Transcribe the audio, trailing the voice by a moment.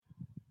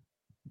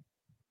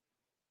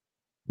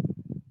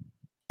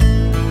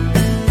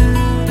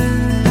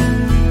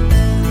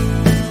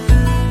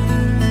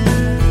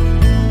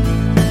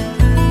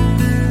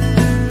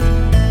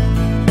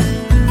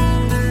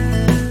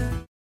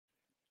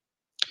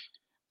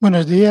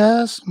Buenos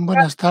días,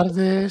 buenas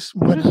tardes,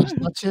 buenas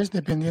noches,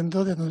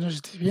 dependiendo de dónde nos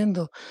estés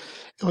viendo.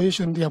 Hoy es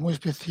un día muy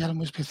especial,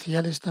 muy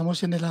especial.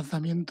 Estamos en el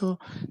lanzamiento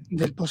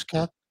del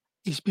podcast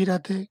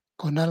Inspírate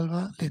con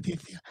Alba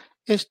Letycia.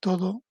 Es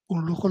todo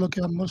un lujo lo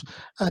que vamos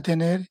a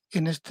tener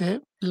en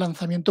este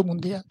lanzamiento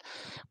mundial.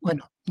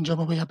 Bueno, yo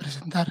me voy a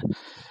presentar.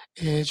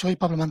 Soy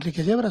Pablo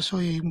Manrique Yebra,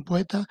 soy un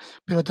poeta,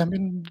 pero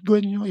también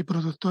dueño y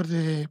productor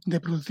de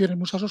Producciones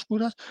Musas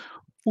Oscuras,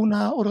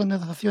 una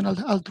organización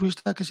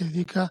altruista que se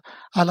dedica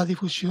a la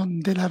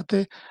difusión del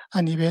arte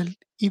a nivel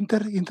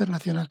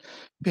internacional.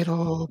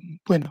 Pero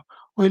bueno,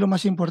 hoy lo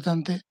más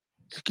importante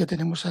es que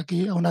tenemos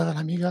aquí a una gran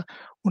amiga,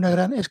 una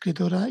gran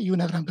escritora y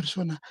una gran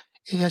persona.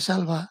 Ella es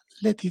Alba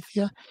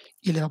Letycia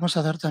y le vamos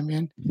a dar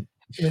también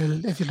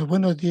el decir los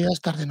buenos días,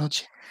 tarde,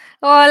 noche.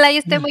 Hola, yo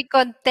estoy Bien. muy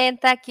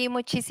contenta aquí,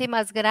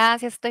 muchísimas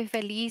gracias. Estoy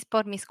feliz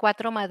por mis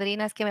 4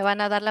 madrinas que me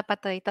van a dar la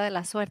patadita de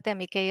la suerte, a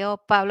mi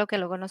querido Pablo, que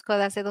lo conozco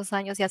de hace 2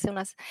 años y hace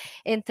unas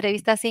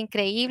entrevistas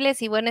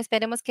increíbles. Y bueno,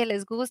 esperemos que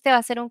les guste. Va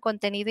a ser un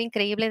contenido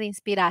increíble de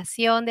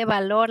inspiración, de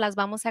valor, las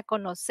vamos a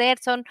conocer.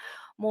 Son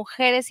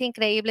mujeres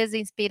increíbles de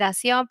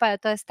inspiración para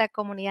toda esta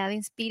comunidad de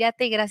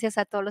Inspírate y gracias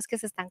a todos los que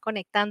se están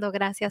conectando.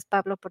 Gracias,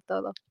 Pablo, por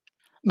todo.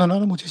 No,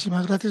 no, no,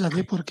 muchísimas gracias a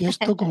ti, porque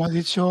esto, como ha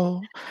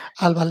dicho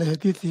Alba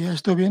Letycia,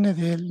 esto viene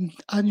del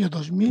año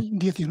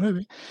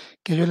 2019,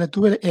 que yo le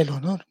tuve el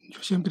honor,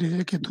 yo siempre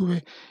diré que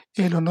tuve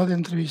el honor de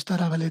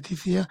entrevistar a Alba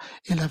Letycia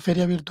en la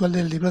feria virtual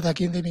del libro de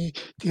aquí de mi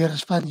tierra,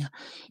 España.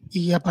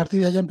 Y a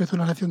partir de allá empezó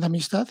una relación de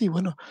amistad y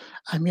bueno,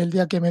 a mí el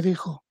día que me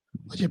dijo,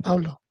 oye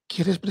Pablo,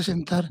 ¿quieres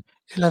presentar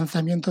el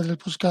lanzamiento del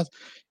podcast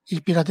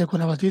Inspírate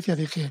con Alba Letycia?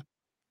 Dije,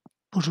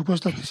 por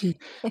supuesto que sí,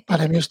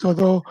 para mí es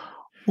todo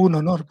un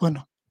honor.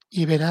 Bueno,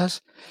 y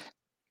verás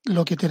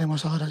lo que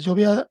tenemos ahora. Yo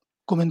voy a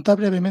comentar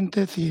brevemente,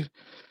 decir,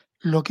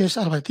 lo que es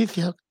Alba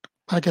Letycia,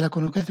 para que la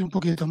conozcáis un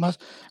poquito más.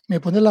 Me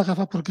pondré las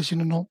gafas porque si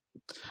no, no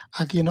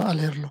atino a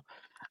leerlo.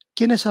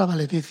 ¿Quién es Alba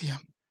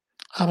Letycia?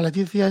 Alba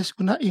Letycia es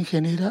una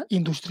ingeniera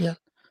industrial,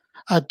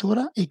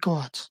 autora y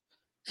coach.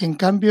 En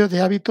cambio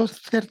de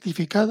hábitos,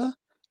 certificada,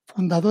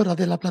 fundadora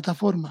de la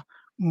plataforma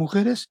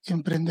Mujeres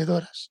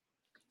Emprendedoras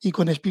y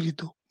con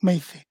espíritu,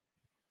 Meice.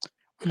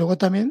 Y luego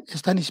también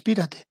está en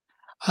Inspírate.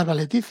 Alba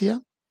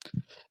Letycia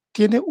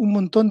tiene un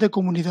montón de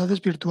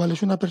comunidades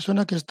virtuales, una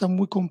persona que está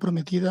muy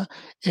comprometida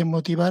en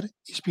motivar,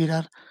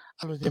 inspirar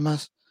a los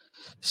demás.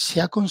 Se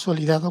ha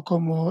consolidado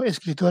como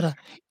escritora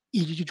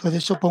y yo de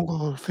eso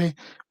pongo fe,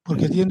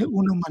 porque tiene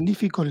unos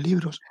magníficos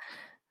libros,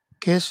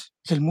 que es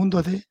El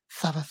mundo de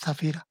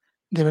Zafira.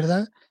 De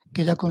verdad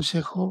que yo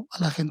aconsejo a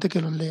la gente que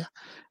los lea,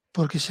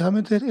 porque se va a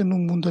meter en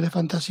un mundo de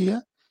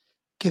fantasía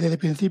que desde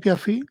principio a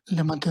fin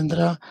le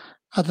mantendrá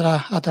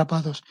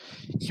atrapados.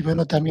 Y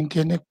bueno, también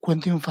tiene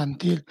cuento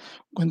infantil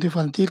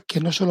que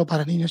no es solo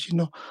para niños,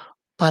 sino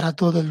para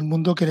todo el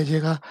mundo que le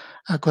llega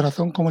al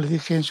corazón, como le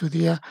dije en su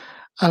día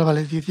a Alba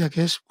Letycia,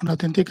 que es una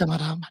auténtica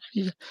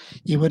maravilla.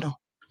 Y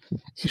bueno,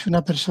 es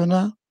una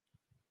persona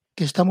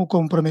que está muy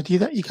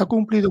comprometida y que ha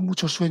cumplido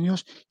muchos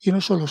sueños, y no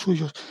solo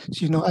suyos,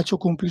 sino ha hecho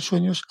cumplir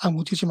sueños a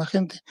muchísima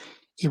gente.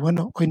 Y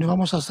bueno, hoy no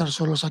vamos a estar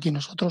solos aquí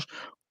nosotros,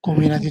 como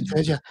bien ha dicho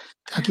ella.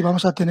 Aquí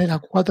vamos a tener a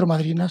 4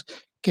 madrinas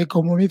que,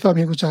 como me hizo a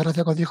mí mucha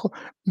gracia cuando dijo: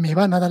 "Me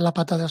van a dar la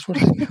pata de la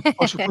suerte".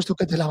 Por supuesto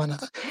que te la van a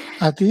dar,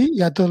 a ti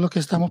y a todos los que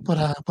estamos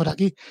por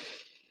aquí.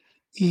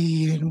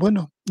 Y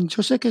bueno,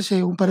 yo sé que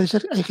según parece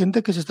hay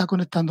gente que se está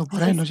conectando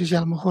por ahí. Sí, No sí. sé si a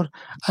lo mejor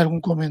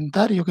algún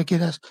comentario que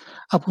quieras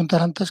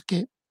apuntar antes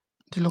que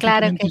de lo que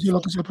Claro que comentes yo lo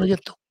sí. que es el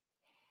proyecto.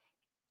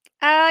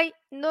 Ay,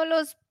 no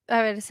los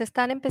a ver, se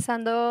están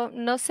empezando,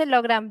 no se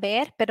logran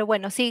ver, pero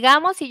bueno,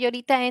 sigamos y yo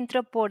ahorita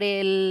entro por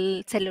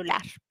el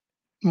celular.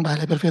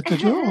 Vale, perfecto.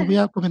 Yo os voy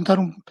a comentar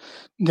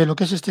de lo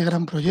que es este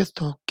gran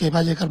proyecto que va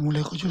a llegar muy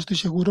lejos. Yo estoy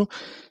seguro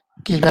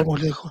que llegar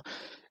muy lejos.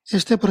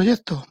 Este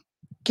proyecto,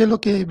 ¿qué es lo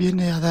que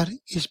viene a dar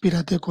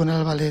Inspírate con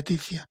Alba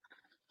Letycia?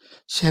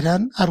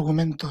 Serán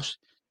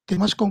argumentos,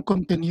 temas con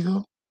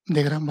contenido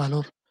de gran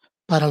valor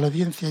para la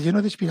audiencia,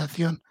 lleno de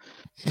inspiración,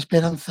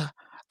 esperanza,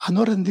 a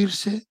no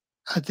rendirse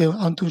ante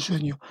un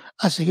sueño,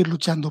 a seguir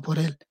luchando por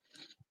él.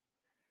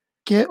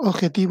 ¿Qué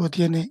objetivo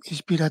tiene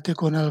Inspírate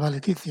con Alba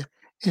Letycia?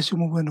 Es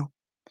muy bueno,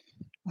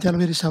 ya lo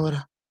veréis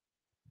ahora.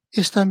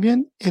 Es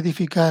también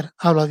edificar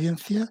a la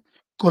audiencia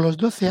con los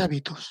 12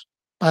 hábitos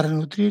para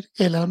nutrir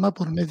el alma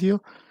por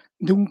medio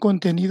de un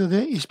contenido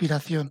de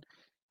inspiración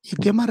y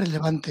temas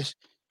relevantes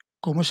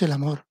como es el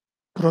amor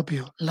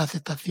propio, la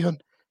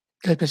aceptación,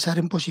 el pensar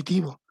en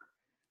positivo,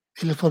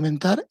 el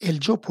fomentar el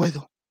yo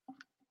puedo,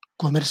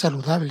 comer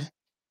saludable,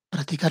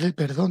 practicar el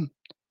perdón,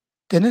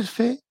 tener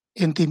fe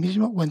en ti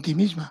mismo o en ti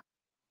misma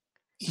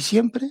y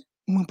siempre,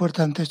 muy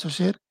importante esto,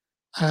 ser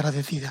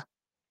agradecida.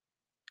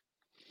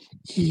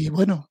 Y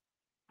bueno,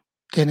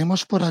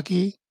 tenemos por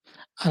aquí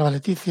a la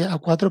Leticia, a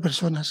 4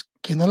 personas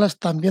que no las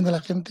están viendo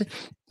la gente,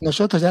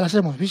 nosotros ya las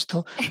hemos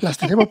visto, las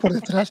tenemos por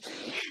detrás,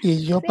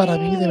 y yo para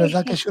mí de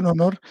verdad que Sí. es un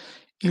honor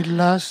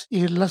irlas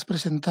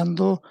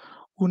presentando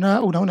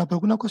una. Pero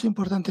una cosa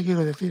importante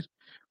quiero decir,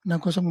 una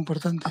cosa muy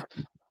importante,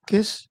 que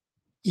es,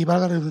 y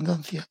valga la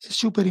redundancia, es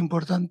súper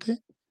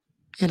importante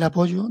el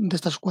apoyo de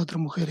estas 4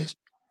 mujeres.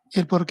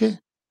 ¿El por qué?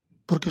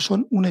 Porque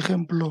son un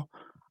ejemplo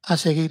a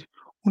seguir,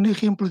 un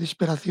ejemplo de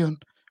inspiración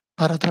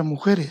para otras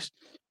mujeres,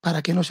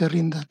 para que no se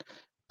rindan,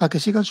 para que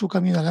sigan su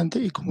camino adelante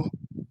y como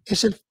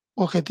es el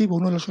objetivo,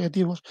 uno de los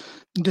objetivos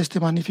de este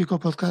magnífico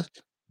podcast,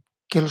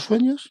 que los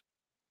sueños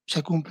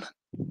se cumplan.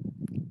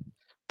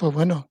 Pues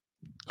bueno,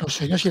 los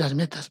sueños y las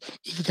metas,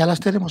 y ya las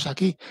tenemos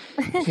aquí.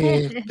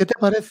 ¿Qué te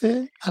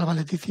parece, Alba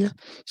Letycia,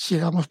 si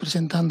vamos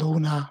presentando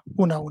una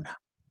a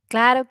una?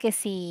 Claro que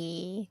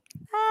sí.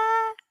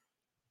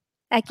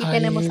 Aquí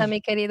tenemos a Ahí,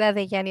 mi querida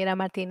Deyanira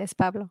Martínez,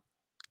 Pablo.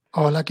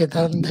 hola, ¿qué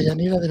tal,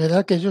 Deyanira? De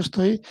verdad que yo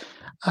estoy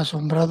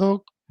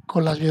asombrado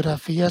con las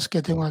biografías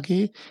que tengo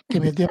aquí, que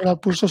me tiembla el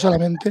pulso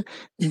solamente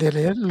de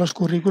leer los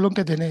currículum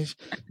que tenéis.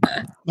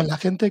 Con la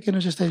gente que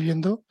nos estáis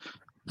viendo,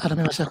 ahora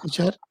me vais a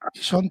escuchar, y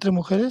son 3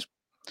 mujeres,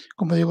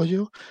 como digo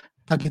yo,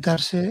 para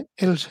quitarse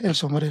el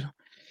sombrero.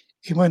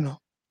 Y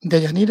bueno,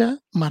 Deyanira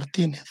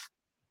Martínez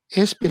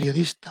es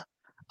periodista,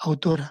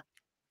 autora,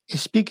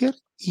 speaker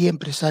y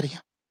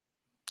empresaria.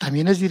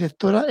 También es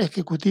directora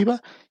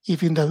ejecutiva y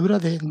fundadora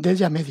de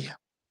Ella Media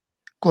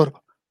Corp,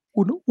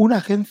 una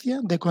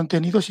agencia de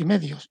contenidos y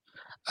medios,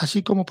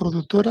 así como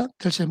productora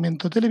del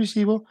segmento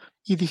televisivo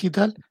y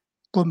digital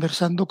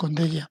Conversando con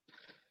Della,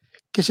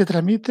 que se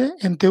transmite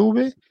en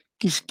TV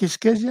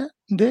Quisqueya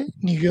de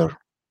New York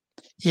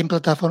y en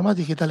plataformas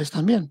digitales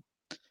también.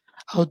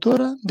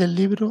 Autora del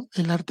libro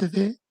El arte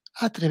de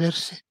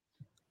atreverse,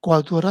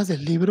 coautora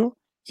del libro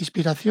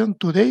Inspiración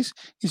Today's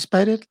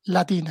Inspired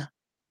Latina,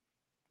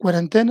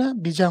 Cuarentena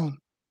Beyond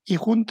y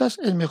Juntas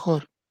el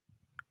Mejor,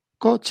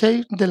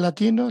 co-chair del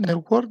Latino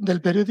Network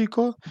del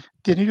periódico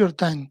The New York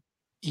Times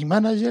y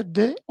manager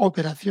de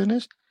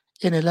operaciones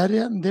en el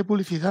área de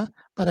publicidad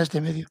para este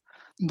medio.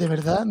 De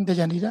verdad,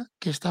 Deyanira,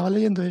 que estaba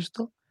leyendo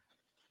esto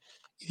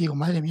y digo,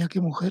 madre mía,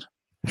 qué mujer,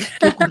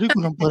 qué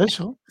currículum, por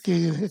eso,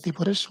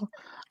 por eso,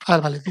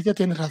 Alba Letycia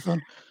tiene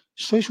razón.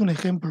 Sois un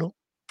ejemplo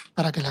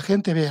para que la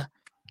gente vea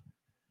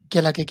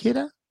que la que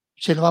quiera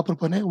se lo va a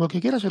proponer, o el que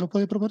quiera se lo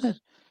puede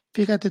proponer.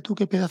 Fíjate tú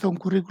qué pedazo de un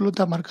currículum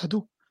te marca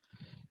tú.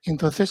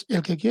 Entonces,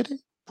 el que quiere,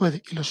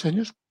 puede, y los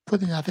sueños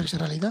pueden hacerse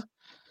realidad.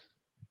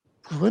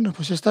 Pues bueno,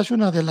 pues esta es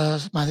una de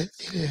las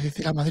de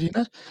las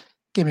madrinas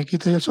que me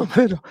quito yo el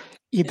sombrero.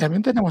 Y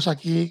también tenemos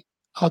aquí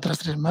a otras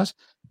 3 más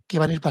que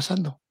van a ir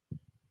pasando.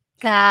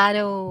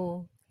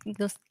 Claro.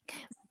 Nos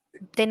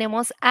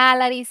tenemos a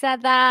Larisa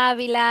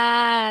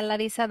Dávila.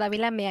 Larisa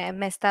Dávila me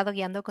ha estado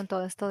guiando con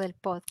todo esto del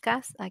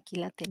podcast. Aquí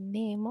la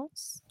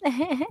tenemos.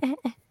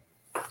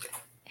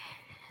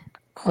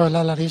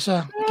 Hola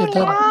Larisa, ¿qué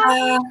tal?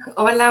 Hola,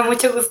 Hola, hola,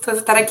 mucho gusto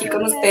estar aquí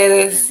con hola.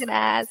 ustedes.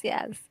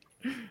 Gracias.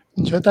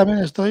 Yo también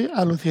estoy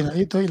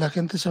alucinadito y la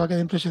gente se va a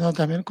quedar impresionada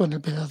también con el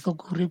pedazo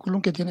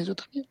currículum que tienes yo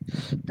también.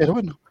 Pero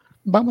bueno,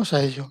 vamos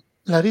a ello.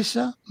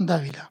 Larisa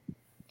Dávila,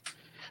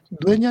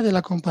 dueña de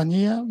la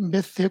compañía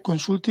BC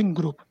Consulting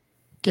Group,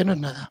 que no es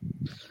nada,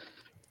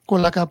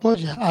 con la que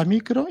apoya a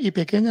micro y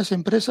pequeñas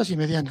empresas y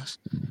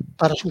medianas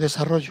para su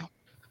desarrollo.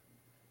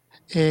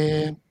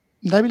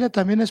 Dávila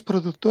también es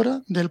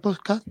productora del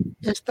podcast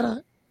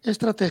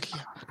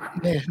Estrategia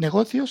de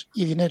Negocios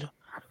y Dinero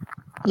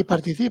y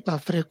participa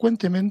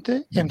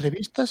frecuentemente en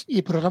revistas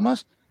y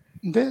programas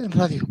de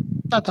radio.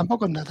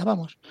 Tampoco es nada,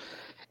 vamos.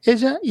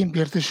 Ella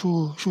invierte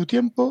su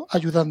tiempo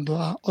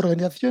ayudando a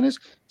organizaciones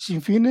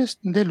sin fines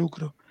de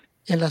lucro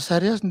en las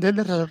áreas del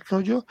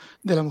desarrollo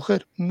de la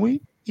mujer.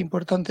 Muy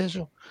importante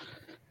eso.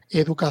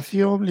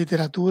 Educación,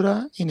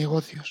 literatura y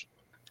negocios.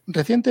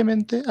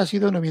 Recientemente ha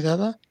sido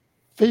nominada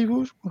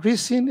Facebook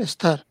Rising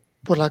Star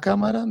por la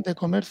Cámara de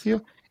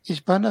Comercio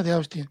Hispana de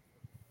Austin.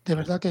 De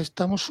verdad que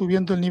estamos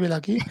subiendo el nivel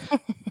aquí,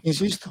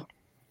 insisto.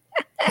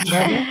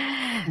 Bravo,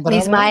 Mis bravo a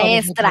vosotras.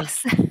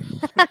 maestras.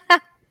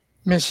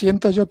 Me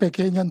siento yo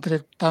pequeña entre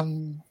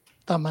tan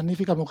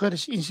magníficas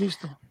mujeres,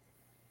 insisto.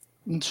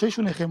 Sois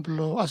un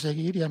ejemplo a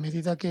seguir y a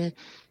medida que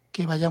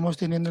vayamos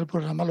teniendo el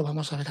programa lo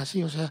vamos a ver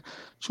así. O sea,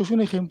 sois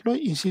un ejemplo,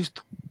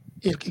 insisto.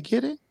 El que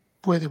quiere,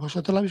 puede.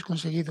 Vosotros lo habéis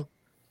conseguido.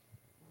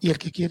 Y el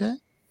que quiera,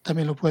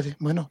 también lo puede.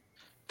 Bueno,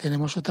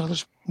 tenemos otras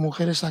 2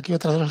 mujeres aquí,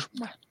 otras 2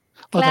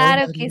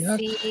 Claro que madrinas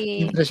sí.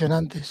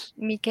 impresionantes.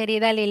 Mi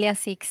querida Lilia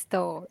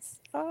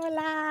Sixtos.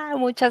 Hola,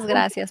 muchas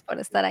gracias por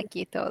estar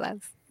aquí todas.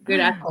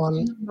 Gracias,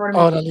 Hola, enorme.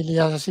 hola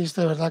Lilia,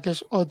 asisto, de verdad que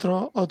es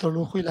otro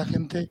lujo y la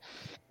gente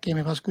que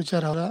me va a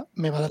escuchar ahora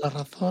me va a dar la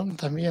razón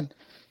también.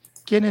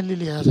 ¿Quién es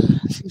Lilia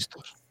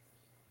Sistos?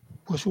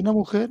 Pues una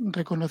mujer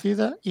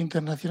reconocida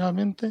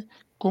internacionalmente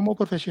como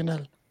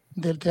profesional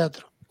del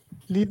teatro,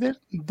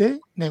 líder de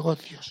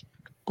negocios,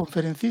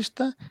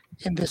 conferencista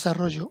en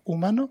desarrollo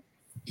humano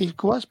y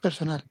coach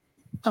personal.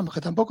 Vamos,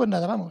 que tampoco es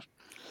nada, vamos.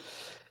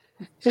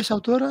 Es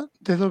autora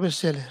de 2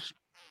 bestsellers,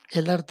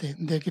 El arte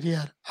de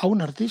criar a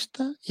un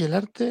artista y El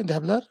arte de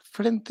hablar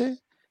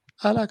frente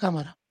a la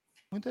cámara.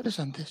 Muy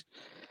interesantes.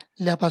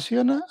 Le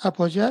apasiona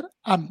apoyar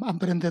a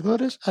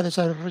emprendedores a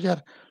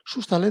desarrollar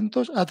sus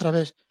talentos a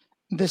través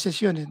de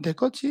sesiones de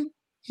coaching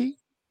y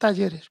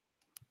talleres.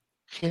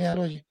 Genial,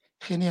 oye,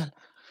 genial.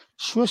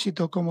 Su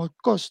éxito como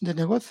coach de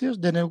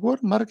negocios, de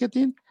network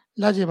marketing,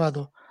 la ha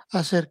llevado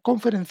a ser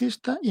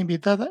conferencista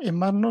invitada en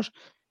magnos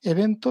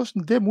eventos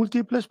de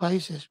múltiples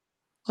países.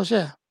 O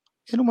sea,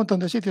 en un montón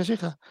de sitios,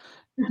 hija.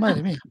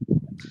 Madre mía.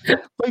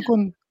 Hoy,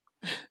 con,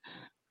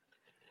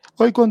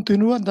 hoy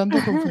continúan dando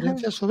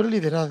conferencias sobre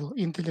liderazgo,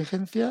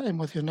 inteligencia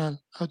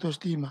emocional,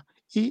 autoestima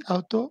y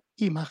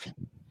autoimagen.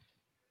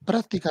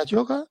 Práctica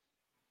yoga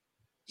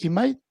y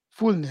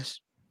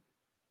mindfulness.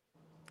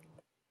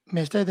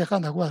 Me estáis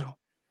dejando a cuadro.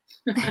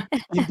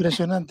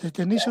 Impresionante.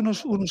 Tenéis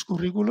unos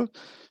currículos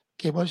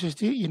que voy a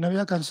insistir y no voy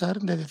a cansar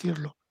de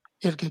decirlo.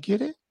 El que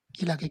quiere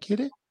y la que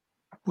quiere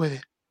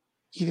puede.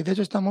 Y de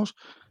hecho estamos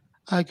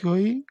aquí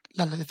hoy,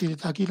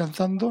 aquí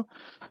lanzando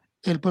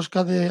el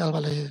podcast de Alba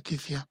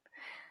Letycia.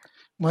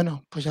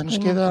 Bueno, pues ya nos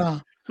queda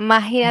una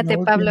Imagínate,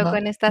 Pablo, última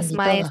con estas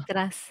invitada.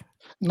 maestras.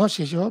 No,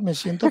 si yo me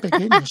siento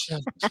pequeño, o sea,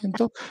 me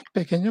siento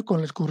pequeño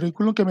con el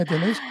currículum que me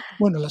tenéis.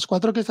 Bueno, las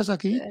 4 que estás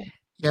aquí Eh,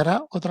 y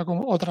ahora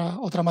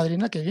otra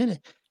madrina que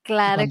viene, que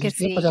claro cuando que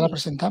esté, pues ya la sí.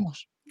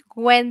 presentamos.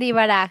 Wendy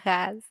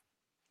Barajas.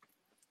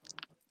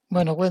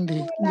 Bueno, Wendy,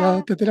 ya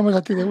Hola. te tenemos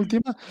a ti de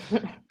última,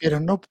 pero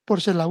no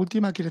por ser la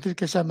última quiere decir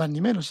que sea más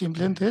ni menos,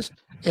 simplemente es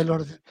el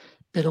orden.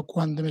 Pero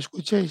cuando me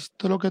escuchéis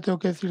todo lo que tengo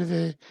que decir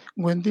de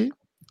Wendy,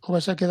 os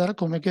vais a quedar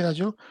como me queda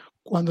yo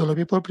cuando lo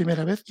vi por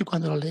primera vez y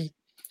cuando lo leí.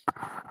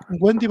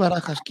 Wendy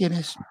Barajas, ¿quién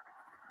es?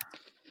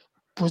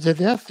 Pues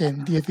desde hace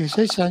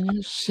 16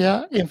 años se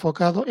ha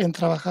enfocado en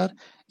trabajar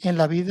en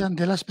la vida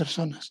de las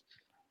personas,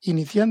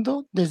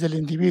 iniciando desde el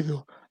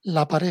individuo,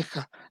 la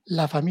pareja,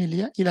 la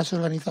familia y las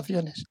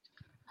organizaciones.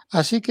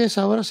 Así que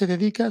ahora se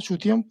dedica su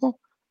tiempo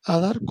a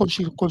dar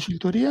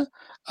consultoría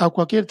a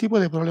cualquier tipo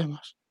de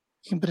problemas.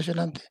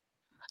 Impresionante.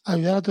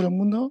 Ayudar a todo el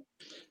mundo,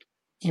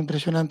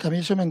 impresionante. A mí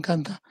eso me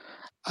encanta.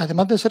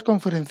 Además de ser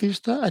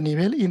conferencista a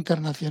nivel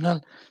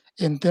internacional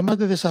en temas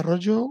de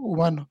desarrollo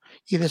humano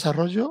y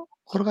desarrollo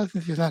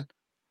organizacional.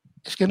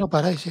 Es que no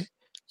paráis, ¿eh?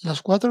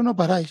 Las 4 no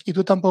paráis. Y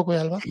tú tampoco,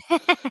 Alba.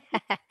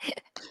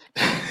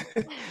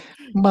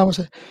 Vamos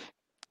a ver.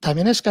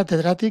 También es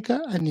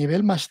catedrática a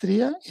nivel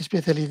maestría y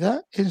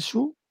especialidad en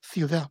su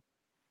ciudad.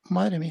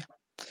 Madre mía.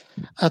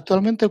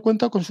 Actualmente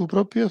cuenta con su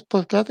propio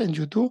podcast en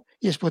YouTube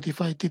y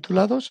Spotify,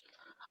 titulados,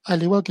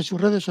 al igual que sus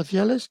redes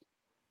sociales,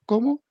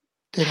 como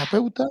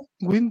Terapeuta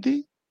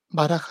Windy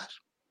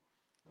Barajas.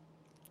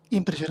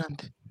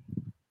 Impresionante.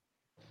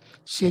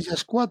 Si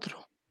ellas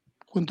 4,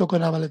 junto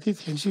con Alba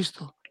Letycia,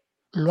 insisto,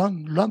 lo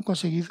han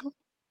conseguido,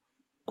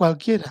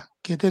 cualquiera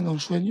que tenga un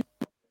sueño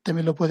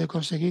también lo puede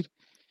conseguir.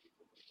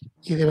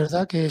 Y de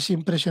verdad que es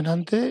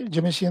impresionante.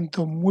 Yo me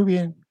siento muy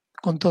bien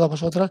con todas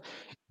vosotras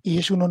y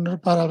es un honor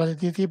para Alba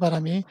Letycia y para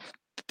mí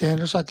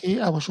teneros aquí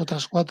a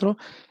vosotras 4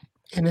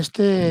 en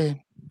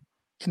este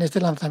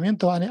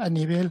lanzamiento a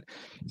nivel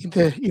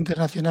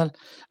internacional.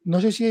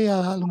 No sé si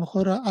a lo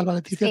mejor, Alba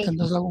Letycia, Sí,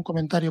 tendrás algún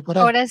comentario por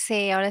ahí.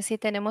 ahora sí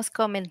tenemos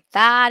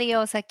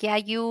comentarios. Aquí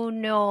hay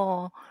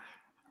uno.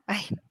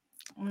 Ay,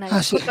 una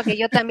Ah, sí. disculpa que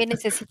yo también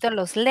necesito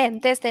los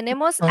lentes.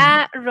 Tenemos No,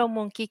 a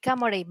Romunquica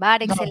Moreibar,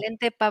 no,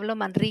 excelente Pablo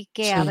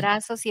Manrique, sí,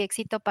 abrazos y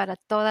éxito para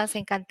todas,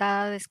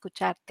 encantada de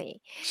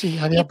escucharte. sí, Y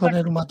había por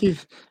poner un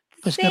matiz.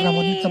 Pues que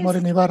Ramonita sí,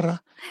 Moreno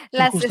Ibarra es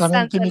las están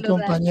justamente mi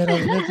saludando. compañera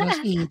de letras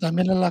y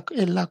también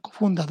es la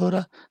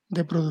cofundadora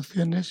de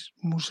Producciones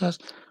Musas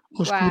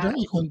Oscuras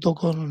y Guau, junto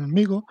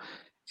conmigo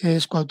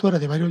es coautora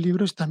de varios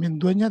libros y también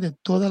dueña de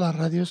todas las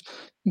radios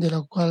de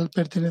la cual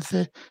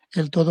pertenece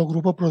el todo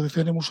grupo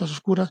Producciones Musas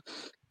Oscuras,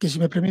 que si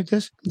me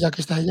permites, ya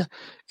que está ella,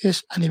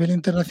 es a nivel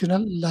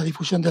internacional la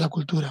difusión de la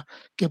cultura,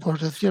 que por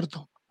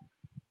cierto,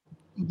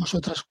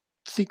 vosotras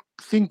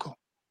 5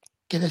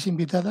 quedáis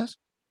invitadas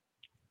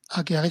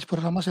a que hagáis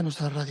programas en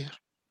nuestras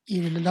radios.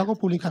 Y lo hago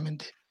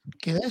públicamente.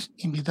 Quedáis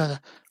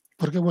invitada,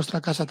 porque es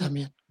vuestra casa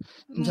también.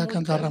 Ya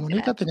canta muchas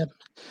Ramonita, gracias.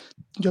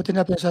 yo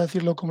tenía pensado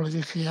decirlo como les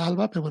dije a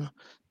Alba, pero bueno,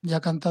 ya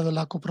ha cantado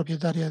la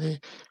copropietaria de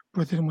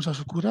Producciones Musas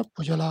Oscura,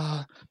 pues yo lo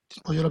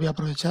voy a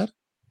aprovechar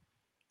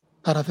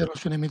para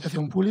haceros una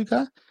invitación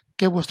pública,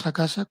 que vuestra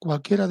casa,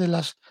 cualquiera de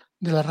las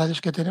radios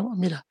que tenemos,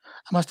 mira,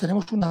 además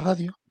tenemos una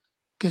radio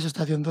que es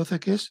Estación 12,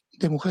 que es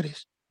de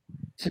mujeres,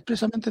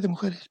 expresamente de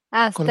mujeres,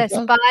 con lo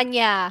Hasta cual,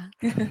 España.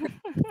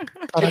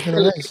 para que lo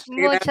veáis.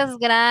 Muchas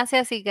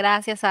gracias y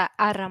gracias a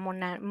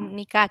Ramona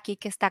Mónica aquí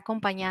que está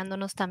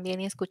acompañándonos también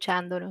y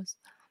escuchándonos.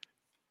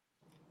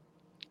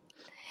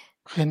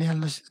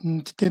 Genial.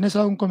 ¿Tienes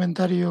algún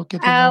comentario que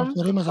tengamos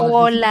problemas a la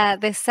Leticia? Hola,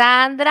 de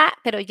Sandra,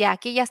 pero ya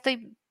aquí ya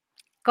estoy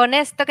con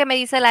esto que me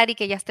dice Lari,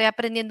 que ya estoy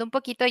aprendiendo un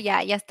poquito,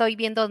 ya estoy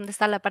viendo dónde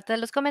está la parte de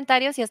los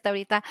comentarios y hasta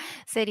ahorita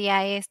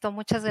sería esto.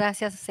 Muchas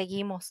gracias,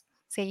 seguimos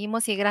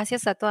y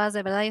gracias a todas,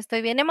 de verdad, yo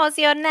estoy bien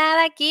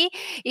emocionada aquí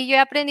y yo he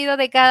aprendido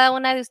de cada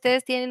una de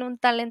ustedes, tienen un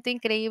talento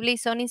increíble y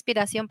son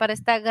inspiración para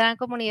esta gran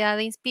comunidad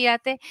de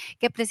Inspírate,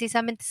 que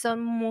precisamente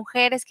son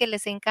mujeres que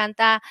les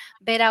encanta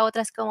ver a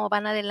otras cómo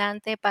van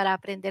adelante para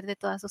aprender de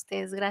todas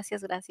ustedes.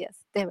 Gracias, gracias.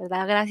 De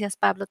verdad, gracias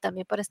Pablo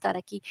también por estar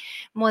aquí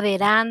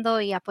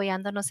moderando y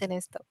apoyándonos en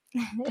esto.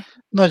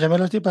 No, ya me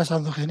lo estoy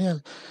pasando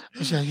genial.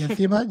 O sea, y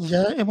encima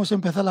ya hemos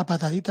empezado la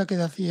patadita que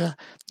decía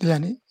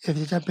Dani, es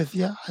decir, ya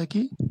empecé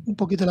aquí un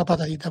poquito la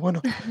patadita.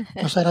 Bueno,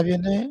 pues ahora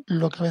viene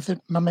lo que a veces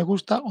más me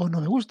gusta o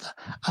no me gusta,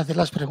 hacer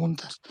las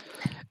preguntas.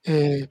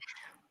 Eh,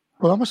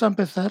 pues vamos a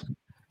empezar,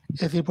 es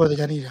decir, por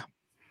Deyanira.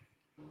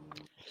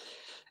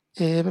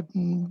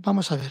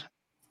 Vamos a ver,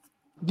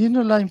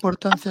 dinos la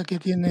importancia que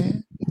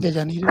tiene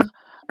Deyanira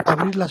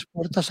abrir las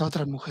puertas a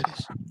otras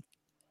mujeres.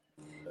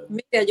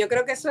 Mira, yo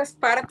creo que eso es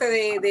parte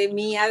de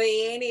mi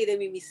ADN y de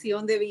mi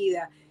misión de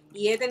vida.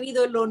 Y he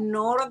tenido el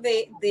honor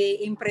de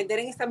emprender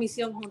en esta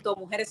misión junto a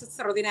mujeres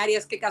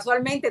extraordinarias que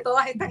casualmente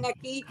todas están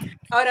aquí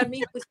ahora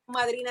mismo y son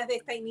madrinas de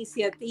esta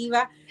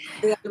iniciativa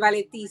de Alba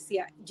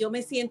Letycia. Yo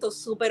me siento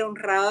súper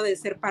honrada de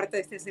ser parte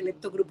de este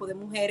selecto grupo de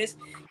mujeres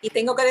y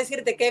tengo que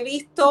decirte que he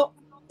visto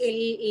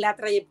la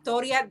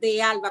trayectoria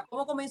de Alba,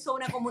 cómo comenzó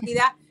una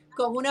comunidad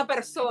con una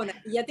persona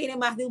y ya tiene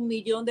más de 1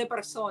 millón de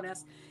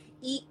personas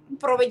y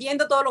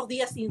proveyendo todos los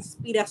días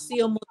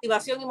inspiración,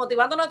 motivación y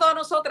motivándonos a todas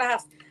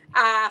nosotras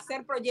a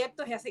hacer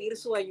proyectos y a seguir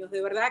sueños.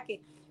 De verdad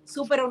que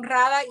súper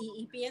honrada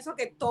y pienso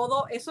que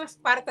todo eso es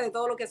parte de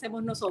todo lo que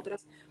hacemos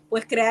nosotras,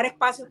 pues crear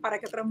espacios para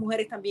que otras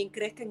mujeres también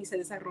crezcan y se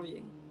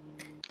desarrollen.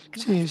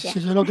 Sí, sí, eso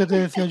es lo que te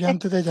decía yo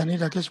antes de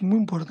Yanira, que es muy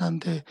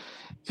importante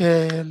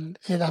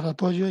el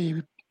apoyo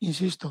y,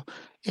 insisto,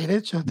 el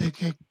hecho de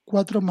que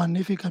 4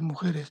 magníficas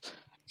mujeres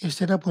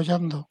estén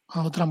apoyando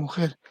a otra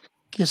mujer,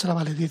 que es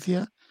Alba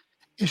Letycia,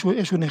 es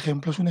un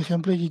ejemplo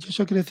y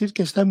eso quiere decir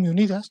que están muy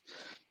unidas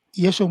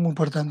y eso es muy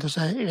importante. O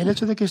sea, el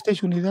hecho de que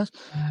estéis unidas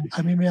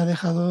a mí me ha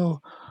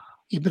dejado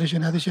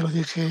impresionado y se lo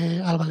dije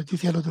a Alba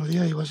Letycia el otro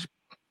día, digo,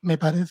 me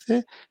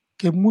parece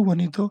que es muy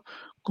bonito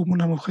cómo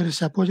una mujer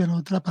se apoya en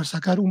otra para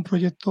sacar un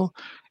proyecto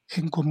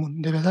en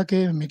común. De verdad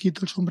que me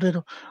quito el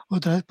sombrero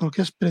otra vez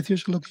porque es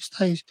precioso lo que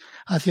estáis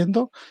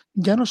haciendo,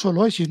 ya no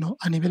solo hoy, sino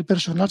a nivel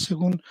personal,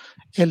 según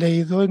he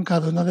leído en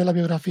cada una de las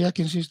biografías,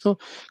 que insisto,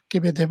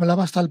 que me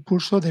temblaba hasta el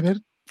pulso de ver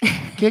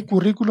qué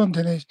currículum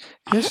tenéis.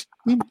 Es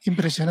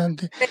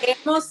impresionante.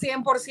 Creemos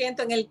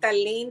 100% en el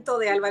talento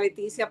de Alba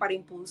Letycia para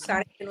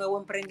impulsar este nuevo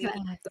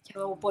emprendimiento, este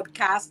nuevo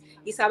podcast.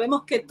 Y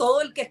sabemos que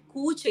todo el que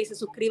escuche y se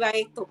suscriba a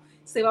esto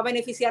se va a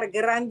beneficiar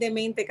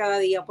grandemente cada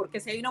día, porque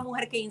si hay una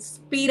mujer que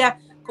inspira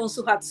con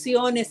sus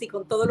acciones y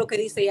con todo lo que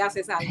dice y hace,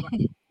 es Alba.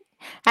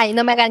 Ay,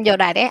 no me hagan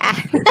llorar, ¿eh?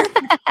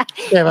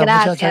 Va,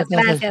 muchacha,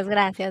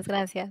 Gracias.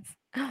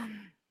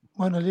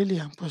 Bueno,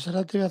 Lilia, pues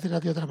ahora te voy a hacer a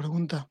ti otra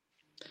pregunta.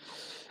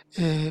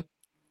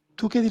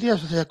 ¿Tú qué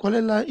dirías? O sea, ¿cuál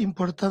es la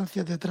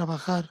importancia de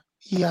trabajar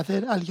y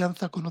hacer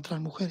alianza con otras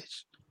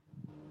mujeres?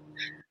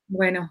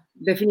 Bueno,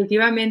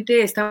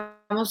 definitivamente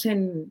estamos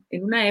en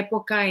una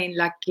época en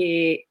la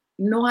que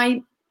no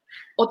hay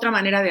otra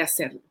manera de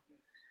hacerlo.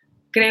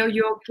 Creo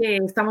yo que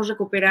estamos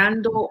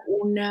recuperando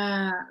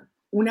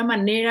una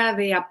manera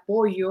de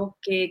apoyo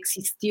que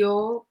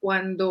existió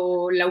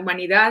cuando la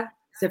humanidad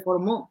se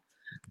formó.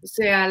 O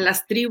sea,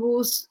 las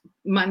tribus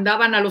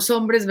mandaban a los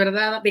hombres,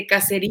 ¿verdad?, de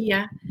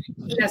cacería,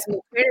 y las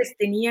mujeres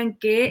tenían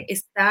que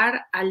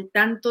estar al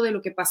tanto de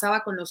lo que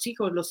pasaba con los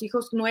hijos. Los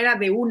hijos no era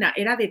de una,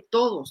 era de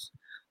todos.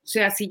 O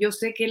sea, si yo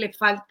sé que le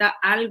falta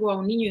algo a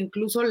un niño,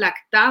 incluso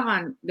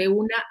lactaban de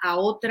una a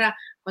otra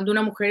cuando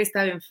una mujer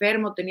estaba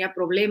enferma, tenía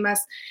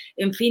problemas,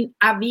 en fin,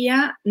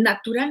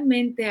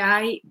 naturalmente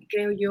hay,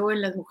 creo yo,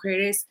 en las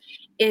mujeres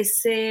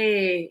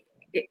ese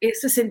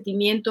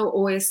sentimiento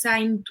o esa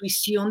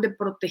intuición de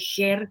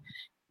proteger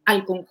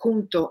al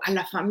conjunto, a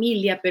la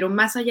familia, pero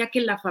más allá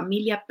que la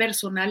familia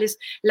personal es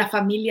la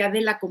familia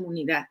de la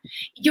comunidad.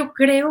 Yo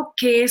creo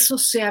que eso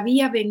se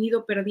había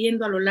venido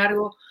perdiendo a lo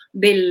largo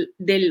de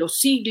los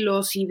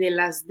siglos y de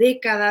las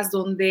décadas,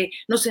 donde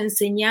nos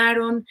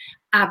enseñaron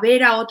a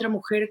ver a otra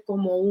mujer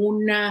como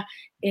una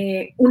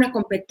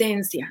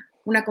competencia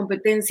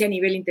a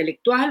nivel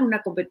intelectual,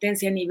 una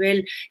competencia a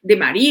nivel de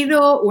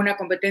marido, una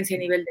competencia a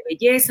nivel de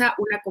belleza,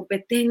 una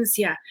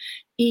competencia.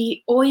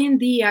 Y hoy en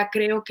día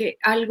creo que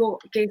algo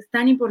que es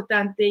tan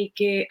importante y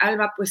que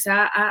Alba pues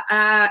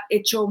ha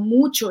hecho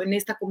mucho en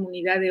esta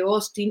comunidad de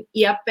Austin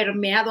y ha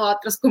permeado a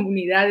otras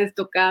comunidades,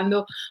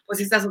 tocando pues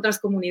estas otras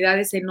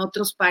comunidades en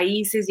otros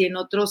países y en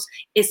otros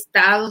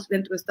estados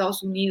dentro de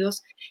Estados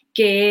Unidos,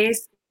 que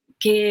es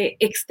que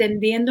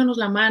extendiéndonos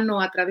la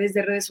mano a través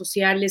de redes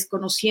sociales,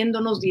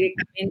 conociéndonos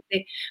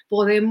directamente,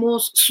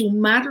 podemos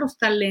sumar los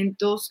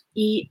talentos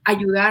y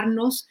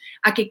ayudarnos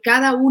a que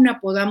cada una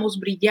podamos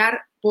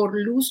brillar por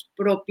luz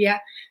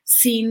propia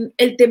sin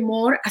el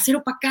temor a ser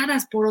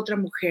opacadas por otra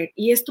mujer.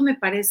 Y esto me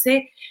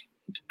parece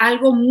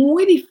algo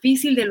muy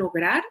difícil de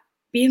lograr.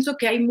 Pienso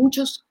que hay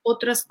muchas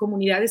otras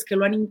comunidades que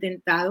lo han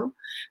intentado,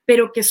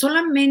 pero que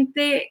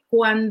solamente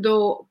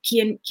cuando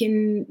quien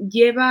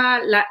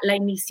lleva la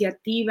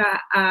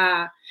iniciativa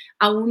a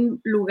un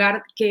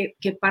lugar que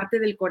parte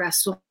del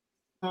corazón,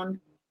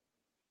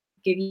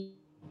 que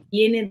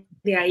viene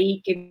de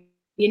ahí, que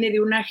viene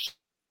de una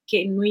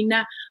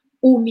genuina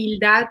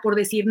humildad por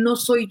decir, no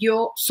soy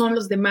yo, son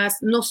los demás,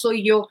 no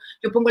soy yo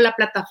pongo la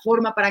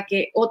plataforma para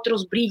que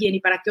otros brillen y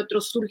para que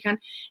otros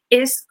surjan,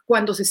 es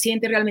cuando se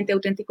siente realmente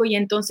auténtico y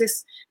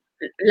entonces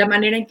la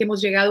manera en que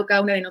hemos llegado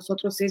cada una de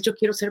nosotros es: yo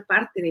quiero ser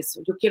parte de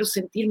eso, yo quiero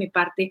sentirme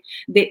parte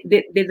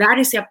de dar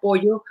ese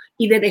apoyo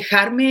y de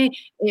dejarme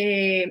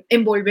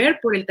envolver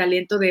por el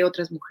talento de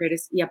otras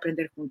mujeres y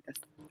aprender juntas.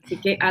 Así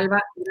que,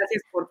 Alba,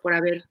 gracias por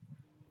haber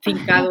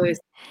fincado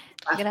este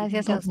espacio.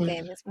 Gracias a No, pues,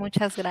 ustedes,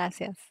 muchas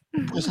gracias.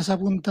 pues has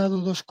apuntado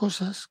dos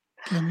cosas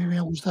que a mí me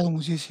han gustado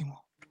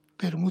muchísimo,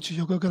 pero mucho.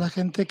 Yo creo que la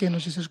gente que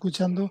nos está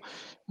escuchando,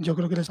 yo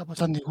creo que le está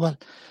pasando igual.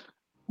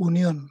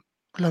 Unión.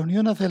 La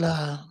unión hace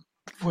la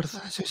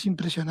fuerza, eso es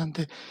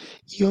impresionante.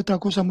 Y otra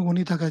cosa muy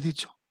bonita que has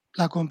dicho,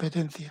 la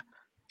competencia.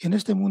 En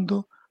este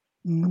mundo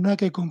no hay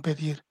que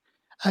competir,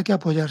 hay que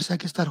apoyarse, hay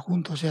que estar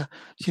juntos. O sea,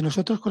 si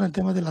nosotros con el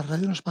tema de la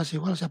radio nos pasa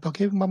igual, o sea, ¿por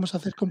qué vamos a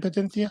hacer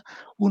competencia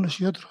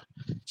unos y otros?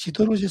 Si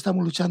todos ya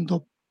estamos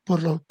luchando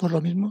por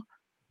lo mismo,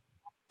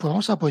 pues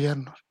vamos a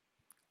apoyarnos.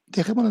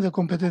 Dejémonos de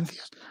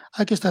competencias.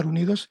 Hay que estar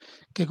unidos,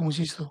 que como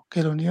insisto,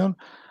 que la unión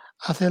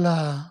hace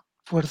la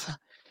fuerza.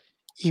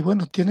 Y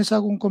bueno, ¿tienes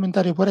algún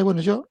comentario por ahí?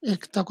 Bueno, yo he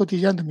estado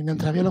cotillando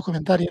mientras veía los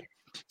comentarios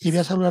y voy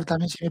a saludar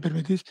también, si me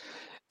permitís,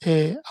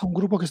 a un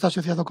grupo que está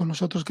asociado con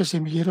nosotros, que es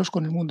Semilleros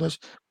con el Mundo. Es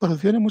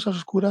Producciones Musas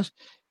Oscuras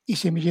y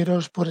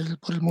Semilleros por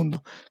el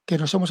Mundo, que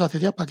nos hemos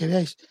asociado para que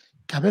veáis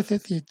que a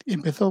veces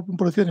empezó con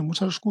Producciones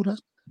Musas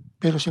Oscuras,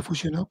 pero se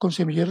fusionó con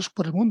Semilleros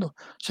por el Mundo.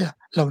 O sea,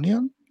 la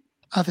unión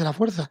hace la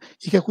fuerza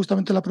y que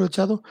justamente lo he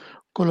aprovechado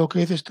con lo que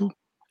dices tú.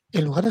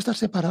 En lugar de estar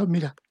separados,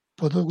 mira,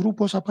 pues dos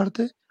grupos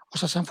aparte, o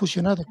sea, se han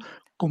fusionado.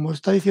 Como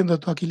está diciendo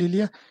tú aquí,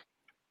 Lilia,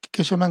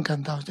 que eso me ha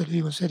encantado, te lo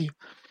digo en serio.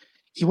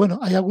 Y bueno,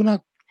 ¿hay algún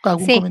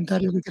Sí,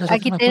 comentario que quieras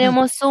hacer aquí más por ahí?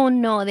 tenemos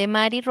uno de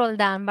Mari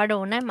Roldán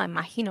Barona, me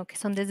imagino que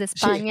son desde Sí,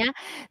 España.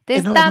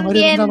 Te no, están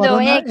María Ronda viendo,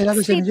 Varona era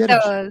de Semilleros,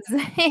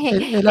 éxitos,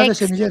 era de éxitos,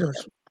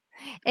 Semilleros.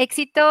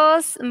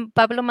 éxitos,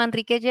 Pablo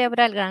Manrique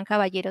Yebra, el gran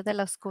caballero de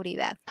la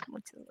oscuridad.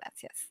 Muchas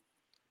gracias.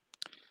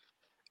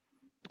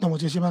 No,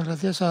 muchísimas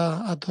gracias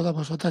a todas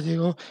vosotras,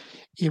 Diego.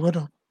 Y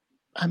bueno,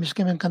 a mí es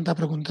que me encanta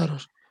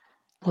preguntaros.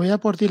 Voy a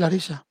por ti,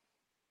 Larisa.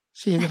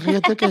 Sí,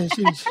 ríete que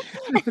sí, sí,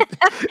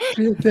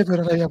 ríete,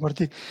 pero no voy a por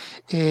ti.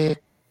 ¿Qué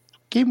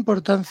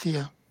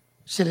importancia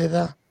se le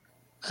da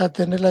a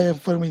tener la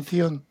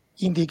información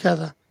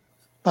indicada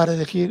para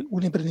elegir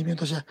un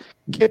emprendimiento? O sea,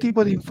 ¿qué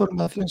tipo de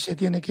información se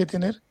tiene que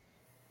tener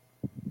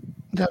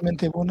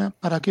realmente buena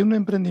para que un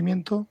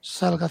emprendimiento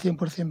salga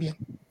 100% bien?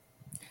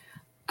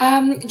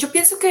 Yo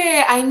pienso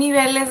que hay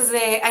niveles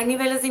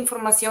de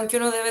información que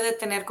uno debe de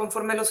tener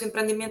conforme los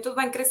emprendimientos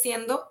van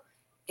creciendo.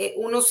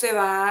 Uno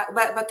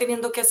va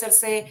teniendo que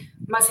hacerse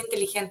más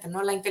inteligente,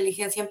 ¿no? La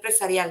inteligencia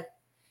empresarial.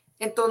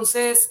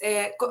 Entonces,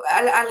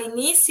 al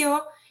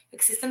inicio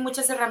existen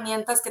muchas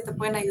herramientas que te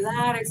pueden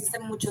ayudar,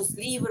 existen muchos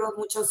libros,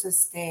 muchos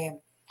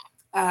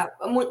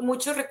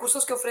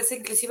recursos que ofrece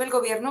inclusive el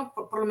gobierno,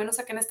 por lo menos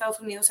acá en Estados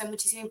Unidos hay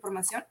muchísima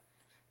información,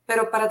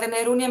 pero para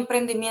tener un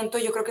emprendimiento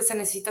yo creo que se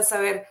necesita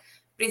saber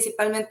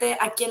principalmente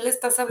a quién le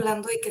estás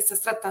hablando y qué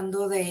estás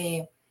tratando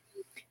de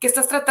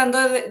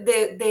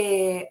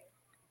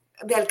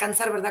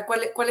alcanzar, ¿verdad?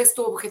 ¿Cuál es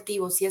tu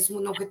objetivo? Si es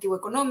un objetivo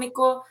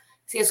económico,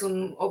 si es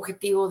un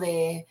objetivo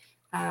de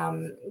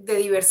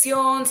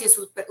diversión, si es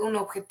un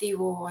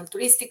objetivo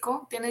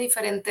altruístico, tiene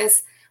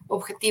diferentes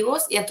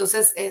objetivos y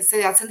entonces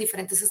se hacen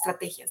diferentes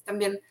estrategias.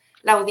 También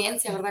la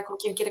audiencia, ¿verdad? Con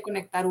quién quiere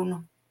conectar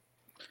uno.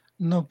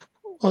 No,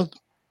 pues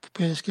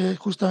es que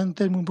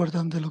justamente es muy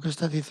importante lo que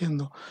estás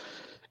diciendo.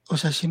 O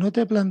sea, si no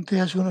te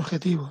planteas un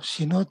objetivo,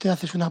 si no te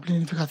haces una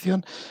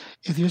planificación,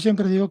 yo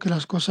siempre digo que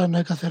las cosas no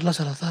hay que hacerlas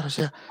al azar, o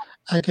sea,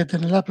 hay que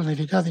tenerla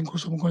planificada,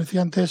 incluso como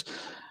decía antes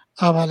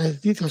Alba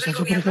Letycia. O El sea, yo,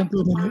 por gobierno,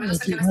 ejemplo, por lo menos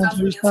aquí en en una Estados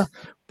entrevista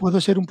Unidos.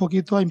 puedo ser un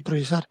poquito a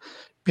improvisar,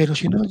 pero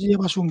si no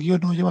llevas un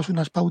guión, no llevas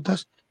unas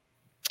pautas,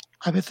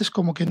 a veces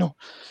como que no.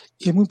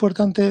 Y es muy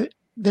importante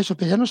de eso,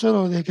 que ya no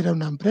solo de crear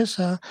una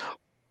empresa,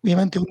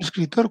 obviamente un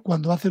escritor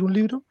cuando va a hacer un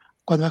libro,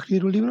 cuando va a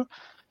escribir un libro,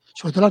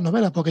 sobre todo las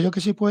novelas, porque yo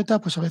que soy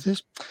poeta, pues a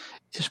veces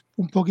es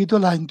un poquito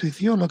la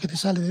intuición, lo que te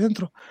sale de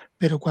dentro,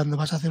 pero cuando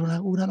vas a hacer una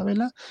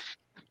novela,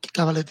 que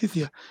Alba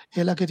Letycia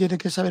es la que tiene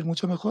que saber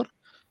mucho mejor,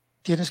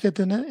 tienes que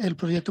tener el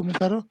proyecto muy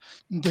claro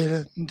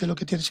de lo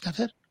que tienes que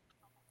hacer.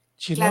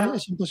 Si no, Claro,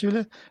 es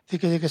imposible decir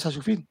que llegues a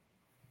su fin.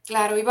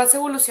 claro, y vas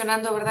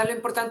evolucionando, ¿verdad? Lo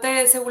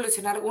importante es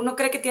evolucionar. Uno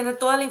cree que tiene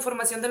toda la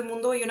información del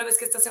mundo y una vez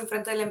que estás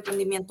enfrente del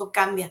emprendimiento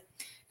cambia.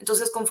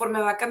 Entonces,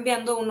 conforme va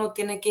cambiando, uno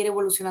tiene que ir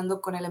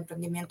evolucionando con el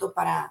emprendimiento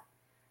para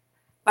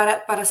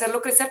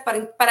hacerlo crecer,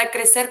 para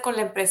crecer con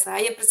la empresa.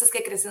 Hay empresas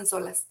que crecen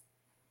solas.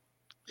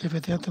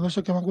 Efectivamente, por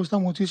eso que me ha gustado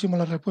muchísimo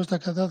la respuesta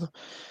que has dado.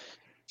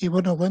 Y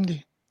bueno,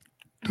 Wendy,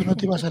 tú no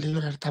te ibas a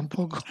librar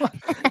tampoco.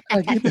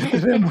 Aquí te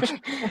tenemos,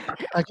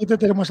 aquí te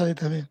tenemos a ti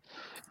también.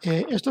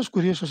 Esto es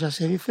curioso, o sea,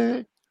 se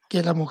dice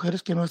que las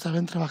mujeres que no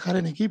saben trabajar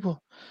en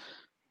equipo.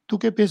 ¿Tú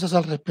qué piensas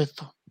al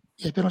respecto?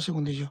 Y espera un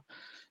segundillo.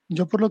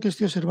 Yo por lo que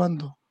estoy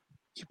observando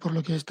y por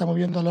lo que estamos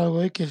viendo a lo largo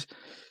de que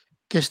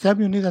está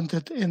muy unida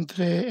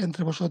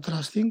entre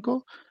vosotras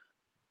cinco,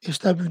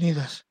 están muy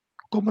unidas.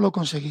 ¿Cómo lo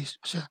conseguís?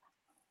 O sea,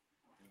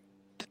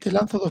 te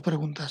lanzo dos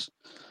preguntas.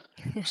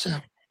 O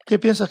sea, ¿qué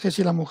piensas que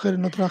si las mujeres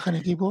no trabajan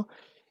en equipo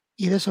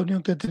y de esa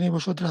unión que tenéis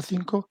vosotras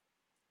cinco,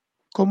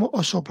 cómo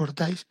os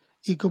soportáis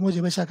y cómo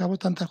lleváis a cabo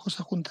tantas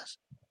cosas juntas.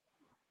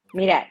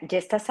 Mira, ya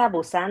estás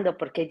abusando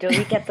porque yo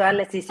vi que a todas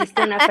les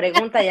hiciste una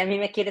pregunta y a mí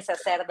me quieres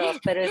hacer dos,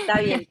 pero está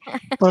bien.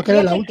 Porque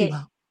eres la Fíjate que,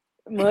 última.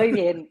 muy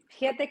bien,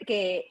 fíjate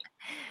que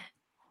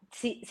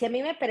si a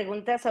mí me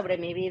preguntas sobre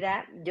mi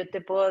vida, yo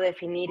te puedo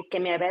definir que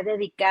me había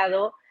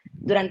dedicado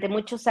durante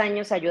muchos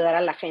años a ayudar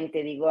a la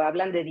gente. Digo,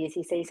 hablan de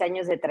 16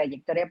 años de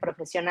trayectoria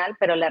profesional,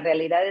 pero la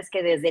realidad es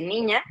que desde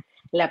niña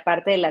la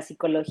parte de la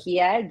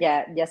psicología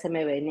ya se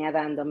me venía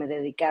dando. Me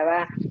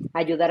dedicaba a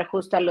ayudar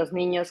justo a los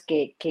niños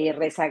que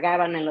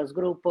rezagaban en los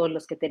grupos,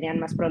 los que tenían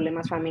más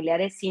problemas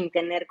familiares sin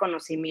tener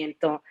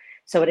conocimiento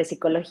sobre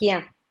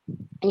psicología.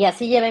 Y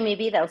así llevé mi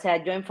vida, o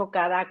sea, yo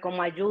enfocada a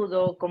cómo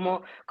ayudo,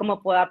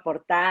 cómo puedo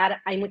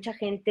aportar. Hay mucha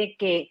gente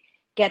que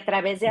a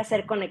través de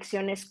hacer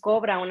conexiones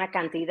cobra una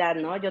cantidad,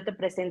 ¿no? Yo te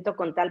presento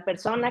con tal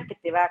persona que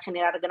te va a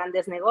generar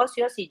grandes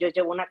negocios y yo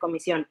llevo una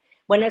comisión.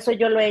 Bueno, eso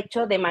yo lo he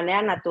hecho de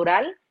manera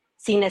natural,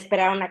 sin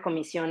esperar una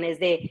comisión. Es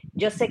de,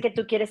 yo sé que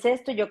tú quieres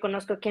esto, yo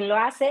conozco quién lo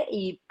hace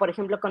y, por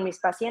ejemplo, con mis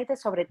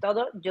pacientes, sobre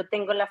todo, yo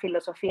tengo la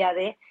filosofía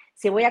de,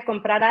 si voy a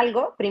comprar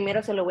algo,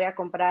 primero se lo voy a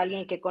comprar a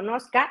alguien que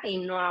conozca y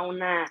no a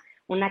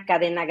una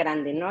cadena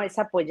grande, ¿no? Es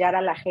apoyar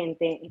a la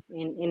gente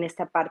en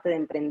esta parte de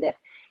emprender.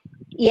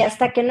 Y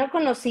hasta que no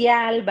conocí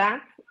a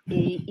Alba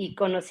y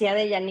conocí a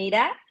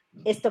Deyanira,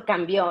 esto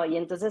cambió. Y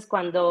entonces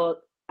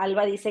cuando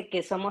Alba dice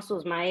que somos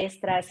sus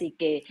maestras y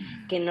que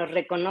nos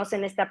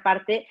reconocen esta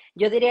parte,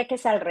 yo diría que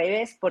es al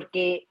revés,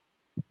 porque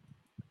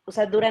o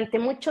sea, durante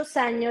muchos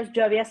años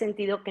yo había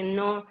sentido que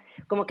no,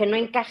 como que no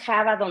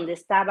encajaba donde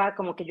estaba,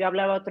 como que yo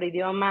hablaba otro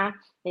idioma,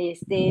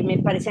 me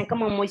parecían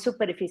como muy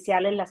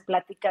superficiales las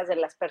pláticas de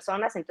las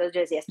personas, entonces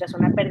yo decía, esto es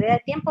una pérdida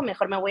de tiempo,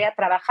 mejor me voy a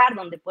trabajar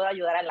donde puedo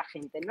ayudar a la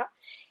gente, ¿no?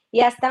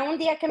 Y hasta un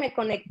día que me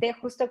conecté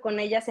justo con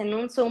ellas en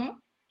un Zoom,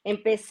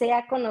 empecé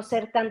a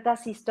conocer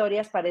tantas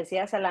historias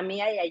parecidas a la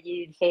mía y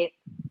allí dije,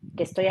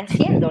 ¿qué estoy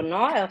haciendo,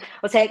 no?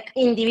 O sea,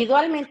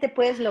 individualmente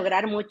puedes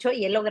lograr mucho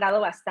y he logrado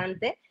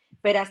bastante,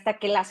 pero hasta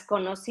que las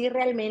conocí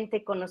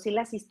realmente, conocí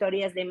las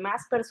historias de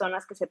más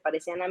personas que se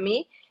parecían a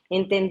mí,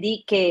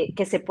 entendí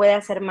que se puede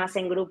hacer más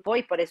en grupo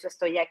y por eso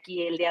estoy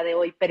aquí el día de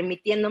hoy,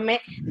 permitiéndome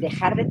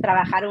dejar de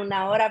trabajar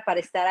una hora para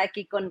estar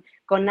aquí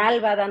con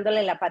Alba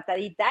dándole la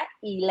patadita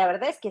y la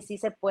verdad es que sí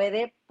se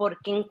puede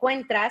porque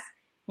encuentras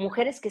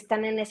mujeres que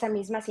están en esa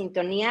misma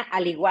sintonía,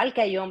 al igual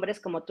que hay hombres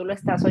como tú lo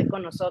estás hoy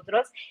con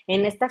nosotros,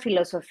 en esta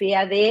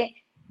filosofía de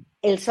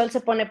el sol se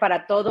pone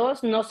para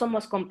todos, no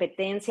somos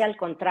competencia, al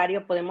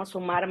contrario, podemos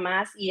sumar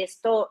más y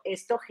esto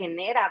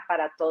genera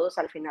para todos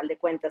al final de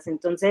cuentas.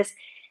 Entonces,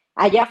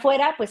 allá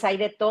afuera, pues hay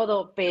de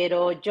todo,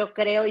 pero yo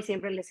creo y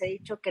siempre les he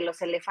dicho que los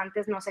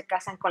elefantes no se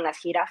casan con las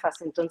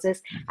jirafas.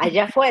 Entonces,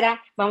 allá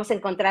afuera vamos a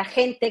encontrar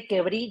gente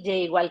que brille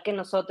igual que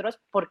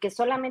nosotros, porque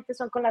solamente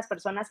son con las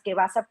personas que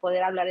vas a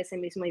poder hablar ese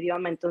mismo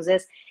idioma.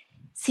 Entonces,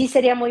 sí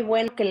sería muy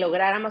bueno que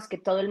lográramos que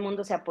todo el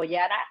mundo se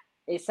apoyara.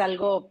 Es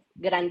algo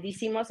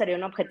grandísimo, sería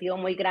un objetivo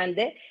muy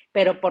grande,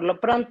 pero por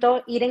lo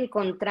pronto ir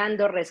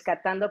encontrando,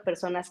 rescatando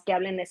personas que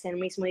hablen ese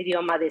mismo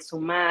idioma de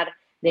sumar,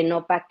 de no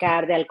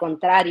opacar, de al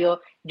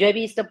contrario. Yo he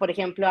visto, por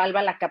ejemplo,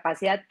 Alba, la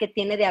capacidad que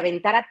tiene de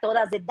aventar a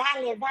todas, de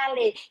dale,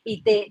 dale,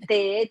 y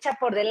te echa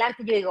por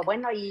delante. Yo digo,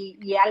 bueno,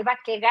 y Alba,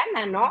 ¿qué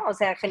gana, no? O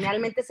sea,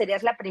 generalmente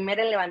serías la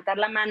primera en levantar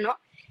la mano,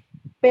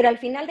 pero al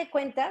final de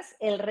cuentas,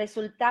 el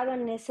resultado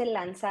en ese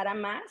lanzar a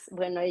más,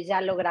 bueno, ella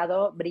ha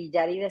logrado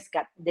brillar y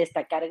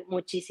destacar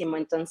muchísimo.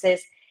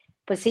 Entonces,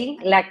 pues sí,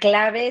 la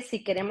clave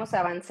si queremos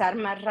avanzar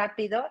más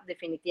rápido,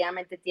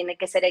 definitivamente tiene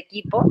que ser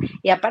equipo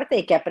y aparte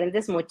de que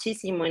aprendes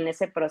muchísimo en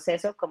ese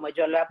proceso, como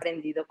yo lo he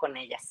aprendido con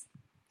ellas.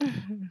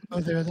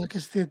 Pues de verdad que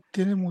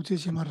tiene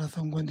muchísima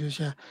razón, Wendy. O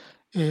sea,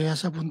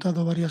 has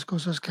apuntado varias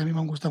cosas que a mí me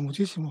han gustado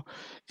muchísimo.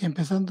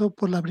 Empezando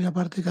por la primera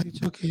parte que has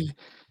dicho que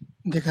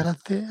de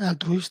carácter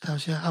altruista, o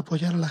sea,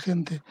 apoyar a la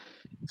gente,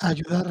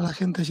 ayudar a la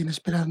gente sin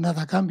esperar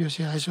nada a cambio. O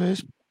sea, eso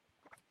es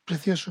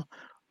precioso.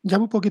 Ya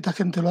muy poquita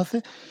gente lo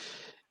hace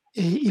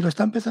y lo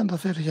está empezando a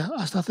hacer ya.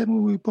 Hasta hace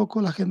muy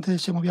poco la gente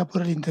se movía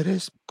por el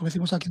interés, como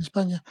decimos aquí en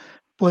España,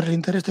 por el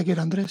interés te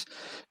quiero Andrés,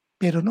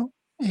 pero no.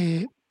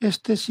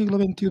 Este siglo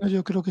XXI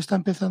yo creo que está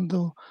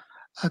empezando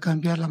a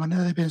cambiar la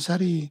manera de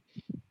pensar y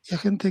hay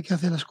gente que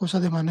hace las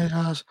cosas de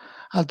maneras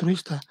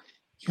altruistas.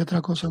 Y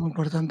otra cosa muy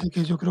importante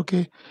que yo creo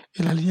que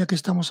en la línea que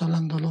estamos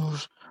hablando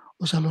los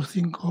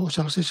 5, o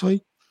sea, los 6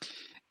 hoy,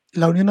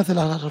 la unión hace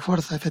la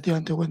refuerza,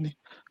 efectivamente, Wendy.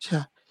 O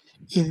sea,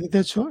 y de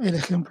hecho, el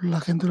ejemplo, la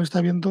gente lo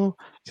está viendo,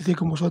 es decir,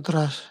 como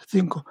vosotras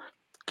 5.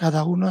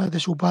 Cada una de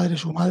su padre,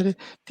 su madre,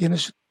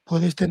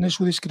 podéis tener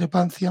su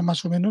discrepancia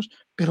más o menos,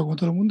 pero con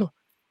todo el mundo.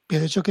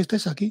 Pero de hecho que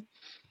estés aquí,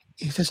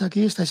 y estés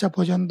aquí, estáis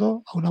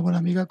apoyando a una buena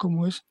amiga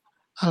como es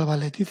Alba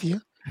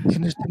Letycia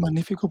en este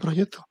magnífico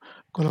proyecto.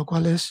 Con lo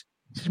cual es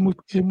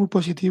muy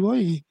positivo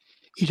y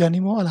yo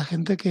animo a la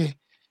gente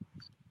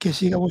que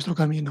siga vuestro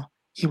camino.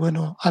 Y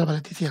bueno, Alba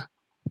Letycia,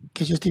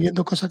 que yo estoy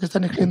viendo cosas que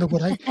están escribiendo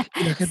por ahí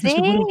y la gente Sí,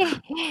 seguro.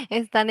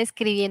 están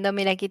escribiendo,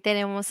 mira, aquí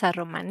tenemos a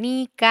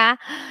Romanica.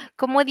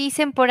 Como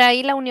dicen por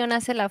ahí, la unión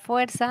hace la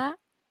fuerza.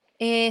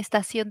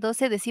 estación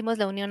 12 decimos: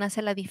 "La unión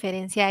hace la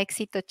diferencia".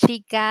 Éxito,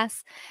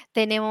 chicas.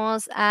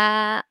 Tenemos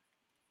a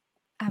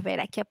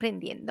ver, aquí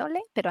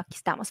aprendiéndole, pero aquí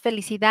estamos.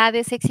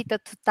 Felicidades, éxitos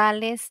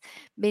totales,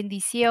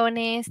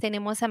 bendiciones.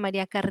 Tenemos a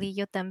María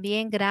Carrillo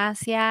también,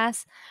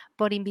 gracias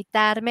por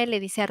invitarme, le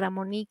dice a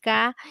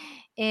Ramónica.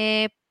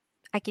 Eh,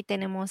 Aquí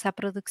tenemos a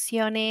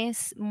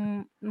Producciones,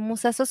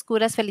 Musas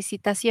Oscuras,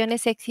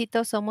 felicitaciones,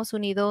 éxitos, somos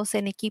unidos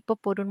en equipo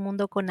por un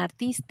mundo con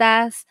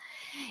artistas.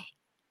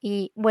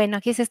 Y bueno,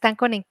 aquí se están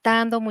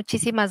conectando,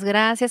 muchísimas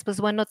gracias.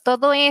 Pues bueno,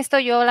 todo esto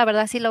yo la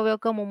verdad sí lo veo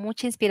como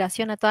mucha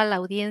inspiración a toda la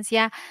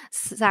audiencia.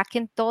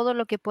 Saquen todo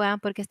lo que puedan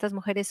porque estas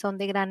mujeres son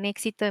de gran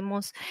éxito,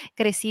 hemos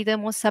crecido,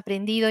 hemos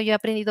aprendido, yo he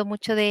aprendido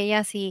mucho de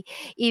ellas y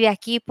de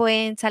aquí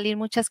pueden salir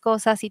muchas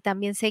cosas y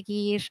también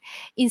seguir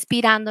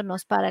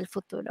inspirándonos para el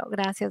futuro.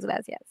 Gracias,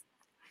 gracias.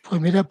 Pues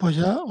mira, pues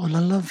ya os la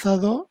han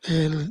lanzado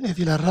es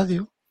decir, la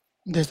radio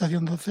de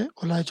Estación 12,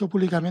 os la ha hecho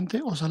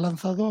públicamente, os ha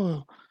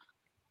lanzado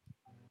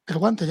el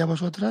guante, ya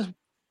vosotras,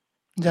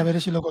 ya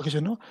veréis si lo cogéis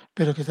o no,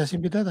 pero que estás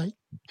invitada ahí.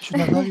 Es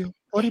una radio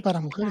por y para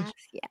mujeres.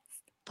 Gracias.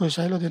 Pues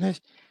ahí lo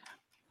tenéis.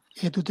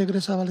 ¿Tú te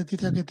crees, Alba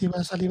Letycia, que te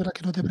ibas a librar a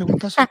que no te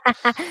preguntase?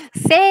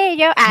 Sí,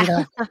 yo.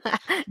 Mira,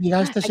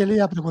 mira, este se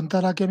lía a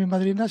preguntar aquí a mis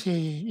madrinas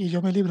y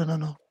yo me libro. No,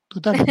 no,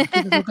 tú también. A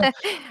ti te toca,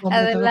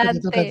 hombre, claro que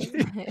te toca a ti.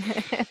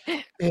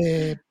 Adelante.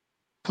 Eh,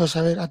 pues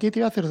a ver, a ti te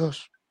iba a hacer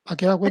dos. Para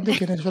que haga cuenta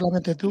que no eres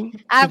solamente tú,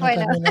 sino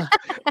Bueno. también a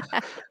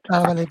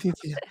Alba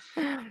Letycia.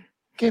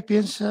 ¿Qué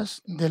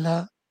piensas de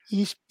la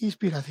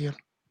inspiración?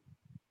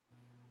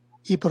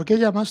 ¿Y por qué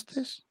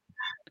llamaste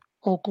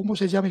o cómo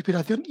se llama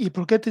inspiración y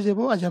por qué te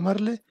llevó a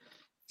llamarle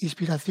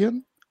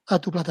inspiración a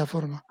tu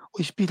plataforma o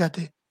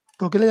Inspírate?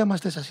 ¿Por qué le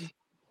llamaste así?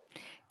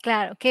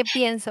 Claro, ¿qué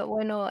pienso?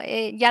 Bueno,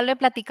 ya lo he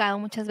platicado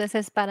muchas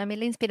veces, para mí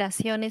la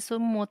inspiración es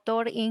un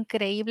motor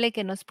increíble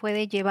que nos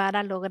puede llevar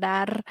a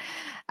lograr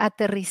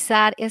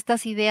aterrizar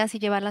estas ideas y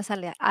llevarlas a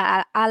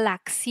la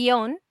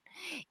acción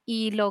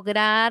y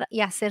lograr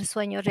y hacer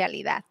sueños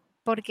realidad.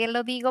 ¿Por qué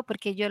lo digo?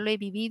 Porque yo lo he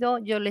vivido,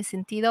 yo lo he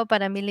sentido.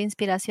 Para mí la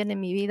inspiración en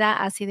mi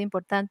vida ha sido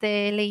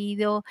importante. He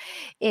leído,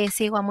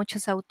 sigo a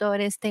muchos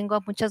autores, tengo a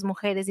muchas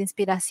mujeres de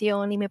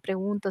inspiración y me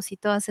pregunto si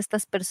todas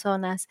estas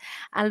personas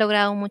han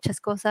logrado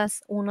muchas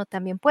cosas, uno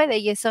también puede.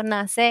 Y eso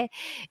nace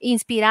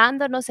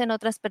inspirándonos en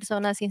otras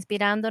personas,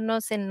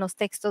 inspirándonos en los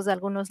textos de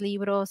algunos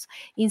libros,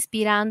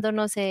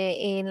 inspirándonos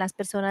en las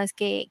personas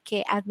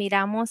que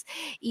admiramos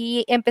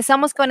y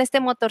empezamos con este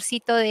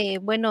motorcito de,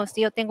 bueno,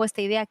 si yo tengo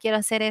esta idea, quiero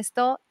hacer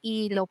esto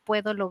y lo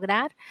puedo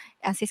lograr.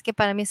 Así es que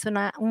para mí es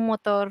un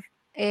motor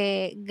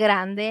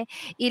grande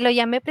y lo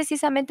llamé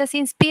precisamente así,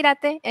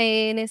 inspírate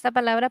en esta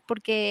palabra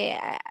porque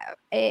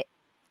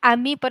a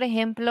mí, por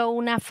ejemplo,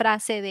 una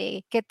frase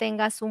de que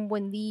tengas un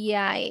buen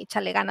día,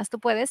 échale ganas, tú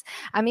puedes,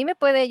 a mí me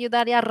puede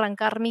ayudar a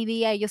arrancar mi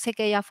día y yo sé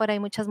que allá afuera hay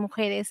muchas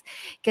mujeres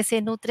que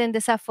se nutren de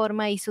esa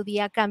forma y su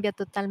día cambia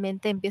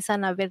totalmente,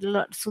 empiezan a ver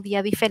su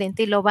día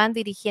diferente y lo van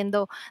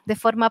dirigiendo de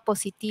forma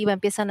positiva,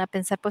 empiezan a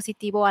pensar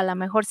positivo, a lo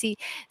mejor si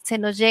se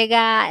nos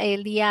llega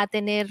el día a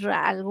tener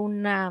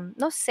alguna,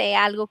 no sé,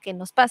 algo que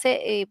nos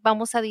pase,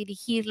 vamos a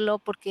dirigirlo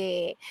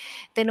porque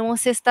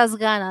tenemos estas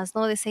ganas,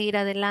 ¿no? De seguir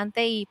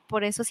adelante y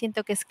por eso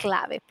siento que es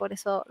clave, por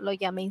eso lo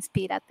llamé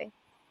Inspírate.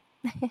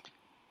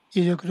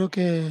 Y yo creo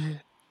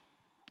que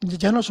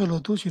ya no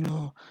solo tú,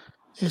 sino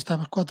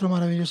estas 4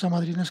 maravillosas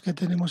madrinas que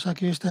tenemos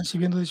aquí están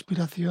sirviendo de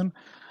inspiración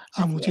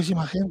a Así es.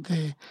 muchísima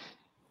gente.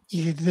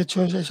 Y de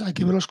hecho, hay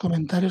que ver los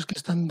comentarios que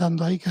están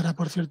dando ahí, que ahora,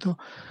 por cierto,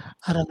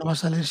 ahora no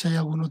vas a leer si hay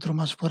algún otro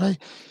más por ahí.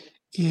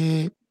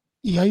 Y,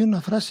 y hay una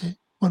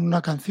frase, bueno,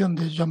 una canción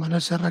de Joan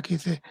Manuel Serrat que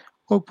dice: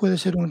 "Hoy puede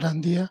ser un gran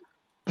día,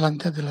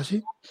 plantéatelo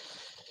así".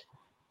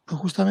 Pues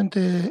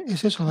justamente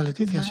es eso, la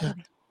Leticia, o sea,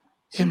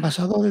 Madre.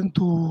 basado en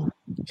tu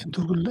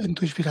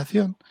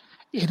inspiración,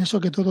 y en eso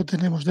que todos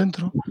tenemos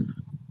dentro,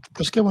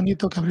 pues qué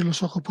bonito que abrir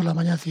los ojos por la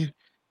mañana y decir: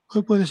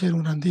 "Hoy puede ser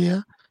un gran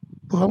día,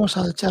 pues vamos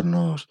a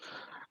echarnos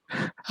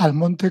al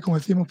monte", como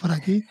decimos por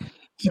aquí,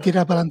 y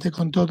tirar para adelante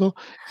con todo.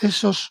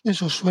 Esos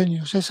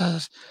sueños,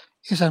 esas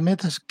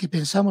metas que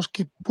pensamos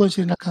que pueden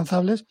ser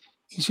inalcanzables,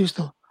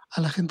 insisto,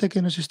 a la gente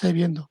que nos estáis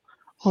viendo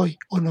hoy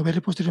o nos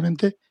veré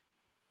posteriormente,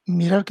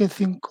 mirar qué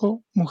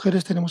 5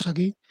 mujeres tenemos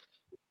aquí,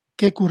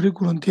 qué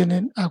currículum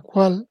tienen, a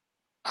cuál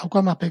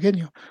más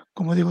pequeño,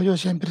 como digo yo,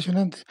 sea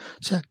impresionante.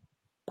 O sea,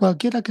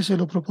 cualquiera que se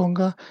lo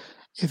proponga,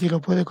 es decir,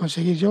 lo puede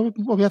conseguir. Yo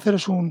voy a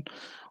haceros un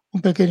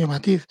pequeño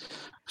matiz.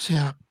 O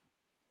sea,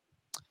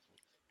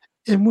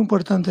 es muy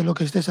importante lo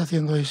que estés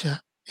haciendo hoy, o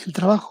sea, el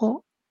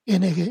trabajo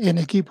en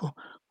equipo,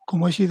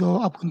 como he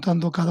ido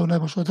apuntando cada una de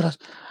vosotras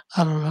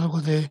a lo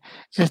largo de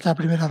esta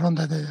primera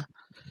ronda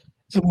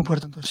es muy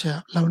importante. O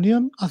sea, la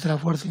unión hace la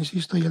fuerza,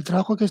 insisto, y el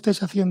trabajo que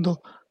estáis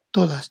haciendo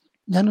todas,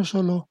 ya no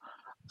solo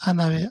a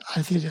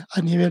decir,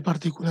 a nivel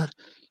particular,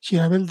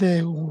 sino a nivel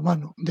de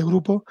humano, de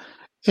grupo,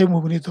 es muy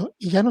bonito.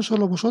 Y ya no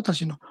solo vosotras,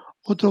 sino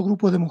otro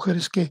grupo de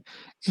mujeres que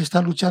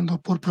están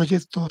luchando por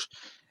proyectos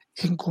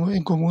en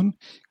común,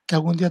 que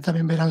algún día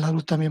también verán la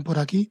luz también por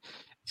aquí.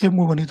 Es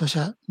muy bonito. O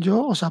sea,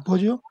 yo os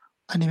apoyo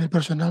a nivel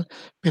personal,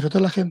 pero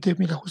toda la gente,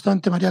 mira,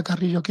 justamente María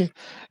Carrillo, que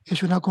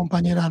es una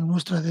compañera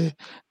nuestra de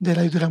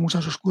la editorial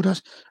Musas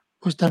Oscuras,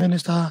 pues también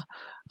está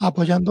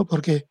apoyando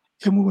porque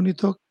es muy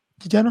bonito,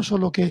 ya no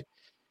solo que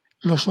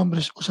los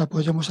hombres os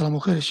apoyemos a las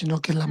mujeres,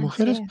 sino que las Así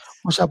mujeres es.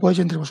 os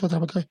apoyen entre vosotras,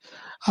 porque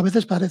a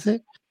veces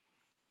parece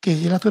que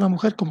si lo hace una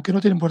mujer como que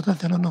no tiene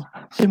importancia, no, no,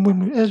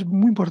 es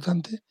muy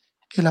importante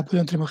el apoyo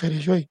entre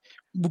mujeres y hoy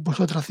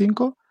vosotras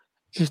 5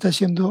 estáis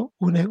siendo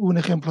un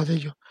ejemplo de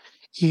ello.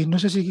 Y no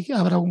sé si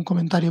habrá algún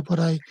comentario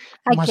por ahí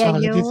Aquí más, Alba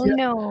hay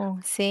Letycia. uno,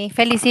 sí.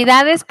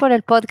 Felicidades por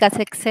el podcast,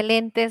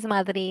 excelentes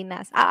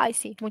madrinas. Ay,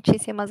 sí,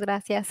 muchísimas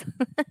gracias.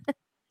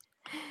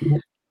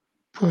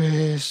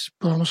 Pues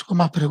vamos con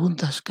más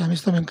preguntas, que a mí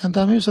esto me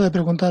encanta. A mí eso de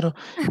preguntaros,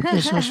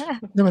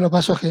 yo me lo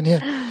paso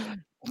genial.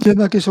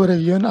 Yendo aquí sobre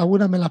el guión,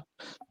 algunas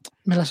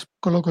me las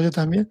coloco yo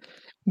también.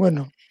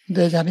 Bueno,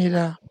 de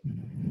Yanira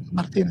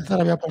Martínez,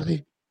 ahora voy a por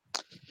ti.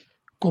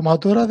 Como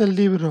autora del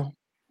libro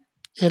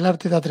El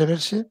arte de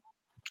atreverse,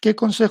 ¿qué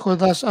consejos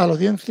das a la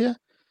audiencia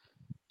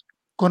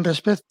con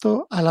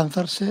respecto a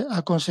lanzarse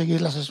a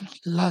conseguir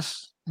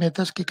las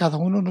metas que cada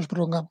uno nos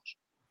propongamos?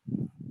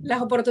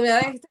 Las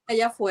oportunidades están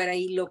allá afuera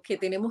y lo que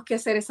tenemos que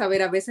hacer es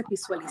saber a veces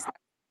visualizar,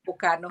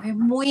 enfocarnos. Es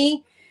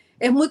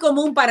muy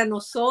común para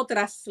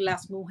nosotras,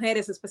 las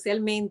mujeres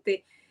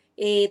especialmente,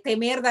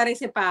 temer dar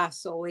ese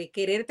paso,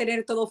 querer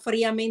tener todo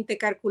fríamente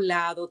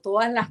calculado,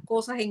 todas las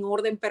cosas en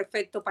orden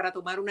perfecto para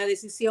tomar una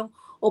decisión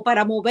o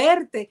para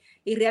moverte.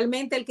 Y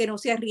realmente el que no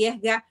se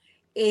arriesga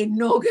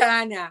no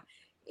gana.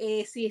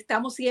 Si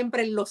estamos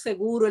siempre en lo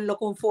seguro, en lo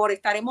confort,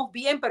 estaremos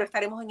bien, pero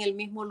estaremos en el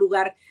mismo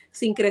lugar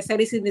sin crecer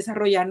y sin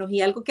desarrollarnos.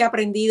 Y algo que he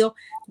aprendido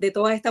de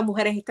todas estas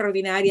mujeres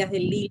extraordinarias, de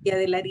Lilia,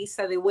 de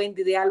Larisa, de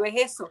Wendy, de Alba,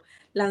 es eso,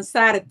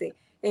 lanzarte.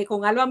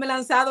 Con Alba me he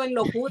lanzado en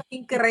locuras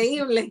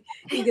increíbles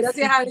y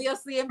gracias a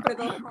Dios siempre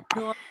todo nos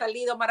ha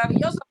salido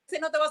maravilloso. A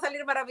veces no te va a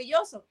salir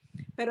maravilloso,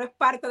 pero es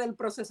parte del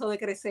proceso de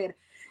crecer.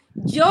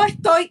 Yo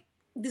estoy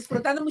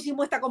disfrutando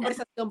muchísimo esta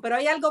conversación, pero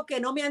hay algo que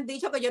no me han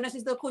dicho que yo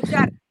necesito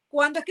escuchar.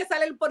 ¿Cuándo es que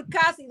sale el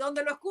podcast y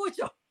dónde lo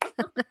escucho?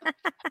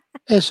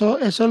 Eso,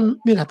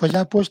 mira, pues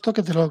ya he puesto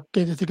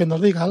que decir que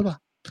nos diga,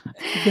 Alba.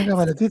 Venga,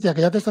 Alba Letycia,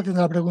 que ya te está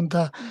haciendo la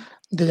pregunta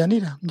de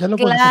Yanira, ya lo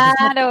puedes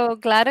contestar. Claro,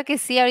 claro que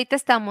sí. Ahorita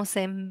estamos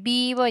en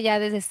vivo ya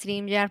desde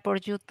StreamYard por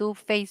YouTube,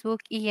 Facebook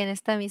y en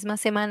esta misma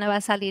semana va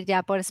a salir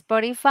ya por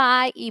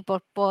Spotify y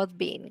por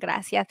Podbean.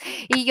 Gracias.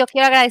 Y yo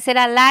quiero agradecer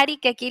a Lari,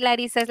 que aquí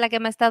Larisa es la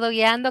que me ha estado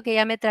guiando, que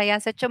ya me traía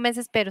hace 8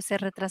 meses, pero se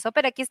retrasó.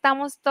 Pero aquí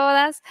estamos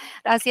todas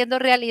haciendo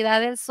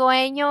realidad el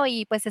sueño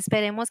y pues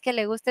esperemos que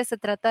le guste. Se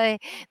trata de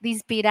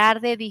inspirar,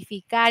 de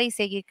edificar y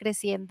seguir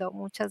creciendo.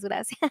 Muchas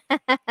gracias.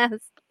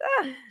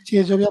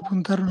 Sí, yo voy a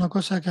apuntar una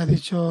cosa que ha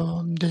dicho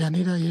de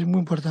Yanira y es muy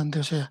importante,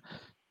 o sea,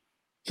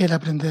 el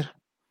aprender.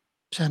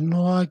 O sea,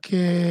 no hay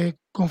que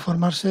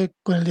conformarse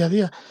con el día a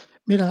día.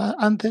 Mira,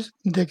 antes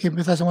de que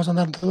empezásemos a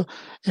andar todo,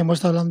 hemos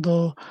estado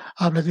hablando,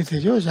 Habla,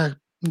 dice yo, o sea,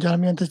 yo ahora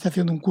mismo estoy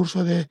haciendo un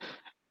curso de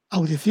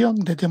audición,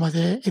 de temas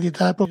de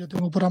editar, porque yo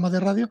tengo un programa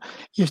de radio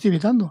y estoy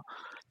editando.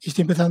 Y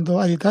estoy empezando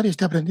a editar y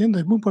estoy aprendiendo.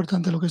 Es muy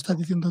importante lo que estás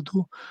diciendo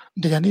tú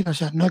de Yanira. O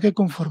sea, no hay que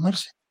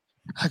conformarse,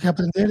 hay que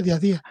aprender día a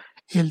día.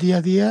 El día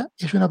a día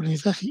es un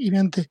aprendizaje. Y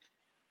mediante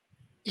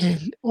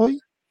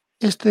hoy,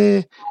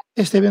 este,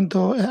 este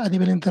evento a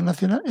nivel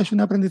internacional es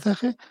un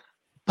aprendizaje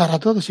para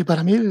todos y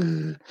para mí,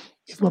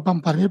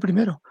 para mí el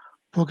primero,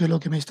 porque lo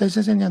que me estáis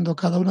enseñando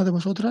cada una de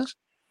vosotras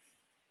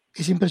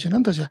es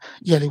impresionante. O sea,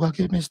 y al igual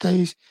que me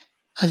estáis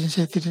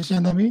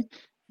enseñando a mí,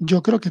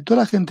 yo creo que toda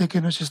la gente que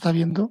nos está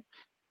viendo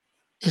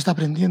está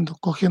aprendiendo,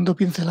 cogiendo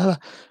pinceladas,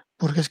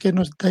 porque es que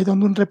nos estáis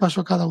dando un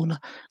repaso a cada una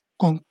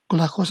con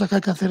las cosas que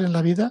hay que hacer en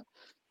la vida,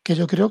 que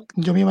yo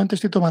mismamente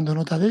estoy tomando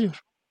nota de ellos.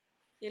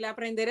 El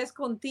aprender es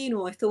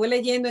continuo. Estuve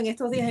leyendo en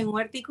estos días en un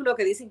artículo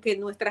que dicen que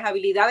nuestras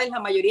habilidades, la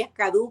mayoría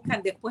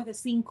caducan después de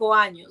 5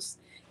 años.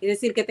 Es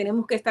decir, que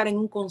tenemos que estar en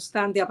un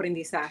constante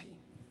aprendizaje.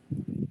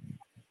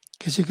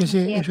 Que sí, Así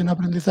es. es un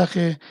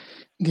aprendizaje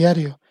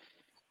diario.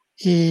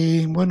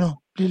 Y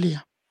bueno,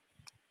 Lilia,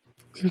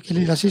 que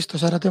Lilia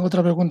Sistos, ahora tengo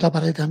otra pregunta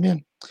para ti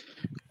también.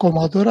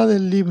 Como autora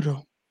del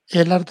libro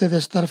El arte de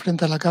estar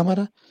frente a la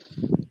cámara,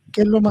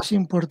 ¿qué es lo más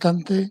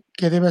importante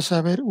que debe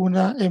saber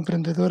una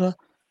emprendedora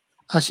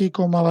así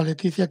como Alba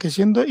Letycia, que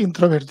siendo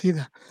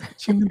introvertida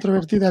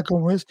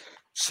como es,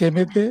 se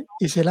mete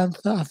y se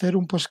lanza a hacer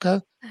un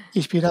podcast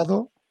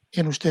inspirado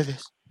en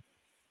ustedes?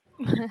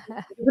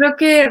 Yo creo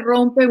que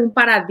rompe un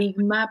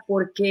paradigma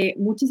porque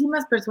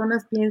muchísimas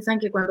personas piensan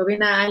que cuando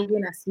ven a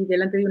alguien así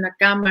delante de una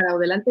cámara o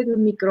delante de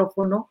un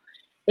micrófono,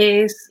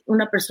 es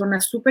una persona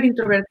súper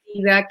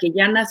introvertida, que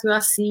ya nació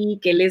así,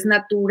 que le es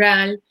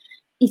natural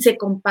y se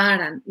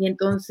comparan. Y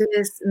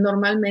entonces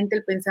normalmente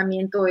el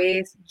pensamiento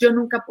es, yo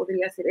nunca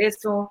podría hacer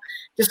eso,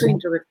 yo soy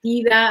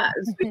introvertida,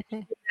 soy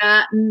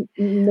tímida,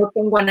 no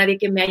tengo a nadie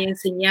que me haya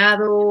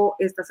enseñado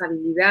estas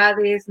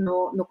habilidades,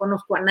 no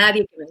conozco a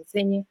nadie que me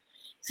enseñe.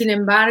 Sin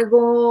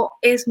embargo,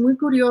 es muy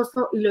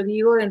curioso, y lo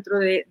digo dentro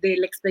de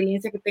la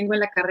experiencia que tengo en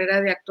la carrera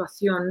de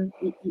actuación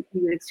y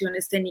dirección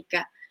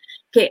escénica,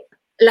 que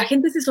la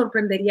gente se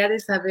sorprendería de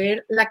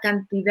saber la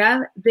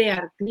cantidad de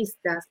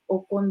artistas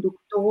o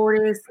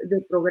conductores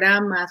de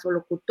programas o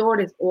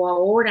locutores o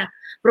ahora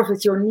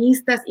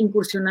profesionistas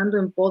incursionando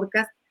en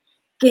podcast,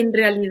 que en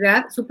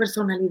realidad su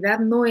personalidad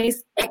no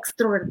es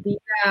extrovertida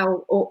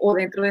o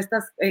dentro de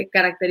estas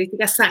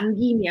características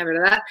sanguínea,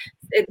 ¿verdad?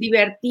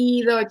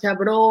 Divertido, echa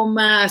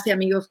broma, hace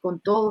amigos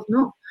con todos,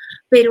 no.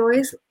 Pero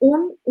es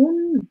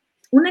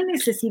una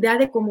necesidad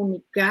de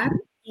comunicar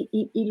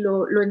y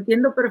lo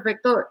entiendo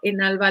perfecto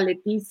en Alba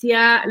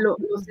Letycia, lo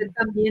sé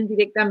también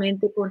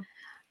directamente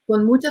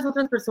con muchas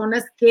otras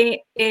personas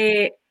que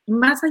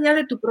más allá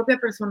de tu propia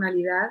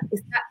personalidad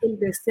está el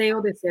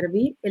deseo de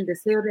servir, el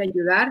deseo de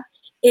ayudar,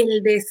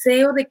 el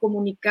deseo de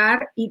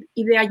comunicar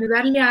y de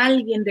ayudarle a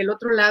alguien del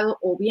otro lado,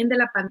 o bien de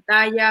la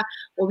pantalla,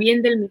 o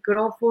bien del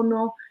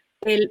micrófono,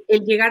 el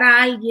llegar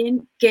a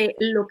alguien que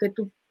lo que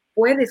tú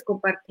puedes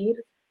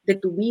compartir de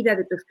tu vida,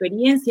 de tu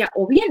experiencia,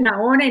 o bien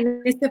ahora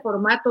en este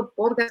formato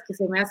podcast que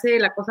se me hace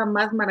la cosa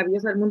más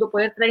maravillosa del mundo,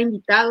 poder traer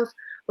invitados,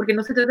 porque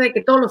no se trata de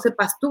que todo lo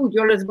sepas tú,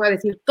 yo les voy a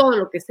decir todo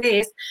lo que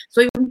sé,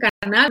 soy un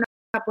canal,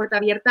 una puerta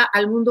abierta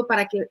al mundo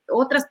para que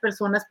otras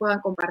personas puedan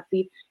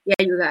compartir y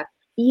ayudar.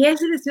 Y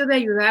ese deseo de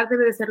ayudar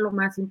debe de ser lo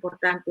más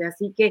importante.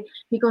 Así que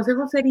mi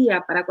consejo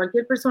sería para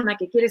cualquier persona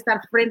que quiere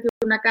estar frente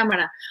a una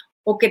cámara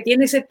o que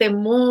tiene ese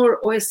temor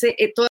o ese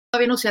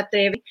todavía no se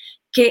atreve,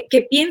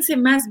 que piense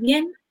más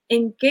bien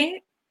en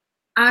que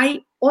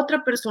hay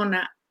otra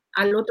persona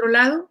al otro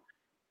lado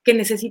que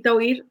necesita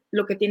oír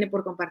lo que tiene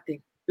por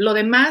compartir. Lo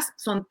demás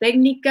son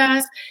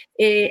técnicas,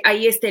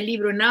 hay este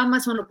libro en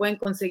Amazon, lo pueden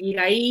conseguir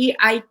ahí,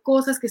 hay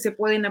cosas que se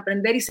pueden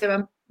aprender y se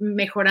van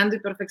mejorando y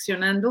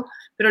perfeccionando,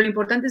 pero lo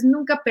importante es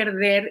nunca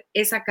perder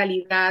esa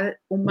calidad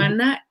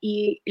humana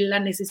y la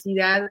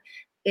necesidad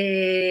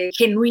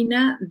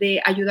genuina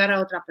de ayudar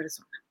a otra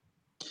persona.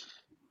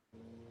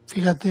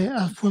 Fíjate,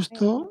 has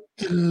puesto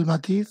el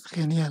matiz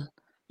genial,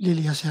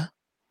 Lili, o sea,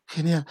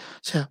 genial. O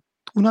sea,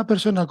 una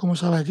persona como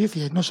esa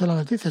Leticia, y no solo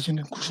Leticia,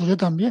 sino incluso yo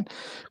también,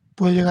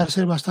 puede llegar a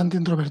ser bastante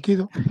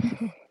introvertido,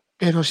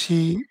 pero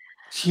si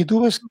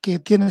tú ves que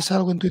tienes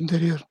algo en tu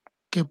interior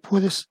que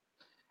puedes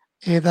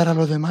dar a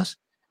los demás,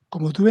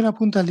 como tú bien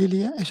apuntas,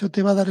 Lilia, eso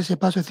te va a dar ese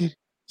paso, es decir,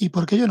 ¿y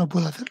por qué yo no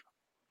puedo hacerlo?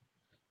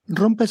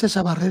 Rompes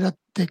esa barrera,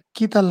 te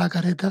quitas la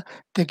careta,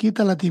 te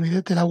quitas la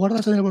timidez, te la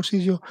guardas en el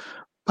bolsillo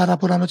para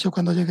por la noche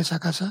cuando llegues a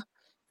casa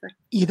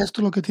y das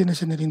todo lo que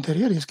tienes en el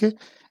interior. Y es que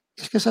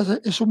eso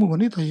es muy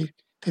bonito. Y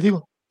te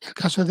digo, el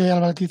caso de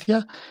Alba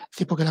Letycia,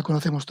 sí, porque la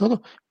conocemos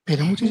todos,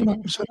 pero hay muchísimas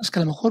personas que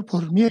a lo mejor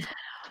por miedo,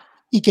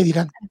 ¿y qué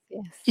dirán? Así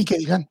es. ¿Y qué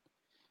dirán?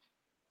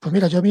 Pues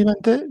mira, yo a mi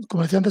mente,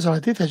 como decía antes a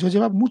Leticia, yo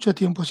llevo mucho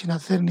tiempo sin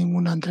hacer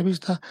ninguna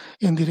entrevista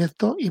en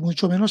directo y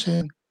mucho menos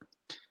en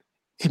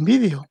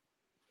vídeo.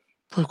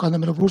 Pues cuando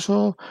me lo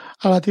puso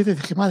a Leticia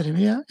dije, madre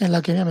mía, en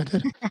la que me voy a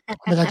meter.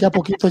 Hombre, de aquí a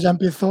poquito ya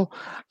empiezo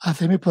a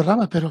hacer mis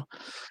programas, pero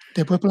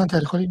te puedes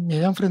plantear, jolín, me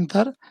voy a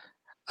enfrentar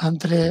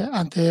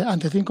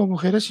ante 5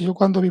 mujeres y yo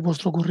cuando vi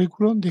vuestro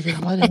currículum dije,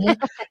 madre mía,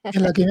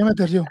 en la que me voy a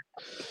meter yo.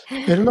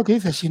 Pero es lo que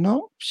dices, si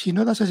no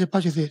das ese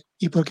paso y dices,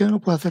 ¿y por qué no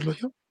puedo hacerlo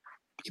yo?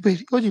 Y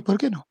pues, oye, ¿por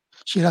qué no?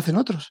 Si lo hacen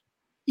otros.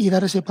 Y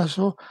dar ese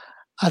paso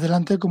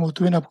adelante, como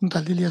tú bien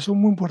apuntas, Lilia, eso es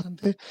muy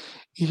importante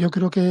y yo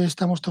creo que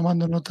estamos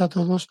tomando nota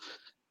todos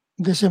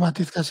de ese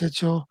matiz que has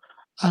hecho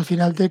al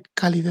final de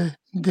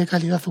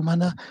calidez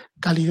humana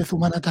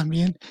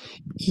también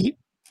y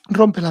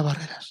rompe las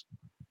barreras.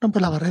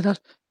 Rompe las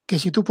barreras que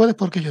si tú puedes,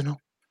 ¿por qué yo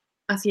no?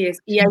 Así es.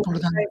 Es Y ahí está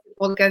importante. el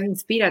podcast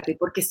Inspírate,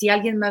 porque si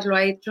alguien más lo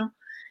ha hecho,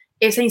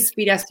 esa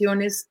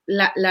inspiración es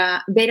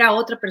ver a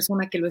otra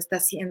persona que lo está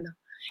haciendo.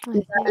 Y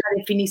la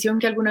definición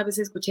que alguna vez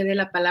escuché de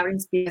la palabra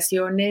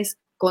inspiración es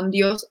con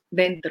Dios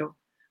dentro.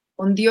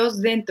 Con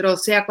Dios dentro, o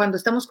sea, cuando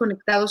estamos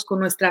conectados con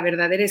nuestra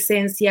verdadera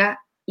esencia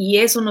y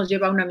eso nos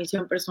lleva a una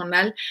misión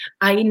personal,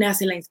 ahí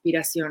nace la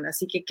inspiración.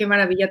 Así que qué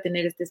maravilla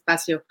tener este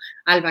espacio,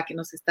 Alba, que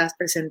nos estás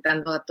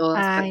presentando a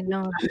todas. Ay,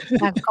 no,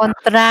 al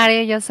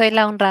contrario, yo soy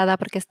la honrada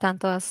porque están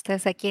todos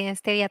ustedes aquí en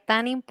este día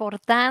tan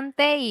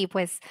importante y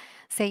pues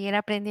seguir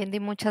aprendiendo y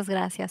muchas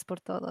gracias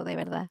por todo, de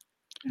verdad.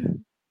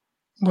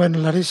 Bueno,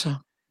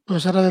 Larisa,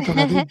 pues ahora te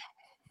toca a ti.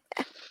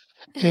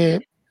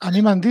 A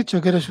mí me han dicho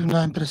que eres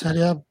una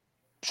empresaria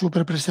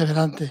súper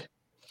perseverante,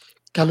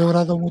 que ha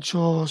logrado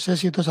muchos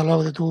éxitos a lo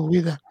largo de tu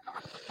vida.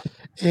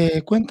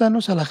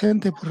 Cuéntanos a la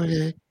gente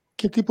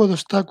qué tipo de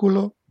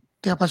obstáculo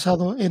te ha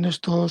pasado en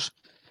estos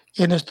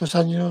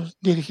años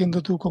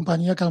dirigiendo tu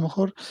compañía, que a lo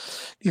mejor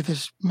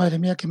dices, madre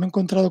mía, que me he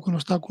encontrado con un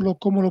obstáculo,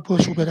 ¿cómo lo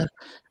puedo superar?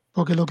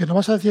 Porque lo que nos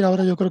vas a decir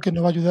ahora yo creo que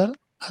nos va a ayudar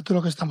a todos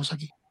los que estamos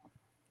aquí.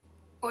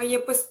 Oye,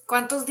 pues,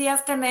 ¿cuántos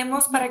días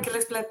tenemos para que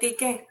les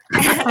platique?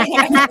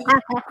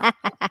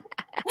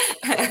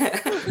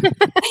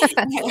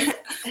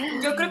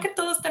 Yo creo que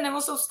todos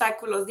tenemos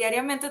obstáculos,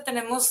 diariamente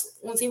tenemos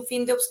un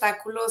sinfín de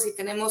obstáculos y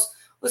tenemos,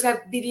 o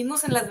sea,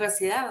 vivimos en la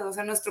adversidad, o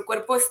sea, nuestro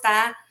cuerpo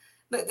está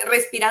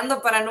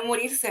respirando para no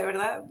morirse,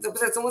 ¿verdad? O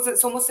sea,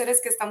 somos seres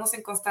que estamos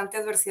en constante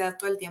adversidad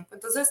todo el tiempo.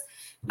 Entonces,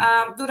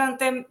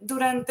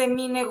 durante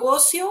mi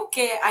negocio,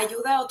 que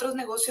ayuda a otros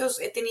negocios,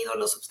 he tenido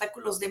los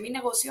obstáculos de mi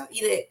negocio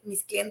y de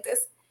mis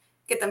clientes,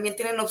 que también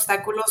tienen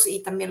obstáculos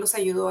y también los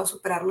ayudo a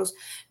superarlos.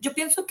 Yo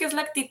pienso que es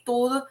la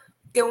actitud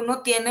que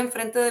uno tiene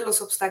enfrente de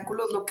los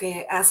obstáculos lo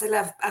que hace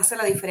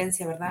la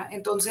diferencia, ¿verdad?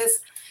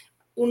 Entonces,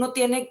 uno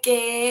tiene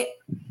que,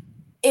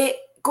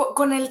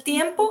 con el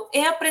tiempo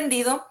he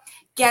aprendido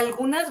que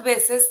algunas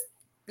veces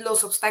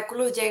los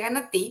obstáculos llegan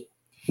a ti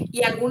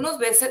y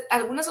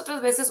algunas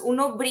otras veces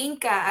uno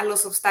brinca a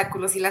los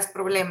obstáculos y los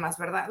problemas,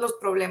 ¿verdad?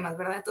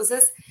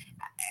 Entonces,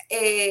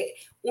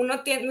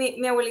 uno tiene,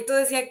 mi abuelito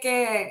decía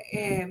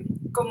que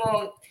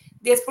como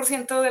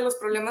 10% de los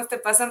problemas te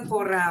pasan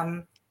por...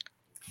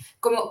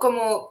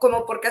 como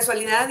por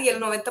casualidad y el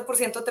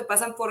 90% te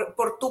pasan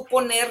por tú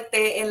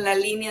ponerte en la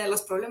línea de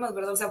los problemas,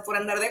 ¿verdad? O sea, por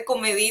andar de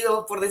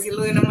comedido, por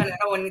decirlo de una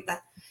manera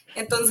bonita.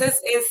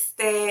 Entonces,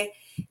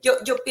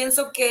 yo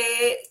pienso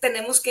que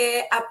tenemos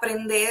que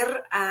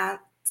aprender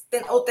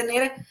o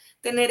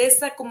tener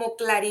esa como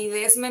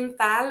claridad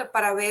mental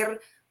para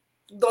ver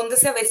dónde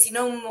se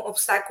avecina un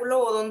obstáculo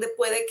o dónde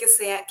puede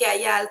que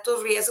haya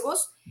altos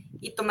riesgos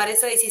y tomar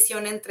esa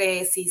decisión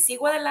entre si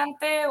sigo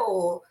adelante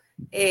o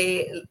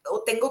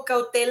tengo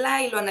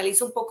cautela y lo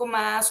analizo un poco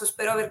más o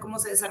espero a ver cómo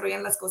se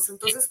desarrollan las cosas.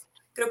 Entonces,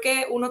 creo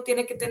que uno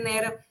tiene que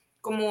tener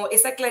como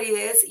esa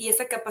claridad y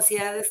esa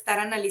capacidad de estar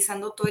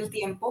analizando todo el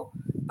tiempo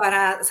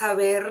para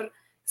saber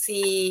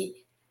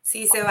si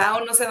se va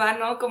o no se va,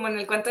 ¿no? Como en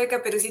el cuento de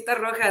Caperucita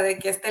Roja, de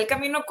que está el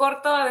camino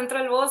corto adentro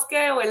del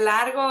bosque o el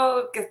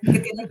largo que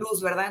tiene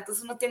luz, ¿verdad?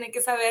 Entonces uno tiene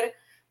que saber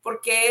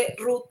por qué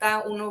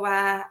ruta uno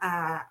va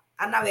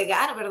a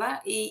navegar,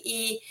 ¿verdad?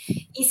 Y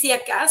si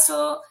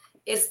acaso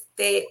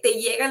te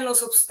llegan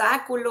los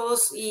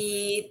obstáculos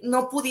y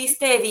no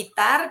pudiste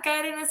evitar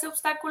caer en ese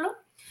obstáculo,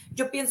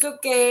 yo pienso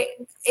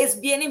que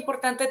es bien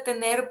importante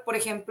tener, por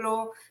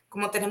ejemplo,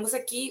 como tenemos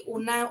aquí,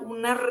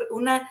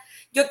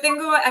 yo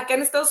tengo acá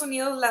en Estados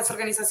Unidos, las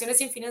organizaciones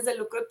sin fines de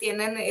lucro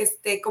tienen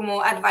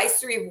como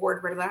advisory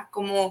board, ¿verdad?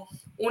 Como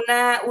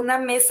una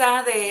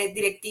mesa de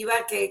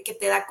directiva que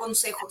te da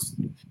consejos.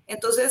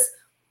 Entonces,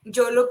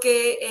 yo lo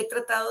que he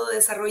tratado de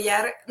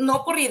desarrollar,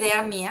 no por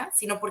idea mía,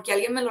 sino porque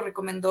alguien me lo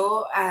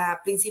recomendó a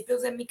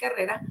principios de mi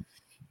carrera,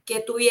 que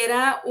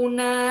tuviera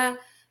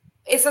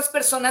esas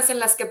personas en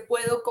las que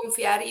puedo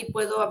confiar y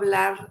puedo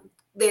hablar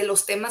de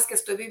los temas que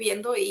estoy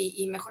viviendo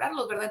y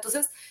mejorarlos, ¿verdad?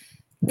 Entonces,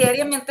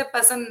 diariamente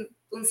pasan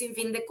un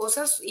sinfín de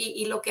cosas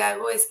y lo que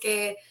hago es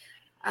que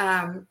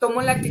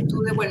tomo la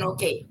actitud de, bueno,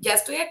 ok, ya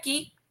estoy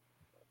aquí,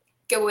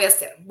 ¿qué voy a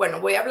hacer? Bueno,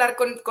 voy a hablar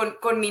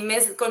con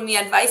mi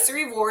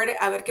advisory board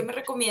a ver qué me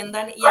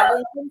recomiendan y hago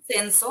un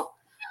consenso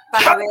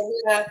para ver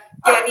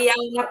qué haría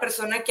una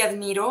persona que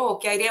admiro o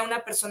qué haría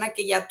una persona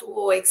que ya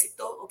tuvo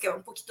éxito o que va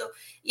un poquito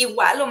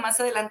igual o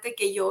más adelante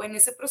que yo en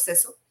ese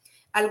proceso,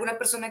 alguna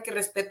persona que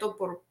respeto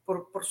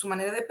por su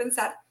manera de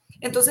pensar.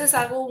 Entonces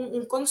hago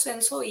un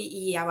consenso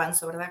y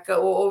avanzo, ¿verdad? Que,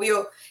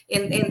 obvio,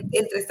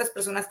 entre estas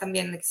personas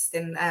también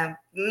existen,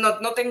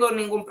 no tengo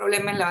ningún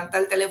problema en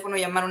levantar el teléfono,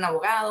 llamar a un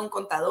abogado, un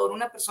contador,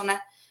 una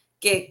persona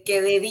que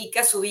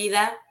dedica su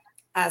vida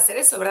a hacer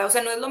eso, ¿verdad? O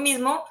sea, no es lo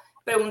mismo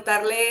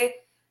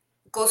preguntarle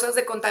cosas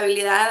de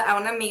contabilidad a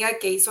una amiga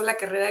que hizo la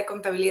carrera de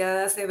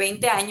contabilidad hace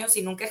 20 años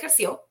y nunca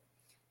ejerció,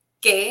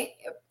 que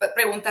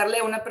preguntarle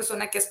a una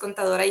persona que es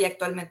contadora y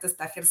actualmente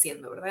está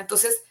ejerciendo, ¿verdad?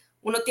 Entonces,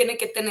 uno tiene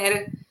que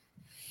tener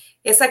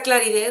esa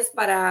claridad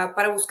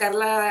para buscar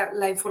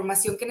la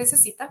información que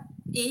necesita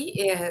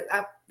y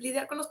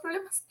lidiar con los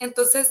problemas.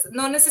 Entonces,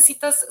 no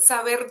necesitas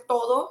saber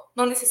todo,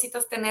 no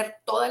necesitas tener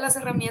todas las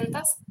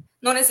herramientas,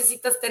 no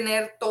necesitas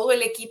tener todo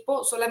el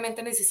equipo,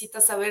 solamente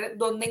necesitas saber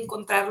dónde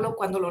encontrarlo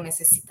cuando lo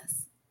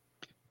necesitas.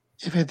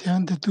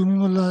 Efectivamente, tú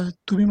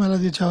misma lo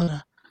has dicho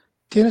ahora.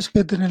 Tienes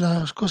que tener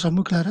las cosas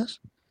muy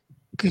claras,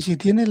 que si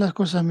tienes las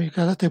cosas muy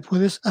claras te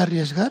puedes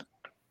arriesgar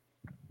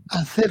a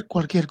hacer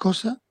cualquier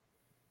cosa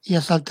y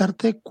a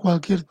saltarte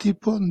cualquier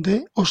tipo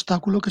de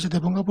obstáculo que se te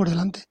ponga por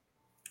delante.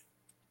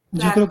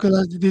 Yo creo Claro. que lo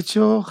has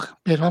dicho,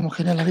 pero vamos,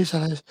 genial,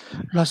 Alisa,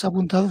 lo has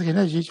apuntado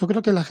genial. Yo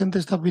creo que la gente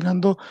está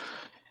opinando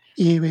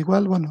y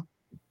igual, bueno,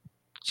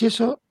 si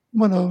eso,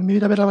 bueno,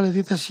 mira a ver a Alba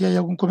Letycia si hay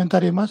algún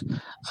comentario más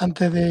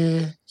antes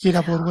de ir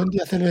a por Wendy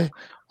y hacerle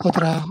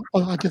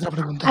aquí otra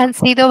pregunta. Han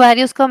sido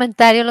varios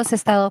comentarios, los he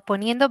estado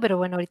poniendo, pero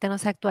bueno, ahorita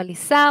nos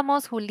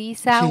actualizamos.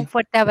 Julisa, Sí. un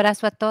fuerte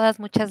abrazo a todas,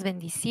 muchas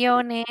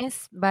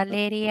bendiciones.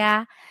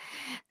 Valeria,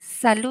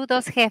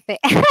 saludos, jefe.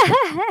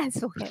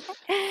 Su jefe.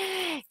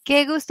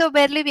 Qué gusto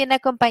verlo y bien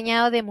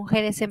acompañado de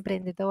mujeres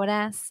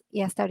emprendedoras.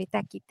 Y hasta ahorita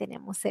aquí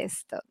tenemos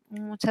esto.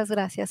 Muchas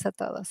gracias a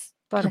todos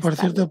por Que por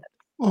estar. cierto,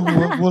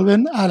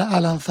 vuelven a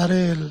lanzar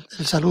el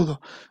saludo.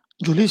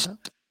 Julisa,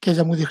 que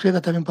ella es muy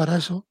discreta también para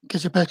eso, que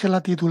sepáis que es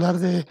la titular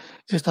de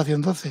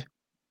Estación 12.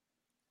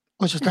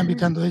 Os está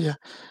invitando ella.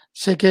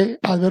 Sé que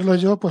al verlo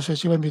yo, pues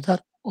os iba a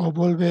invitar. Os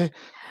vuelve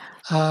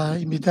a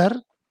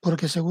invitar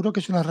porque seguro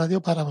que es una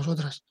radio para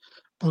vosotras.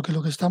 porque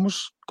lo que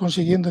estamos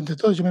consiguiendo entre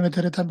todos, yo me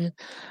meteré también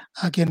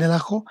aquí en el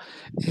ajo,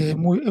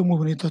 muy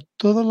bonito.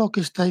 Todo lo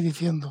que estáis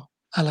diciendo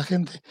a la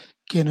gente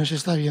que nos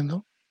está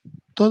viendo,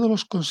 todos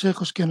los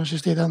consejos que nos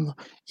estáis dando,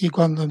 y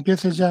cuando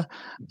empieces ya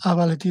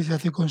Alba Letycia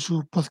así con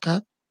su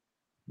podcast,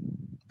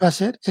 va a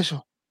ser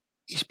eso,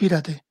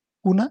 inspírate,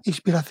 una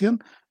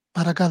inspiración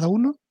para cada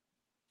uno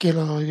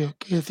quiere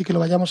decir que lo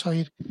vayamos a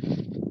oír.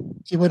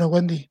 Y bueno,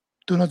 Wendy,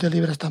 tú no te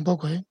libras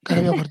tampoco, ¿eh? Que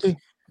ahora voy a por ti.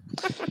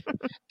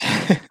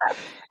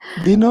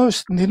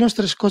 Dinos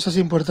 3 cosas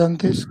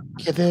importantes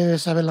que debe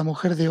saber la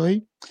mujer de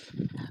hoy,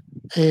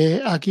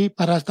 aquí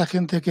para esta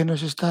gente que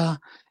nos está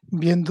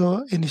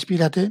viendo en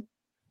Inspírate.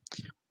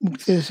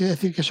 Es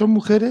decir, que son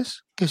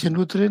mujeres que se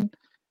nutren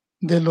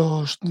de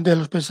los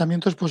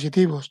pensamientos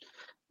positivos,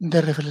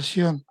 de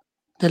reflexión,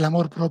 del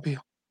amor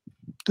propio.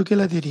 ¿Tú qué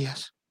le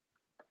dirías?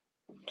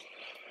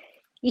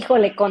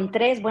 Híjole, con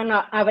 3,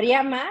 bueno,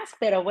 habría más,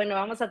 pero bueno,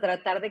 vamos a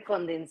tratar de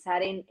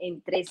condensar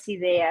en 3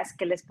 ideas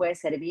que les puede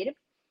servir.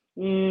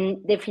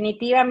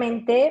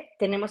 Definitivamente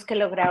tenemos que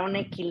lograr un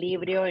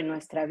equilibrio en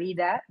nuestra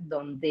vida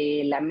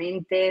donde la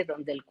mente,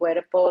 donde el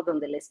cuerpo,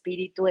 donde el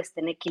espíritu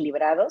estén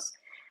equilibrados.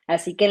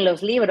 Así que en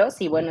los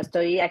libros, y bueno,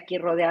 estoy aquí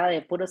rodeada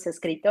de puros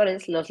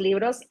escritores, los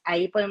libros,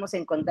 ahí podemos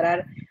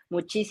encontrar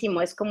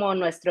muchísimo, es como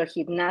nuestro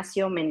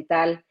gimnasio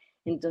mental.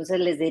 Entonces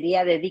les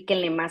diría,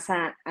 dedíquenle más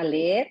a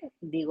leer.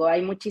 Digo,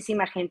 hay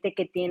muchísima gente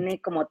que tiene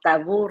como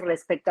tabú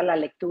respecto a la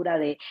lectura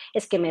de,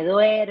 es que me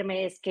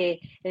duerme, es que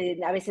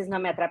a veces no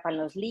me atrapan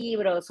los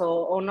libros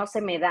o no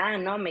se me da,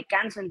 ¿no? Me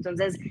canso.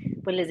 Entonces,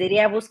 pues les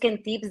diría,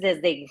 busquen tips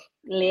desde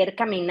leer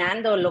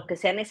caminando, lo que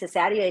sea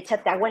necesario,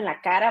 échate agua en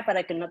la cara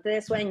para que no te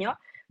dé sueño,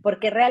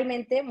 porque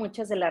realmente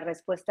muchas de las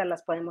respuestas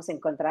las podemos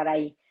encontrar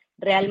ahí.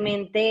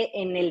 Realmente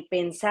en el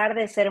pensar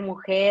de ser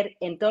mujer,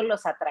 en todos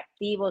los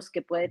atractivos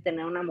que puede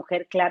tener una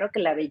mujer. Claro que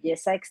la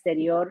belleza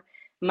exterior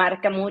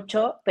marca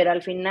mucho, pero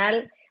al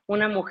final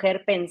una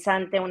mujer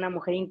pensante, una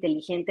mujer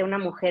inteligente, una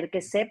mujer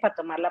que sepa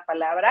tomar la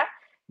palabra,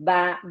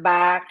 va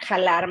a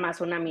jalar más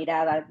una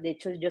mirada. De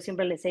hecho, yo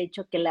siempre les he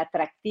dicho que el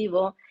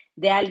atractivo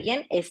de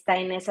alguien está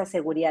en esa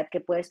seguridad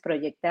que puedes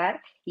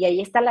proyectar y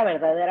ahí está la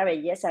verdadera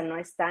belleza, no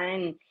está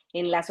en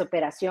las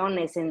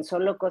operaciones, en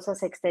solo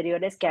cosas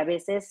exteriores que a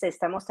veces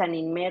estamos tan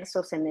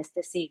inmersos en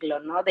este siglo,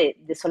 ¿no? De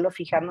solo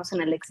fijarnos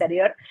en el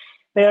exterior.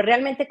 Pero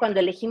realmente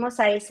cuando elegimos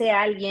a ese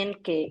alguien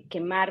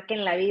que marque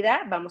en la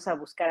vida, vamos a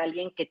buscar a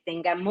alguien que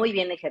tenga muy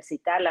bien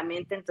ejercitada la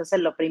mente. Entonces,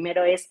 lo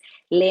primero es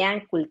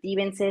lean,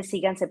 cultívense,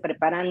 síganse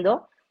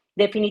preparando.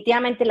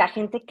 Definitivamente la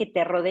gente que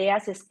te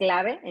rodeas es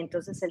clave.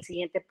 Entonces, el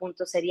siguiente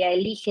punto sería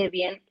elige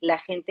bien la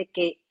gente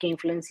que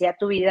influencia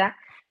tu vida,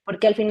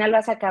 porque al final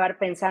vas a acabar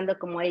pensando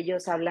como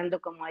ellos,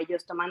 hablando como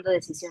ellos, tomando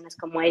decisiones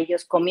como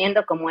ellos,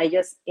 comiendo como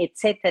ellos,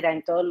 etcétera,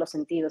 en todos los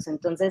sentidos.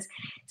 Entonces,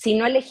 si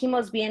no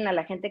elegimos bien a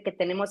la gente que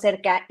tenemos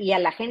cerca y a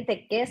la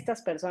gente que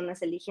estas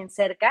personas eligen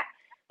cerca,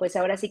 pues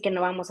ahora sí que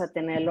no vamos a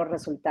tener los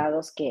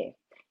resultados que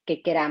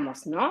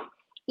queramos, ¿no?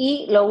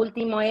 Y lo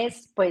último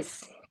es,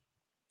 pues,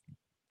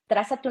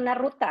 trázate una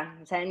ruta,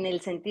 o sea, en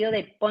el sentido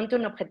de ponte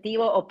un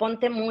objetivo o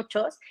ponte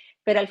muchos,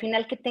 pero al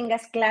final que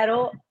tengas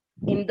claro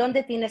en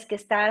dónde tienes que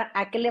estar,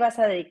 a qué le vas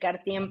a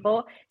dedicar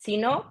tiempo, si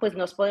no, pues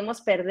nos podemos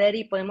perder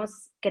y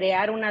podemos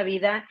crear una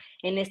vida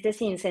en este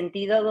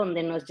sinsentido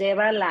donde nos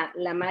lleva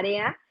la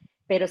marea,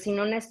 pero sin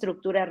una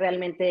estructura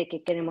realmente de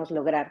qué queremos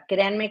lograr.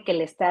 Créanme que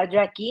el estar yo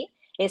aquí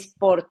es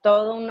por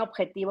todo un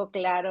objetivo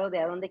claro de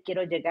a dónde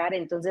quiero llegar,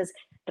 entonces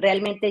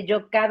realmente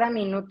yo cada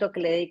minuto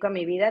que le dedico a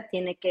mi vida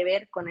tiene que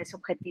ver con ese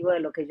objetivo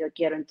de lo que yo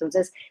quiero.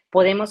 Entonces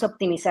podemos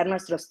optimizar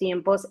nuestros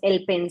tiempos,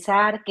 el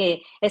pensar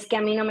que es que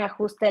a mí no me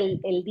ajusta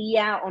el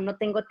día o no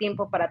tengo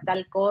tiempo para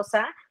tal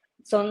cosa,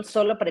 son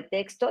solo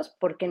pretextos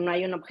porque no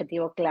hay un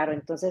objetivo claro.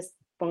 Entonces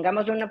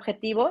pongámosle un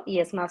objetivo y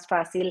es más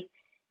fácil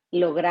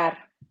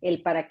lograr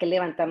el para qué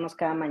levantarnos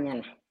cada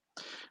mañana.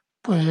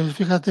 Pues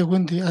fíjate,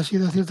 Wendy, has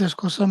ido a decir 3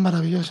 cosas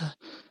maravillosas.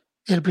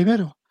 El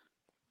primero,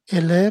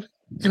 el leer,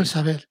 el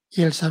saber,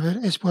 y el saber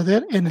es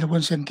poder en el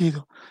buen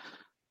sentido.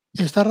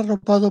 Estar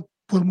arropado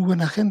por muy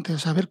buena gente, o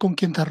saber con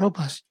quién te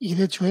arropas, y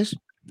de hecho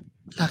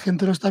la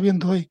gente lo está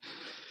viendo hoy.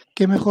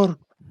 Qué mejor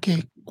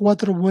que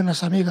 4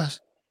 buenas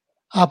amigas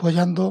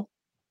apoyando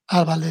a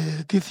Alba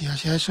Letycia, o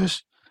sea, eso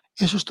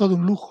es todo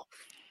un lujo,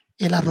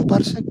 el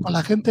arroparse con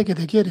la gente que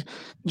te quiere.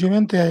 Yo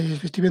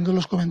estoy viendo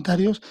los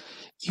comentarios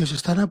y os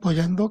están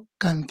apoyando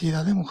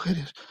cantidad de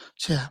mujeres. O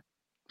sea,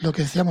 lo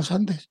que decíamos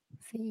antes,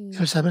 el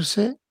Sí.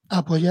 saberse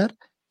apoyar,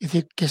 es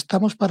decir, que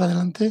estamos para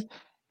adelante,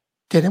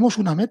 tenemos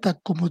una meta,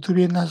 como tú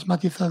bien has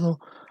matizado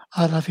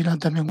ahora al final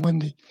también,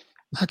 Wendy.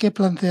 Hay que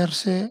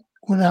plantearse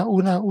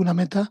una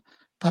meta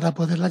para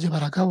poderla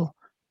llevar a cabo.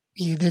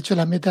 Y de hecho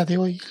la meta de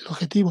hoy, el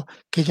objetivo,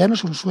 que ya no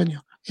es un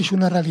sueño, es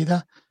una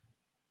realidad,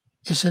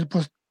 es el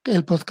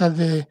podcast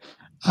de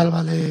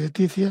Alba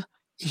Letycia,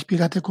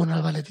 Inspírate con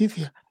Alba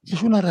Letycia.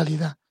 Es una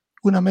realidad,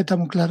 una meta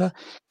muy clara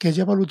que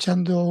lleva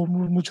luchando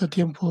mucho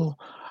tiempo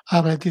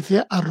Alba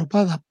Letycia,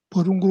 arropada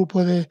por un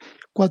grupo de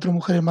 4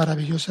 mujeres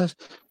maravillosas,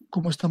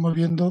 como estamos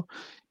viendo,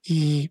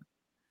 y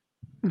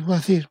voy a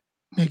decir,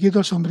 me quito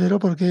el sombrero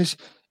porque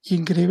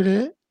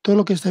increíble todo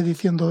lo que estáis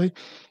diciendo hoy.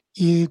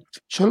 Y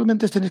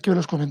solamente tenéis que ver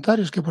los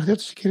comentarios, que por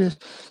cierto, si quieres,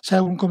 si hay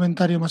algún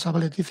comentario más a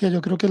Leticia,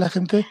 yo creo que la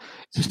gente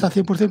está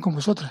 100% con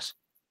vosotras.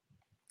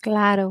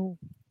 Claro.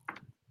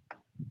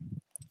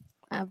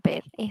 A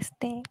ver,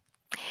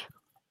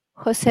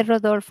 José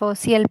Rodolfo,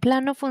 si el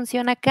plan no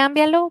funciona,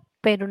 cámbialo,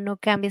 pero no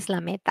cambies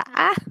la meta.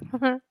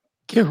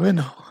 Qué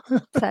bueno.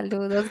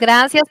 Saludos,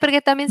 gracias,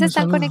 porque también se Un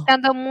están saludo.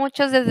 conectando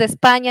muchos desde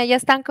España. Ya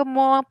están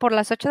como por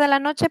las 8 de la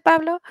noche,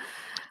 Pablo.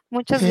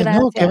 Muchas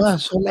No, que va,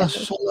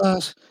 gracias. son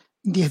las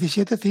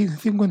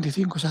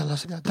 17:55, o sea,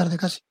 las de la tarde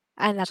casi.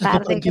 A la O sea, qué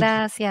tarde, prontito,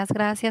 gracias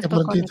qué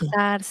por prontito.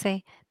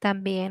 conectarse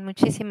también.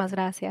 Muchísimas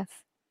gracias.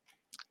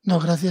 No,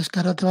 gracias, que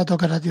ahora te va a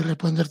tocar a ti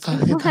responder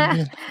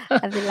también.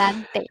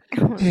 Adelante.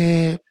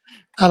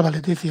 Alba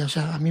Leticia, o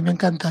sea, a mí me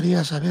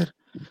encantaría saber,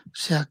 o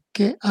sea,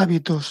 qué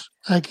hábitos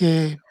hay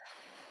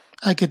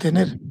que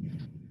tener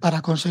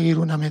para conseguir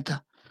una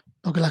meta,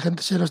 porque la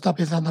gente se lo está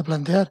empezando a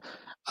plantear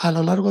a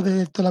lo largo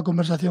de toda la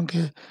conversación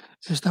que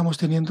estamos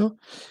teniendo.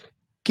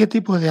 ¿Qué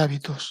tipo de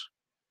hábitos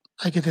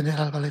hay que tener,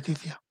 Alba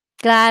Leticia?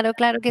 Claro,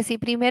 claro que sí.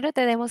 Primero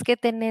tenemos que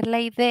tener la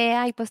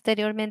idea y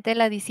posteriormente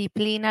la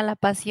disciplina, la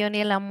pasión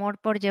y el amor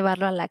por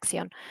llevarlo a la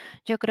acción.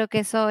 Yo creo que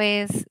eso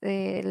es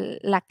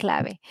la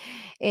clave.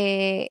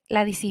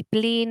 La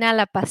disciplina,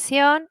 la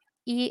pasión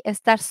y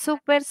estar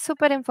súper,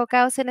 súper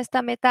enfocados en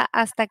esta meta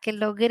hasta que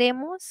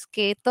logremos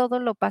que todo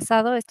lo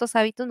pasado, estos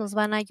hábitos nos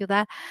van a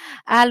ayudar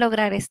a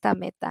lograr esta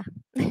meta.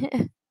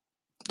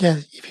 Ya,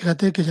 y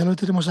fíjate que ya lo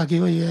tenemos aquí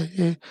hoy,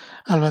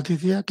 Alba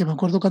Leticia, que me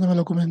acuerdo cuando me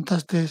lo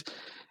comentaste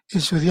en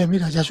su día.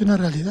 Mira, ya es una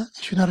realidad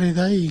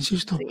e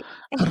insisto, Sí.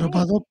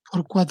 arropado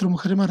por 4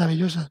 mujeres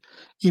maravillosas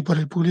y por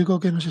el público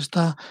que nos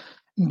está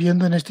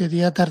viendo en este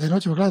día, tarde,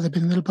 noche, porque claro,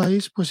 dependiendo del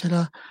país, pues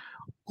será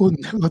un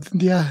un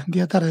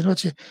día, tarde,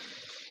 noche.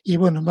 Y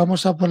bueno,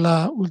 vamos a por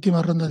la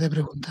última ronda de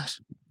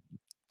preguntas.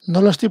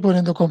 No lo estoy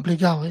poniendo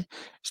complicado, ¿eh?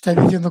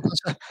 Estáis diciendo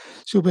cosas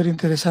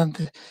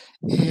superinteresantes.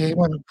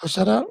 Bueno, pues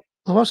ahora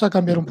pues vamos a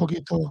cambiar un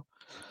poquito.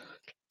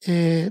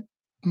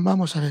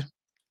 Vamos a ver,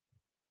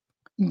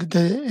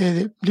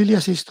 Lilia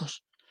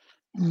Sistos.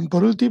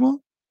 Por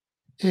último,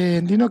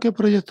 dinos qué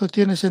proyecto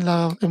tienes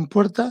en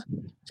puerta,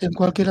 el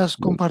cual quieras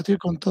compartir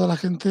con toda la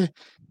gente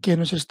que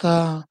nos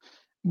está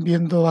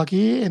viendo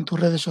aquí, en tus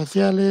redes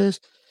sociales,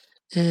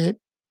 eh,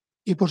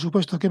 y por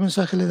supuesto, ¿qué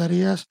mensaje le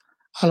darías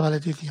a Alba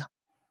Leticia?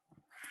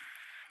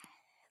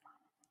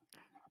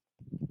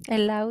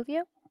 ¿El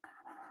audio?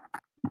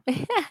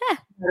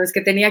 Pero es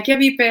que tenía aquí a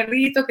mi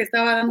perrito que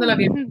estaba dando la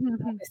bienvenida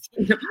al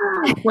vecino.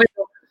 Bueno,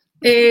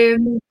 eh,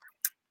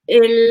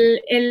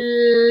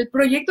 el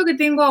proyecto que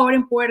tengo ahora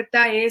en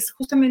puerta es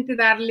justamente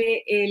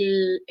darle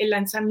el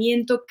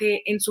lanzamiento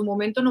que en su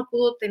momento no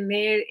pudo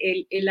tener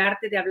el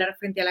arte de hablar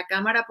frente a la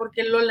cámara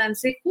porque lo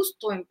lancé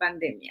justo en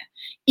pandemia.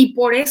 Y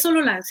por eso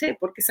lo lancé,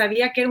 porque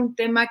sabía que era un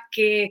tema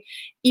que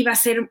iba a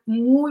ser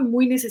muy,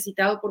 muy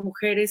necesitado por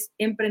mujeres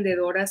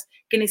emprendedoras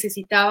que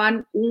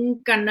necesitaban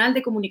un canal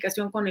de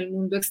comunicación con el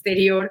mundo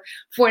exterior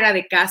fuera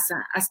de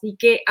casa. Así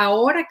que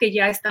ahora que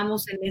ya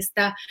estamos en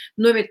esta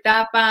nueva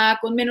etapa,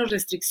 con menos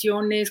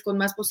restricciones, con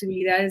más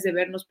posibilidades de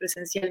vernos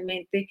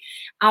presencialmente.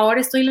 Ahora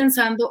estoy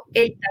lanzando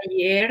el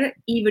taller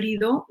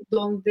híbrido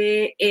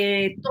donde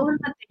todo el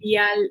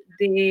material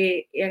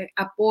de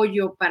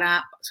apoyo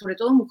para, sobre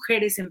todo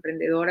mujeres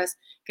emprendedoras,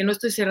 que no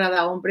estoy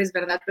cerrada a hombres,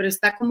 ¿verdad? Pero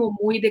está como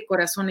muy de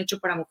corazón hecho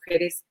para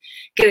mujeres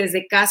que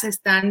desde casa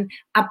están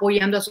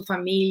apoyando a su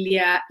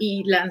familia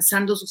y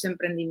lanzando sus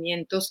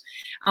emprendimientos.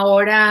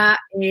 Ahora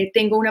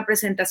tengo una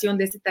presentación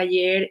de este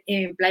taller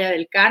en Playa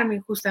del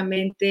Carmen,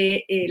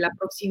 justamente el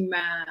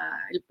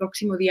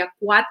próximo día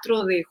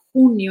 4 de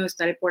junio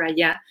estaré por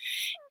allá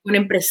con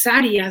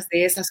empresarias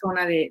de esa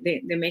zona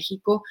de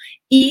México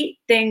y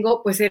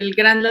tengo pues el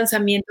gran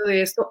lanzamiento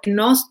de esto en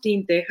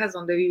Austin, Texas,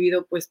 donde he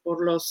vivido pues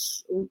por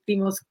los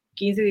últimos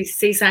 15,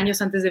 16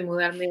 años antes de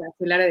mudarme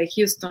hacia el área de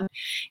Houston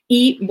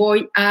y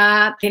voy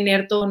a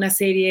tener toda una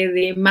serie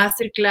de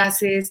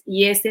masterclasses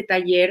y este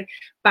taller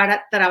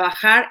para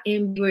trabajar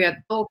en vivo y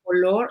a todo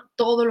color,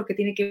 todo lo que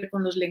tiene que ver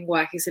con los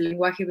lenguajes, el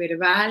lenguaje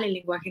verbal, el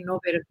lenguaje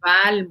no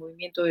verbal, el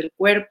movimiento del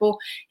cuerpo,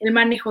 el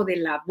manejo de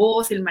la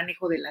voz, el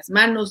manejo de las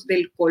manos,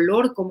 del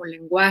color como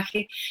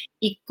lenguaje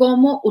y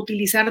cómo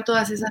utilizar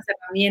todas esas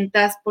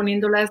herramientas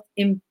poniéndolas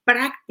en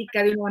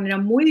práctica de una manera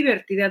muy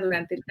divertida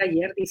durante el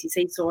taller,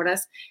 16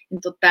 horas en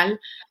total,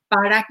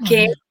 para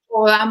que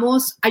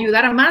podamos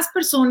ayudar a más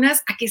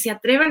personas a que se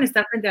atrevan a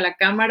estar frente a la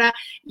cámara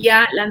y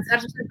a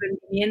lanzar sus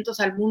emprendimientos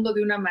al mundo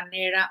de una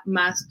manera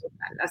más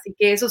total. Así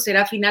que eso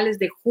será a finales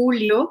de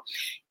julio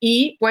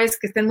y pues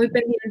que estén muy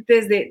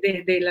pendientes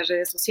de las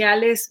redes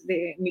sociales,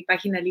 de mi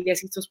página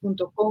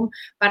liliasistos.com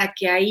para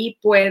que ahí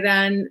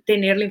puedan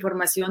tener la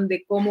información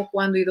de cómo,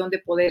 cuándo y dónde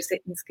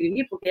poderse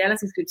inscribir, porque ya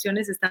las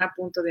inscripciones están a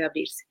punto de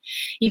abrirse.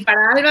 Y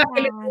para Alba,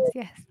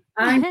 Gracias.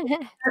 Ay,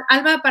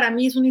 Alba para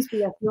mí es una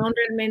inspiración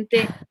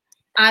realmente.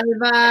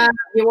 Alba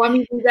llegó a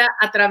mi vida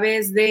a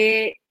través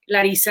de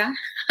Larisa.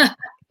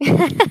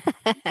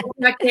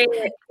 sea que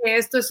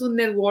esto es un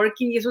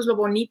networking y eso es lo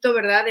bonito,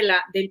 ¿verdad?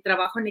 Del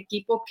trabajo en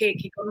equipo, que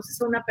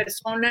conoces a una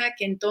persona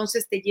que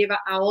entonces te lleva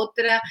a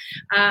otra.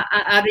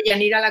 A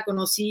Deyanira la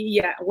conocí y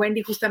a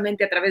Wendy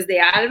justamente a través de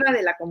Alba,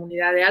 de la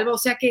comunidad de Alba. O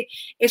sea que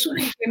es un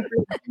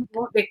ejemplo,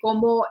 ¿no?, de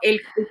cómo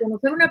el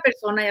conocer a una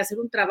persona y hacer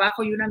un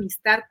trabajo y una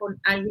amistad con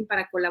alguien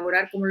para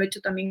colaborar, como lo he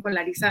hecho también con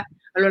Larisa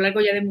a lo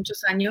largo ya de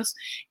muchos años,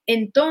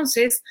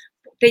 entonces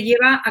te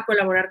lleva a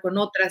colaborar con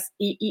otras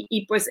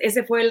y pues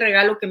ese fue el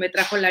regalo que me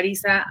trajo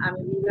Larisa a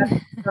mi vida,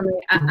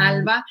 a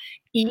Alba,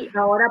 y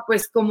ahora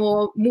pues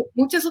como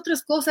muchas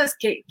otras cosas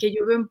que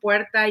yo veo en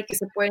puerta y que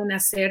se pueden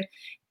hacer.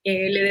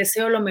 Le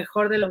deseo lo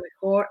mejor de lo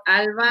mejor,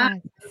 Alba,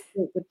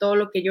 que todo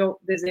lo que yo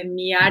desde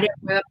mi área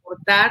pueda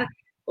aportar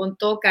con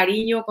todo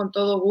cariño, con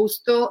todo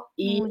gusto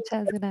y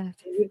Muchas gracias.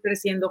 seguir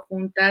creciendo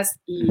juntas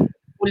y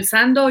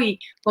impulsando y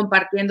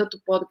compartiendo tu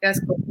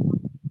podcast con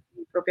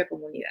mi propia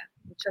comunidad.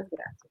 Muchas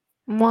gracias.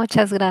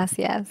 Muchas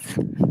gracias.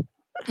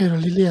 Pero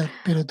Lilia,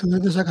 ¿pero tú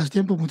dónde sacas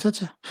tiempo,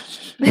 muchacha?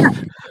 Es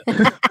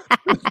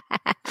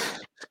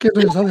que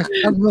nos está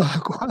dejando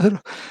a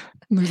cuadro.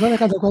 Nos está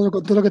dejando a cuadro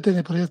con todo lo que tiene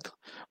el proyecto.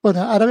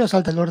 Bueno, ahora voy a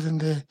saltar el orden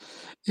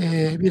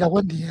de... mira,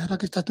 Wendy, ahora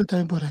que estás tú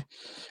también por ahí,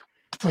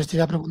 pues te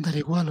iba a preguntar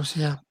igual, o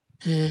sea,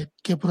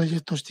 ¿qué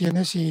proyectos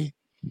tienes y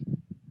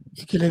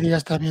qué le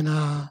digas también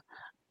a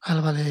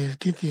Alba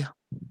Letycia?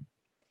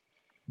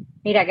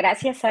 Mira,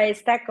 gracias a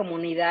esta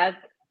comunidad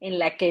en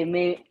la que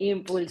me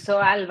impulsó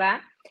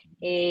Alba,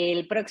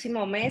 el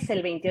próximo mes,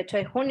 el 28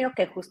 de junio,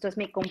 que justo es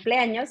mi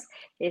cumpleaños,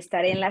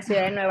 estaré en la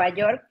ciudad de Nueva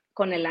York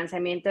con el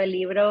lanzamiento del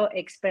libro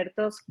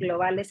Expertos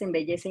Globales en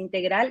Belleza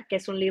Integral, que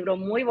es un libro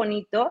muy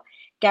bonito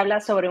que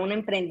habla sobre un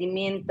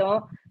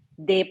emprendimiento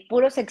de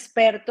puros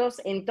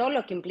expertos en todo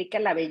lo que implica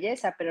la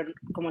belleza, pero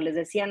como les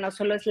decía, no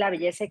solo es la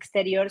belleza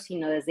exterior,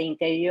 sino desde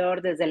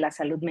interior, desde la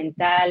salud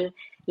mental,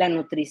 la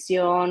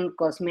nutrición,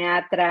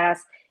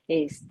 cosmiatras,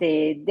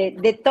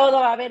 de todo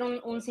va a haber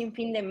un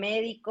sinfín de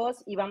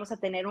médicos y vamos a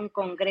tener un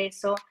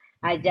congreso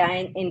allá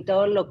en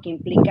todo lo que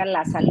implica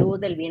la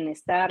salud, el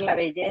bienestar, la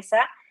belleza,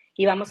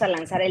 y vamos a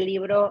lanzar el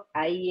libro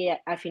ahí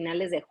a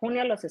finales de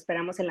junio. Los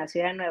esperamos en la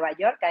ciudad de Nueva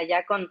York,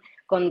 allá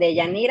con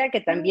Deyanira,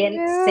 que también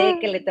sé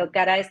que le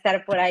tocará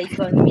estar por ahí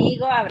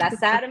conmigo,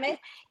 abrazarme,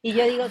 y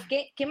yo digo,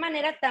 qué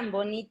manera tan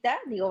bonita,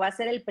 digo, va a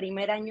ser el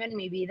primer año en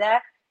mi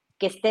vida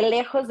que esté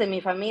lejos de mi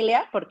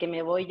familia, porque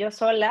me voy yo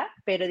sola,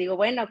 pero digo,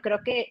 bueno, creo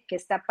que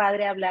está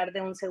padre hablar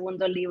de un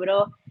segundo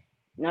libro.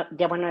 No,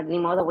 ya bueno, ni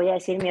modo, voy a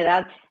decir mi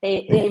edad,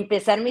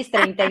 empezar mis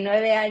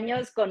 39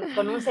 años con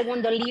un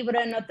segundo libro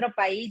en otro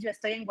país. Yo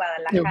estoy en Qué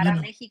Guadalajara,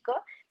 bueno. México,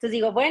 entonces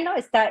digo, bueno,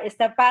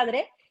 está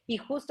padre. Y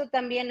justo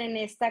también en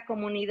esta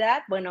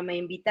comunidad, bueno, me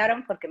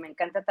invitaron porque me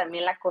encanta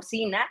también la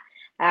cocina,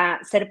 a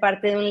ser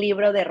parte de un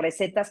libro de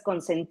recetas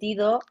con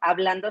sentido,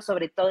 hablando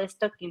sobre todo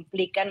esto que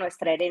implica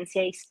nuestra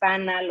herencia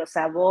hispana, los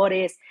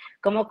sabores,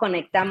 cómo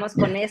conectamos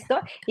con esto.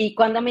 Y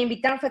cuando me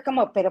invitaron fue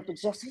como, pero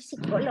pues yo soy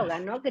psicóloga,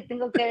 ¿no? ¿Qué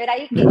tengo que ver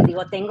ahí? Que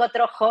digo, tengo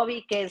otro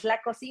hobby que es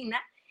la cocina.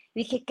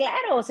 Dije,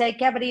 claro, o sea, hay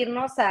que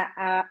abrirnos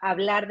a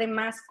hablar de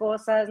más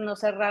cosas, no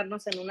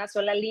cerrarnos en una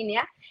sola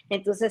línea.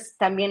 Entonces,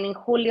 también en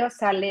julio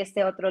sale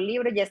este otro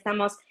libro, ya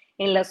estamos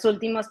en los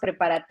últimos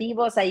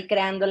preparativos, ahí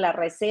creando la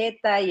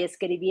receta y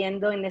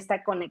escribiendo en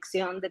esta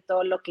conexión de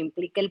todo lo que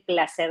implica el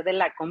placer de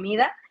la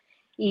comida.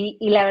 Y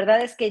la verdad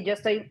es que yo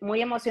estoy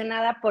muy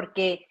emocionada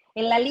porque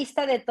en la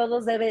lista de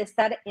todos debe de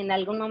estar en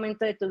algún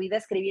momento de tu vida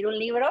escribir un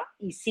libro,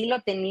 y sí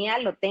lo tenía,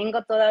 lo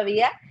tengo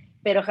todavía,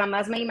 pero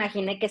jamás me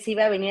imaginé que se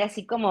iba a venir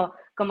así como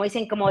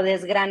dicen, como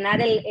desgranar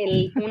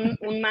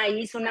un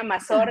maíz, una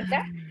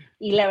mazorca,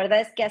 y la verdad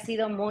es que ha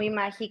sido muy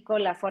mágico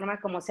la forma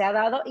como se ha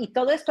dado, y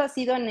todo esto ha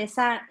sido en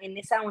esa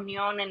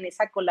unión, en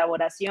esa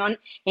colaboración,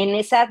 en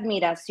esa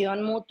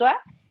admiración mutua.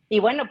 Y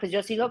bueno, pues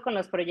yo sigo con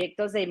los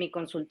proyectos de mi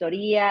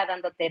consultoría,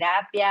 dando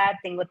terapia,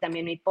 tengo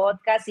también mi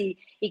podcast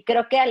y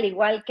creo que al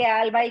igual que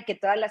Alba y que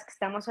todas las que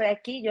estamos hoy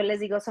aquí, yo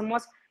les digo,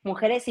 somos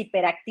mujeres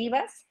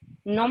hiperactivas,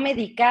 no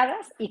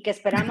medicadas y que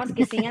esperamos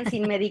que sigan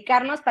sin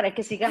medicarnos para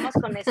que sigamos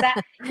con esa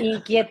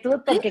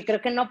inquietud, porque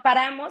creo que no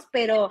paramos,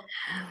 pero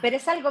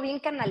es algo bien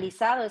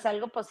canalizado, es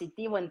algo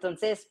positivo.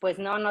 Entonces, pues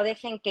no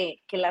dejen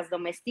que las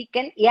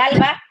domestiquen. Y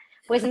Alba,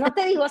 pues no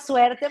te digo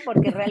suerte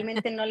porque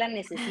realmente no la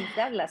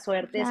necesitas, la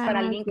suerte es para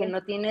alguien que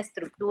no tiene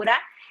estructura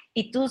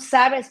y tú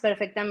sabes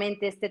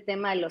perfectamente este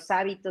tema de los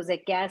hábitos,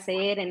 de qué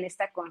hacer en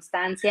esta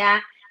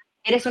constancia.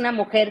 Eres una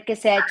mujer que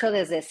se ha hecho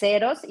desde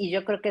ceros y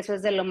yo creo que eso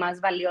es de lo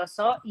más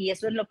valioso y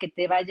eso es lo que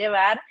te va a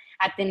llevar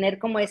a tener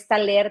como esta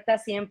alerta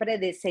siempre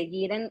de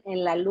seguir en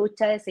la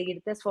lucha, de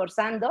seguirte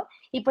esforzando,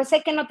 y pues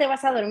sé que no te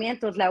vas a dormir en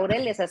tus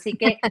laureles, así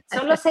que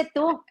solo sé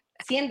tú,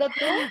 siendo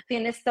tú,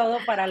 tienes todo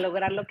para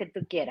lograr lo que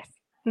tú quieras.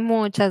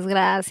 Muchas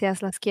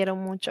gracias, las quiero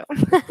mucho.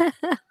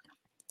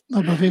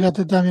 No, pues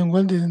fíjate también,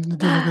 Wendy, de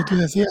lo que tú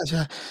decías, o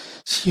sea,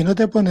 si no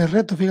te pones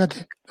reto,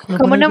 fíjate, voy a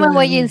 ¿Cómo poner no yo me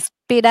voy a de...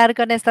 inspirar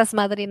con estas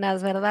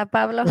madrinas, verdad,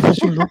 Pablo? Pues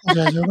es un lujo, o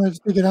sea, yo me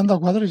estoy quedando a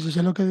cuadros y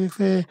sé lo que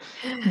dice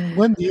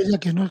Wendy, ella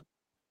que no,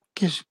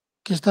 que es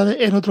que está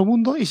en otro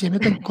mundo y se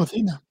mete en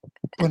cocina.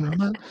 Pues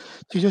normal.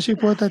 Si yo soy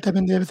poeta,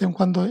 también de vez en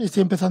cuando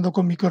estoy empezando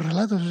con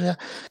microrelatos. O sea,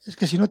 es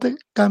que si no te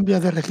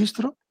cambias de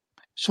registro,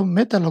 son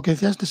metas, lo que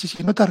decías antes,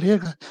 si no te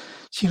arriesgas,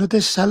 si no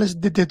te sales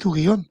de tu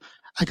guión,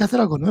 hay que hacer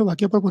algo nuevo, hay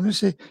que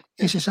proponerse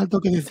ese salto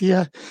que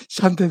decías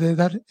antes de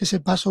dar ese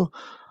paso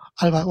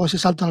o ese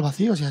salto al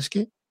vacío. O sea, es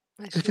que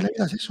la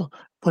vida es eso,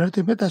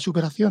 ponerte meta de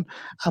superación,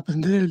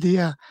 aprender el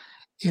día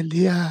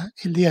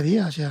a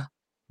día. O sea,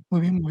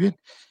 muy bien, muy bien.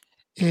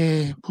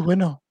 Pues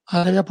bueno,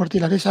 ahora ya por ti,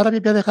 Larisa. Ahora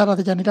voy a dejar a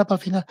Deyanira para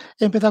el final.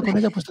 He empezado con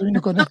ella, pues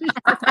termino con ella.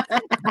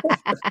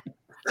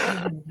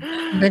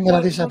 Venga,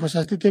 Larisa, pues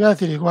a ti te iba a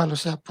decir igual, o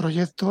sea,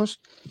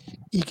 proyectos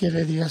y que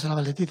le digas a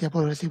la Leticia,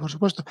 por decir, por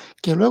supuesto,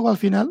 que luego al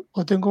final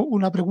os tengo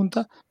una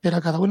pregunta, pero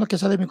a cada uno que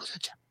sale de mi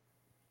cosecha.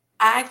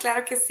 Ah,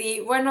 claro que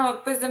sí.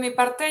 Bueno, pues de mi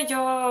parte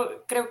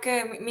yo creo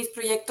que mis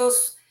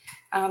proyectos,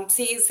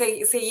 sí,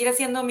 seguir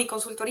haciendo mi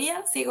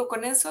consultoría, sigo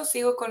con eso,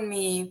 sigo con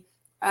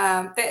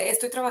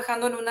estoy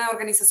trabajando en una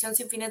organización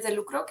sin fines de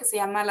lucro que se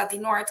llama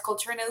Latino Arts,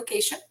 Culture and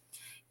Education,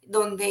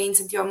 donde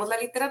incentivamos la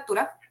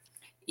literatura.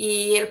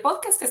 Y el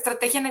podcast,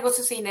 Estrategia,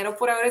 Negocios y Dinero.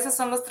 Por ahora esos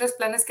son los 3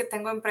 planes que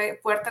tengo en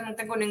puerta. No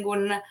tengo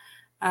ningún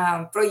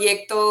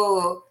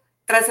proyecto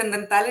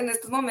trascendental en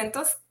estos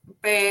momentos,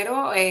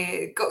 pero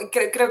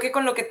creo que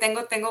con lo que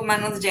tengo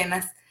manos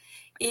llenas.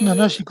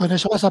 No, si con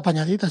eso vas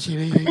apañadita, si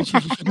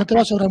no te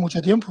va a sobrar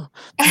mucho tiempo,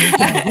 no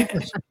te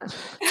preocupes.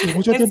 Si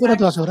mucho tiempo no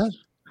te va a sobrar.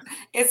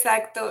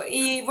 Exacto.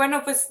 Y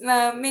bueno, pues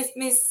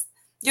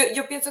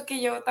yo pienso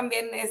que yo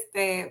también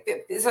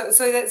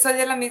soy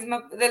de la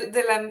misma,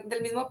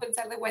 del mismo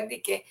pensar de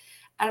Wendy, que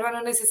Alba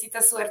no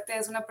necesita suerte,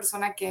 es una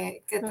persona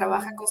que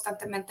trabaja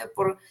constantemente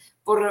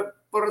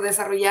por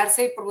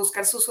desarrollarse y por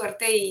buscar su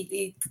suerte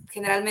y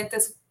generalmente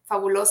es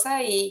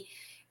fabulosa y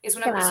es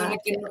una persona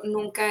que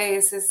nunca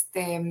es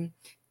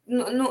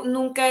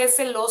nunca es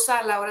celosa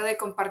a la hora de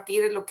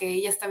compartir lo que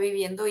ella está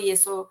viviendo y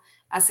eso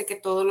hace que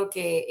todo lo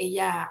que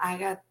ella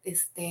haga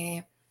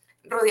esté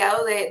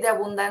rodeado de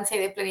abundancia y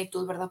de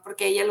plenitud, ¿verdad?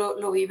 Porque ella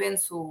lo vive en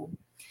su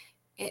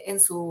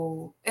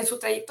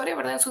trayectoria,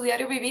 ¿verdad? En su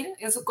diario vivir,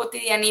 en su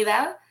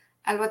cotidianidad.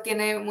 Alba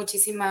tiene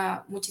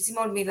muchísima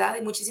humildad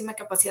y muchísima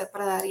capacidad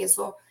para dar y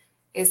eso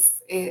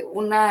es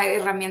una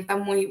herramienta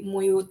muy,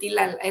 muy útil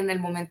en el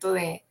momento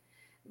de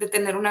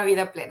tener una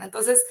vida plena.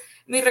 Entonces,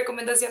 mis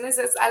recomendaciones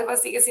es, Alba,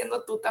 sigue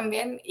siendo tú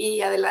también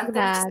y adelante,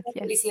 muchísimas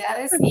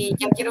felicidades y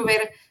ya quiero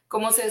ver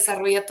cómo se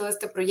desarrolla todo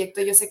este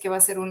proyecto. Yo sé que va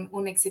a ser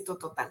un éxito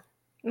total.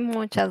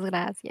 Muchas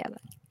gracias.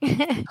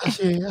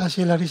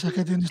 Así, Larisa,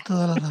 que tienes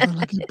toda la razón.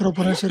 Hay que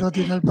proponérselo,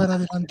 tirar para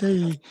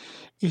adelante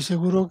y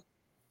seguro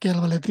que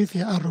Alba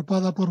Leticia,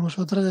 arropada por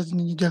vosotras,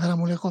 llegará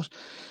muy lejos.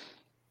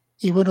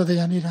 Y bueno,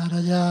 Deyanira, ahora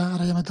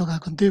ya me toca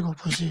contigo.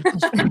 Pues sí, pues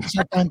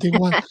exactamente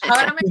igual.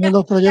 Ahora me Tienen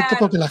los proyectos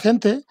porque la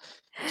gente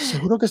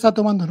seguro que está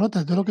tomando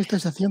notas de lo que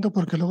estáis haciendo,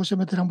 porque luego se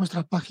meterán en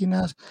vuestras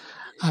páginas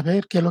a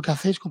ver qué es lo que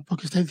hacéis,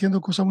 porque estáis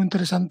diciendo cosas muy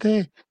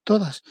interesantes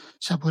todas. O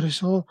sea, por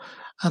eso,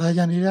 ahora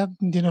Deyanira,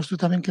 dinos tú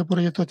también qué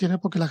proyectos tienes,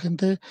 porque la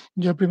gente,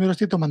 yo primero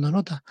estoy tomando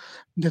nota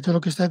de todo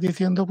lo que estáis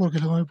diciendo, porque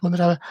luego me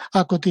pondré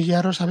a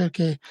cotillaros a ver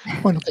que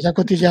ya he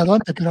cotilleado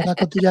antes, pero ahora a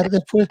cotillar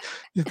después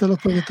de todos los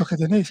proyectos que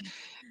tenéis.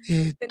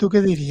 ¿Tú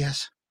qué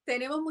dirías?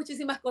 Tenemos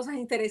muchísimas cosas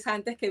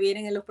interesantes que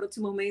vienen en los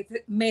próximos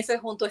meses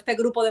junto a este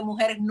grupo de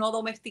mujeres no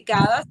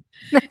domesticadas.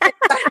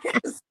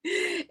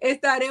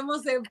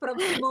 Estaremos el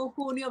próximo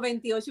junio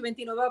 28 y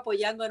 29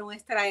 apoyando a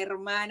nuestra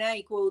hermana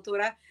y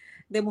coautora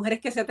de Mujeres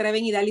que se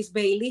Atreven, Idalis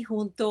Bailey,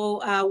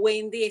 junto a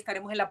Wendy.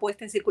 Estaremos en la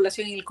puesta en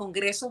circulación en el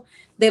Congreso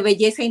de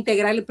Belleza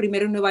Integral, el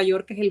primero en Nueva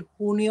York, que es el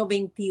junio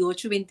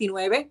 28 y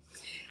 29.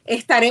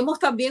 Estaremos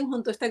también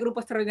junto a este grupo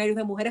extraordinario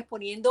de mujeres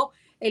poniendo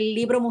el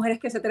libro Mujeres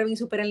que se Atreven y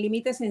Superan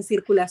Límites en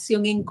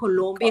circulación en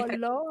Colombia.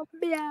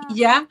 Y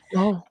ya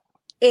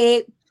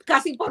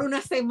casi por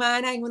una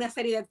semana en una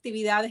serie de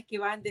actividades que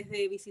van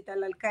desde visitar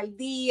la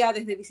alcaldía,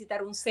 desde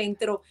visitar un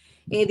centro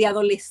de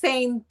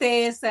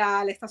adolescentes,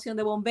 a la estación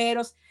de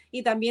bomberos,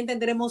 y también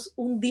tendremos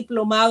un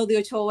diplomado de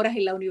 8 horas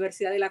en la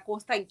Universidad de la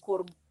Costa en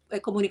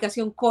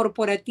comunicación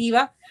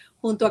corporativa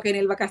junto a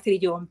Kenelva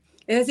Castrillón.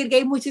 Es decir, que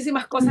hay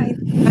muchísimas cosas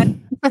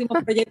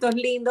muchísimos proyectos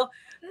lindos,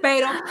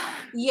 pero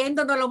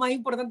yéndonos a lo más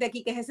importante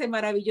aquí, que es ese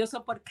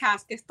maravilloso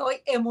podcast, que estoy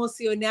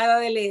emocionada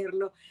de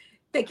leerlo.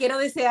 Te quiero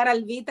desear,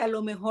 Albita,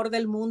 lo mejor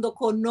del mundo.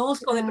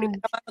 Conozco de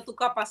primera mano tu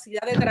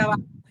capacidad de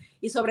trabajo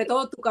y sobre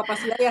todo tu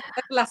capacidad de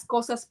hacer las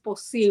cosas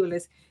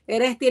posibles.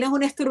 Tienes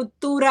una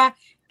estructura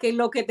que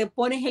lo que te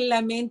pones en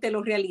la mente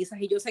lo realizas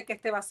y yo sé que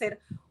este va a ser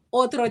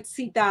otro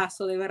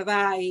exitazo, de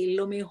verdad, y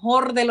lo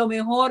mejor de lo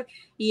mejor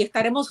y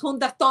estaremos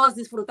juntas todas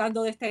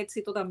disfrutando de este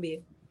éxito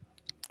también.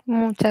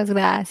 Muchas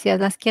gracias,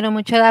 las quiero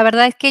mucho. La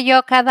verdad es que yo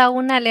a cada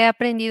una le he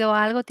aprendido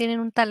algo,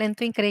 tienen un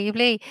talento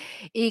increíble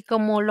y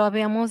como lo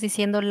habíamos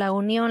diciendo, la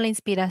unión, la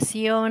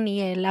inspiración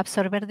y el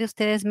absorber de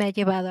ustedes me ha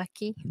llevado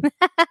aquí.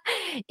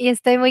 Y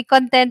estoy muy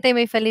contenta y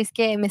muy feliz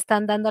que me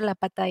están dando la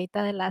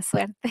patadita de la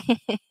suerte.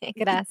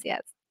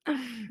 Gracias.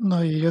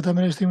 No, y yo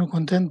también estoy muy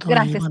contento. Y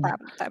Gracias, bueno,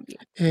 Pablo, también.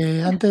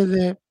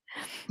 antes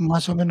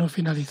más o menos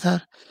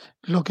finalizar,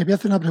 lo que voy a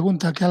hacer una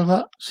pregunta que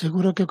Alba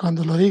seguro que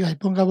cuando lo diga y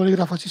ponga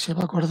bolígrafo así se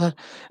va a acordar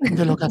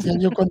de lo que hacía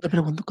yo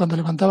cuando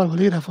levantaba el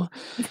bolígrafo.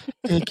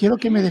 Quiero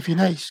que me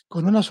defináis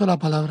con una sola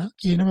palabra,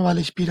 y no me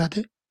vale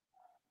Inspírate,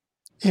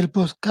 el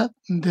podcast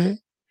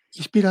de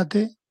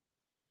Inspírate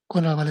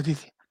con Alba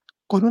Letycia.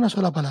 Con una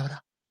sola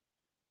palabra.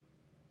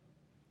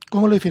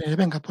 ¿Cómo lo defines?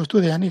 Venga, pues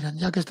tú, Deyanira,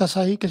 ya que estás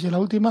ahí, que si la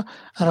última,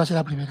 ahora será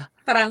la primera.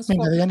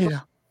 Venga,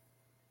 Deyanira.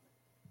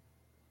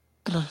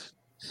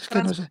 Es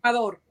que no sé.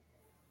 Transformador.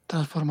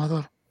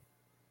 Transformador.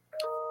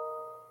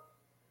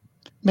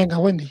 Venga,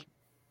 Wendy.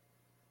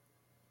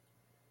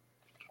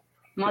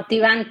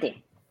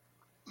 Motivante.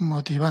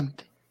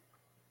 Motivante.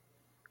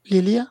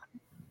 Lilia.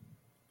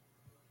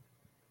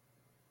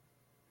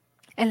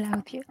 El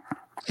audio.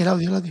 El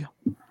audio.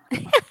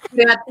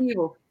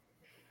 Creativo.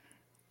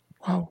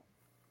 Wow.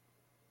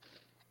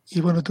 Y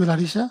bueno, tú,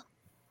 Larisa.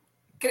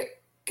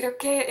 Creo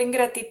que en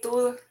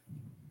gratitud,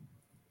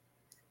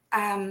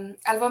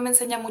 Alba me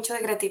enseña mucho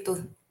de gratitud.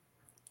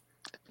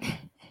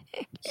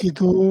 Y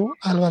tú,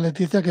 Alba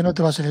Letycia, que no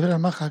te va a celebrar,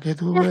 maja, que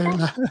tú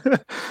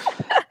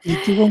 ¿Y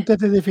tú con qué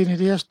te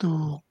definirías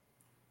tú?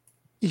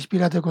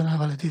 Inspírate con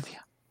Alba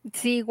Letycia.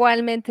 Sí,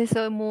 igualmente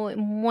soy muy,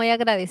 muy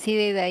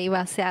agradecida y de ahí va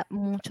a ser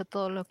mucho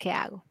todo lo que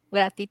hago.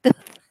 Gratitud.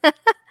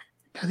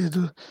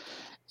 Gratitud.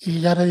 Y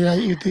ya dirá,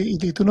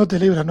 y tú no te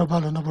libras, ¿no,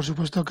 Pablo? No, por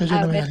supuesto que yo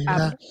A no me voy a ver,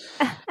 Pablo.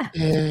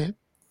 librar.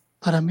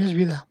 Para mí es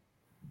vida.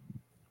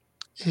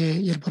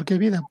 ¿Y el por qué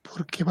vida?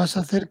 Porque vas a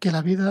hacer que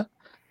la vida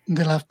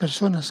de las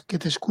personas que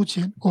te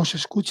escuchen o se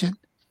escuchen,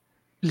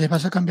 le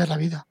vas a cambiar la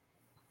vida.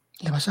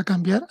 Le vas a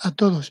cambiar a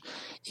todos.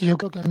 Y yo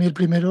creo que a mí el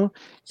primero,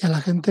 y a la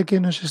gente que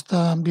nos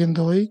está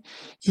viendo hoy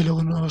y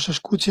luego nos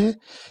escuche,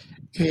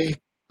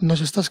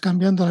 nos estás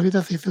cambiando la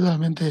vida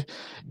sinceramente.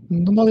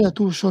 No me voy a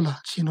tú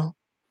sola, sino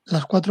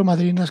las 4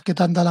 madrinas que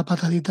te han dado la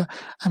patadita.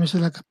 A mí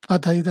son las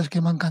pataditas que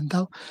me han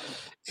encantado,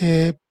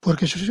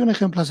 porque sois un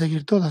ejemplo a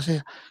seguir todas.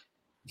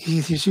 Y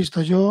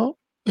insisto, yo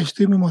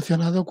estoy muy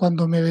emocionado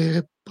cuando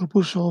me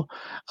propuso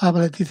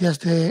Alba Letycia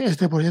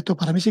este proyecto.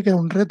 Para mí sí que era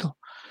un reto.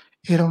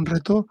 Era un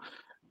reto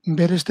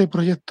ver este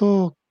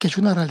proyecto que es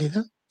una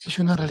realidad,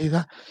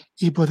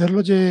 y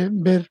poderlo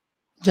ver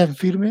ya en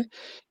firme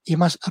y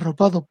más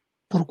arropado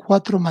por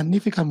 4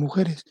 magníficas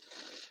mujeres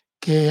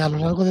que a lo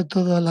largo de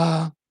todo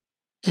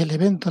el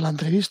evento, la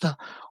entrevista,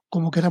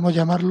 como queramos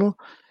llamarlo,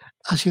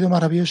 ha sido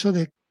maravilloso.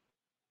 De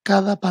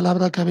cada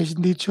palabra que habéis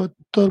dicho,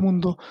 todo el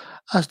mundo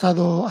ha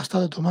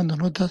estado tomando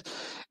notas.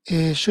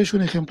 Sois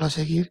un ejemplo a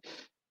seguir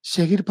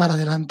para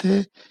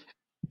adelante.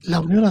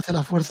 La unión hace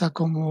la fuerza,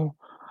 como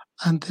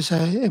antes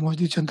hemos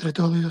dicho entre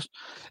todos,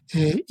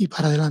 y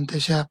para adelante.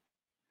 O sea,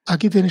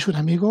 aquí tenéis un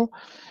amigo.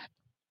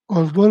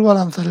 Os vuelvo a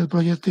lanzar el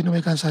proyecto y no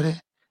me cansaré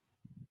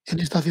en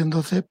Estación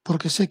 12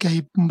 porque sé que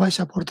ahí vais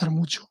a aportar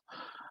mucho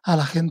a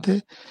la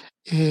gente.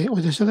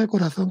 Os deseo de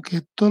corazón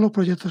que todos los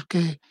proyectos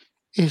que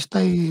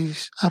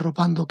estáis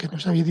arropando, que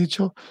nos habéis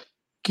dicho,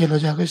 que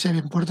los lleguéis a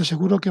buen puerto.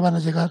 Seguro que van a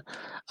llegar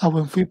a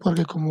buen fin,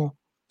 porque como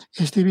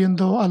estoy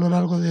viendo a lo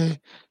largo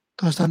de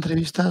toda esta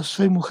entrevista,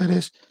 sois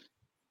mujeres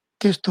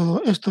que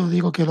esto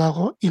digo que lo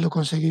hago y lo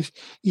conseguís.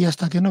 Y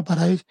hasta que no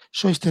paráis,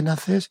 sois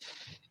tenaces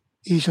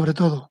y sobre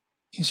todo,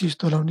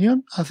 insisto, la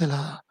unión hace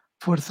la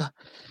fuerza.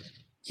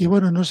 Y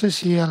bueno, no sé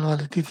si Alba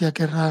Letycia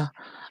querrá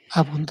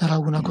apuntar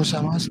alguna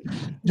cosa más.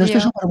 Yo estoy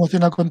Yo súper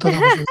emocionado con todas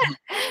vosotras.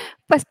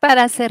 Pues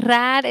para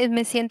cerrar,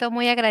 me siento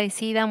muy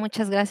agradecida,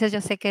 muchas gracias. Yo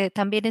sé que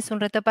también es un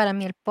reto para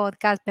mí el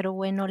podcast, pero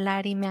bueno,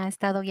 Lari me ha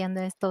estado guiando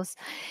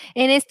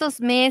en estos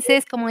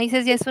meses, como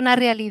dices, ya es una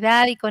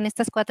realidad y con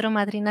estas 4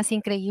 madrinas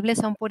increíbles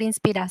son pura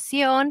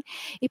inspiración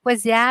y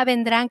pues ya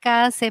vendrán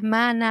cada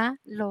semana,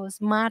 los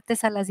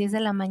martes a las 10 de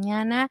la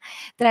mañana,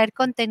 traer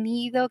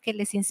contenido que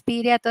les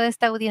inspire a toda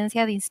esta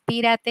audiencia de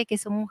Inspírate, que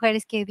son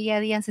mujeres que día a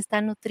día se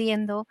están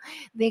nutriendo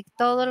de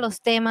todos los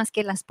temas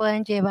que las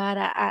puedan llevar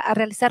a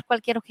realizar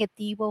cualquier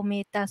objetivo,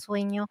 meta,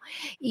 sueño.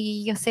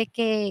 Y yo sé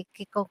que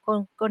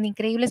con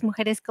increíbles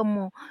mujeres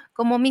como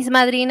mis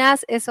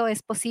madrinas, eso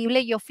es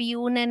posible. Yo fui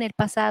una en el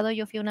pasado,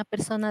 yo fui una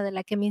persona de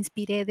la que me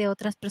inspiré de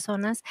otras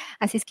personas,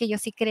 así es que yo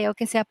sí creo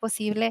que sea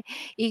posible.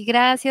 Y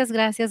gracias,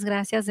 gracias,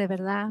 gracias de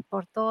verdad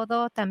por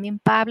todo. También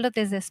Pablo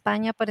desde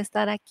España por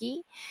estar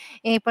aquí,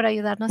 por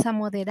ayudarnos a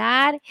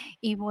moderar.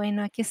 Y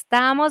bueno, aquí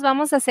estamos.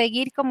 Vamos a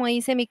seguir, como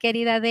dice mi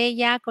querida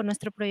Della, con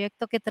nuestro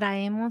proyecto que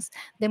traemos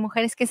de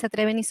mujeres que se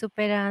atreven y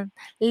superan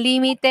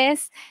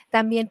límites,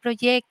 también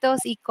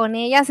proyectos, y con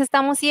ellas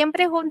estamos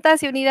siempre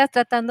juntas y unidas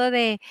tratando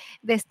de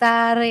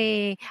estar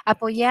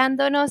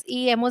apoyándonos,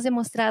 y hemos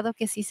demostrado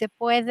que sí se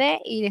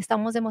puede, y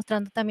estamos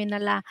demostrando también a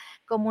la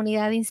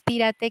comunidad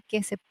Inspírate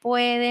que se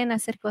pueden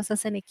hacer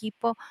cosas en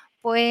equipo,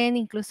 pueden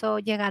incluso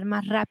llegar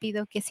más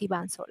rápido que si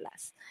van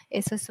solas.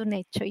 Eso es un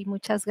hecho y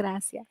muchas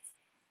gracias.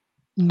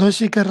 No sé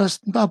si querrás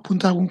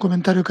apuntar algún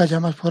comentario que haya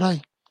más por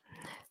ahí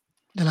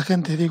de la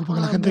gente, digo,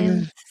 porque la gente que...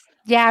 Amén.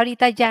 Ya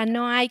ahorita ya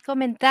no hay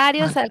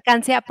comentarios, Vale.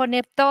 alcancé a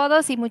poner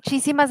todos y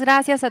muchísimas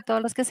gracias a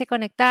todos los que se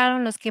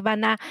conectaron, los que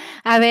van a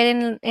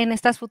ver en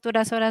estas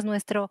futuras horas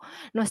nuestro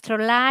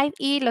live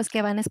y los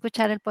que van a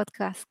escuchar el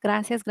podcast.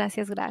 Gracias,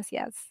 gracias,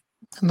 gracias.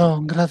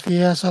 No,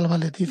 gracias Alba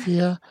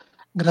Letycia,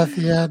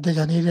 gracias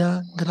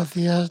Deyanira,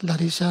 gracias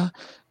Larisa,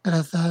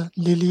 gracias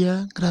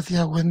Lilia,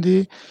 gracias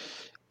Wendy.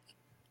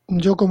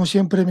 Yo, como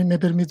siempre, me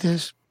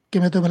permites que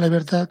me tome la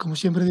libertad, como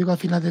siempre digo al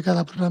final de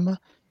cada programa,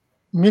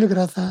 mil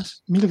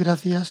gracias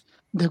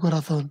de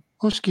corazón.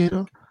 Os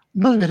quiero,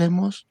 nos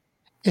veremos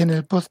en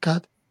el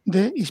podcast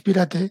de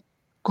Inspírate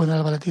con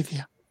Alba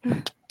Letycia.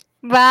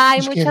 Bye,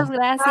 Os quiero. muchas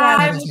gracias.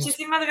 Ay, Gracias.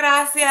 muchísimas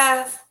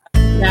gracias.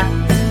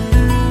 Ya.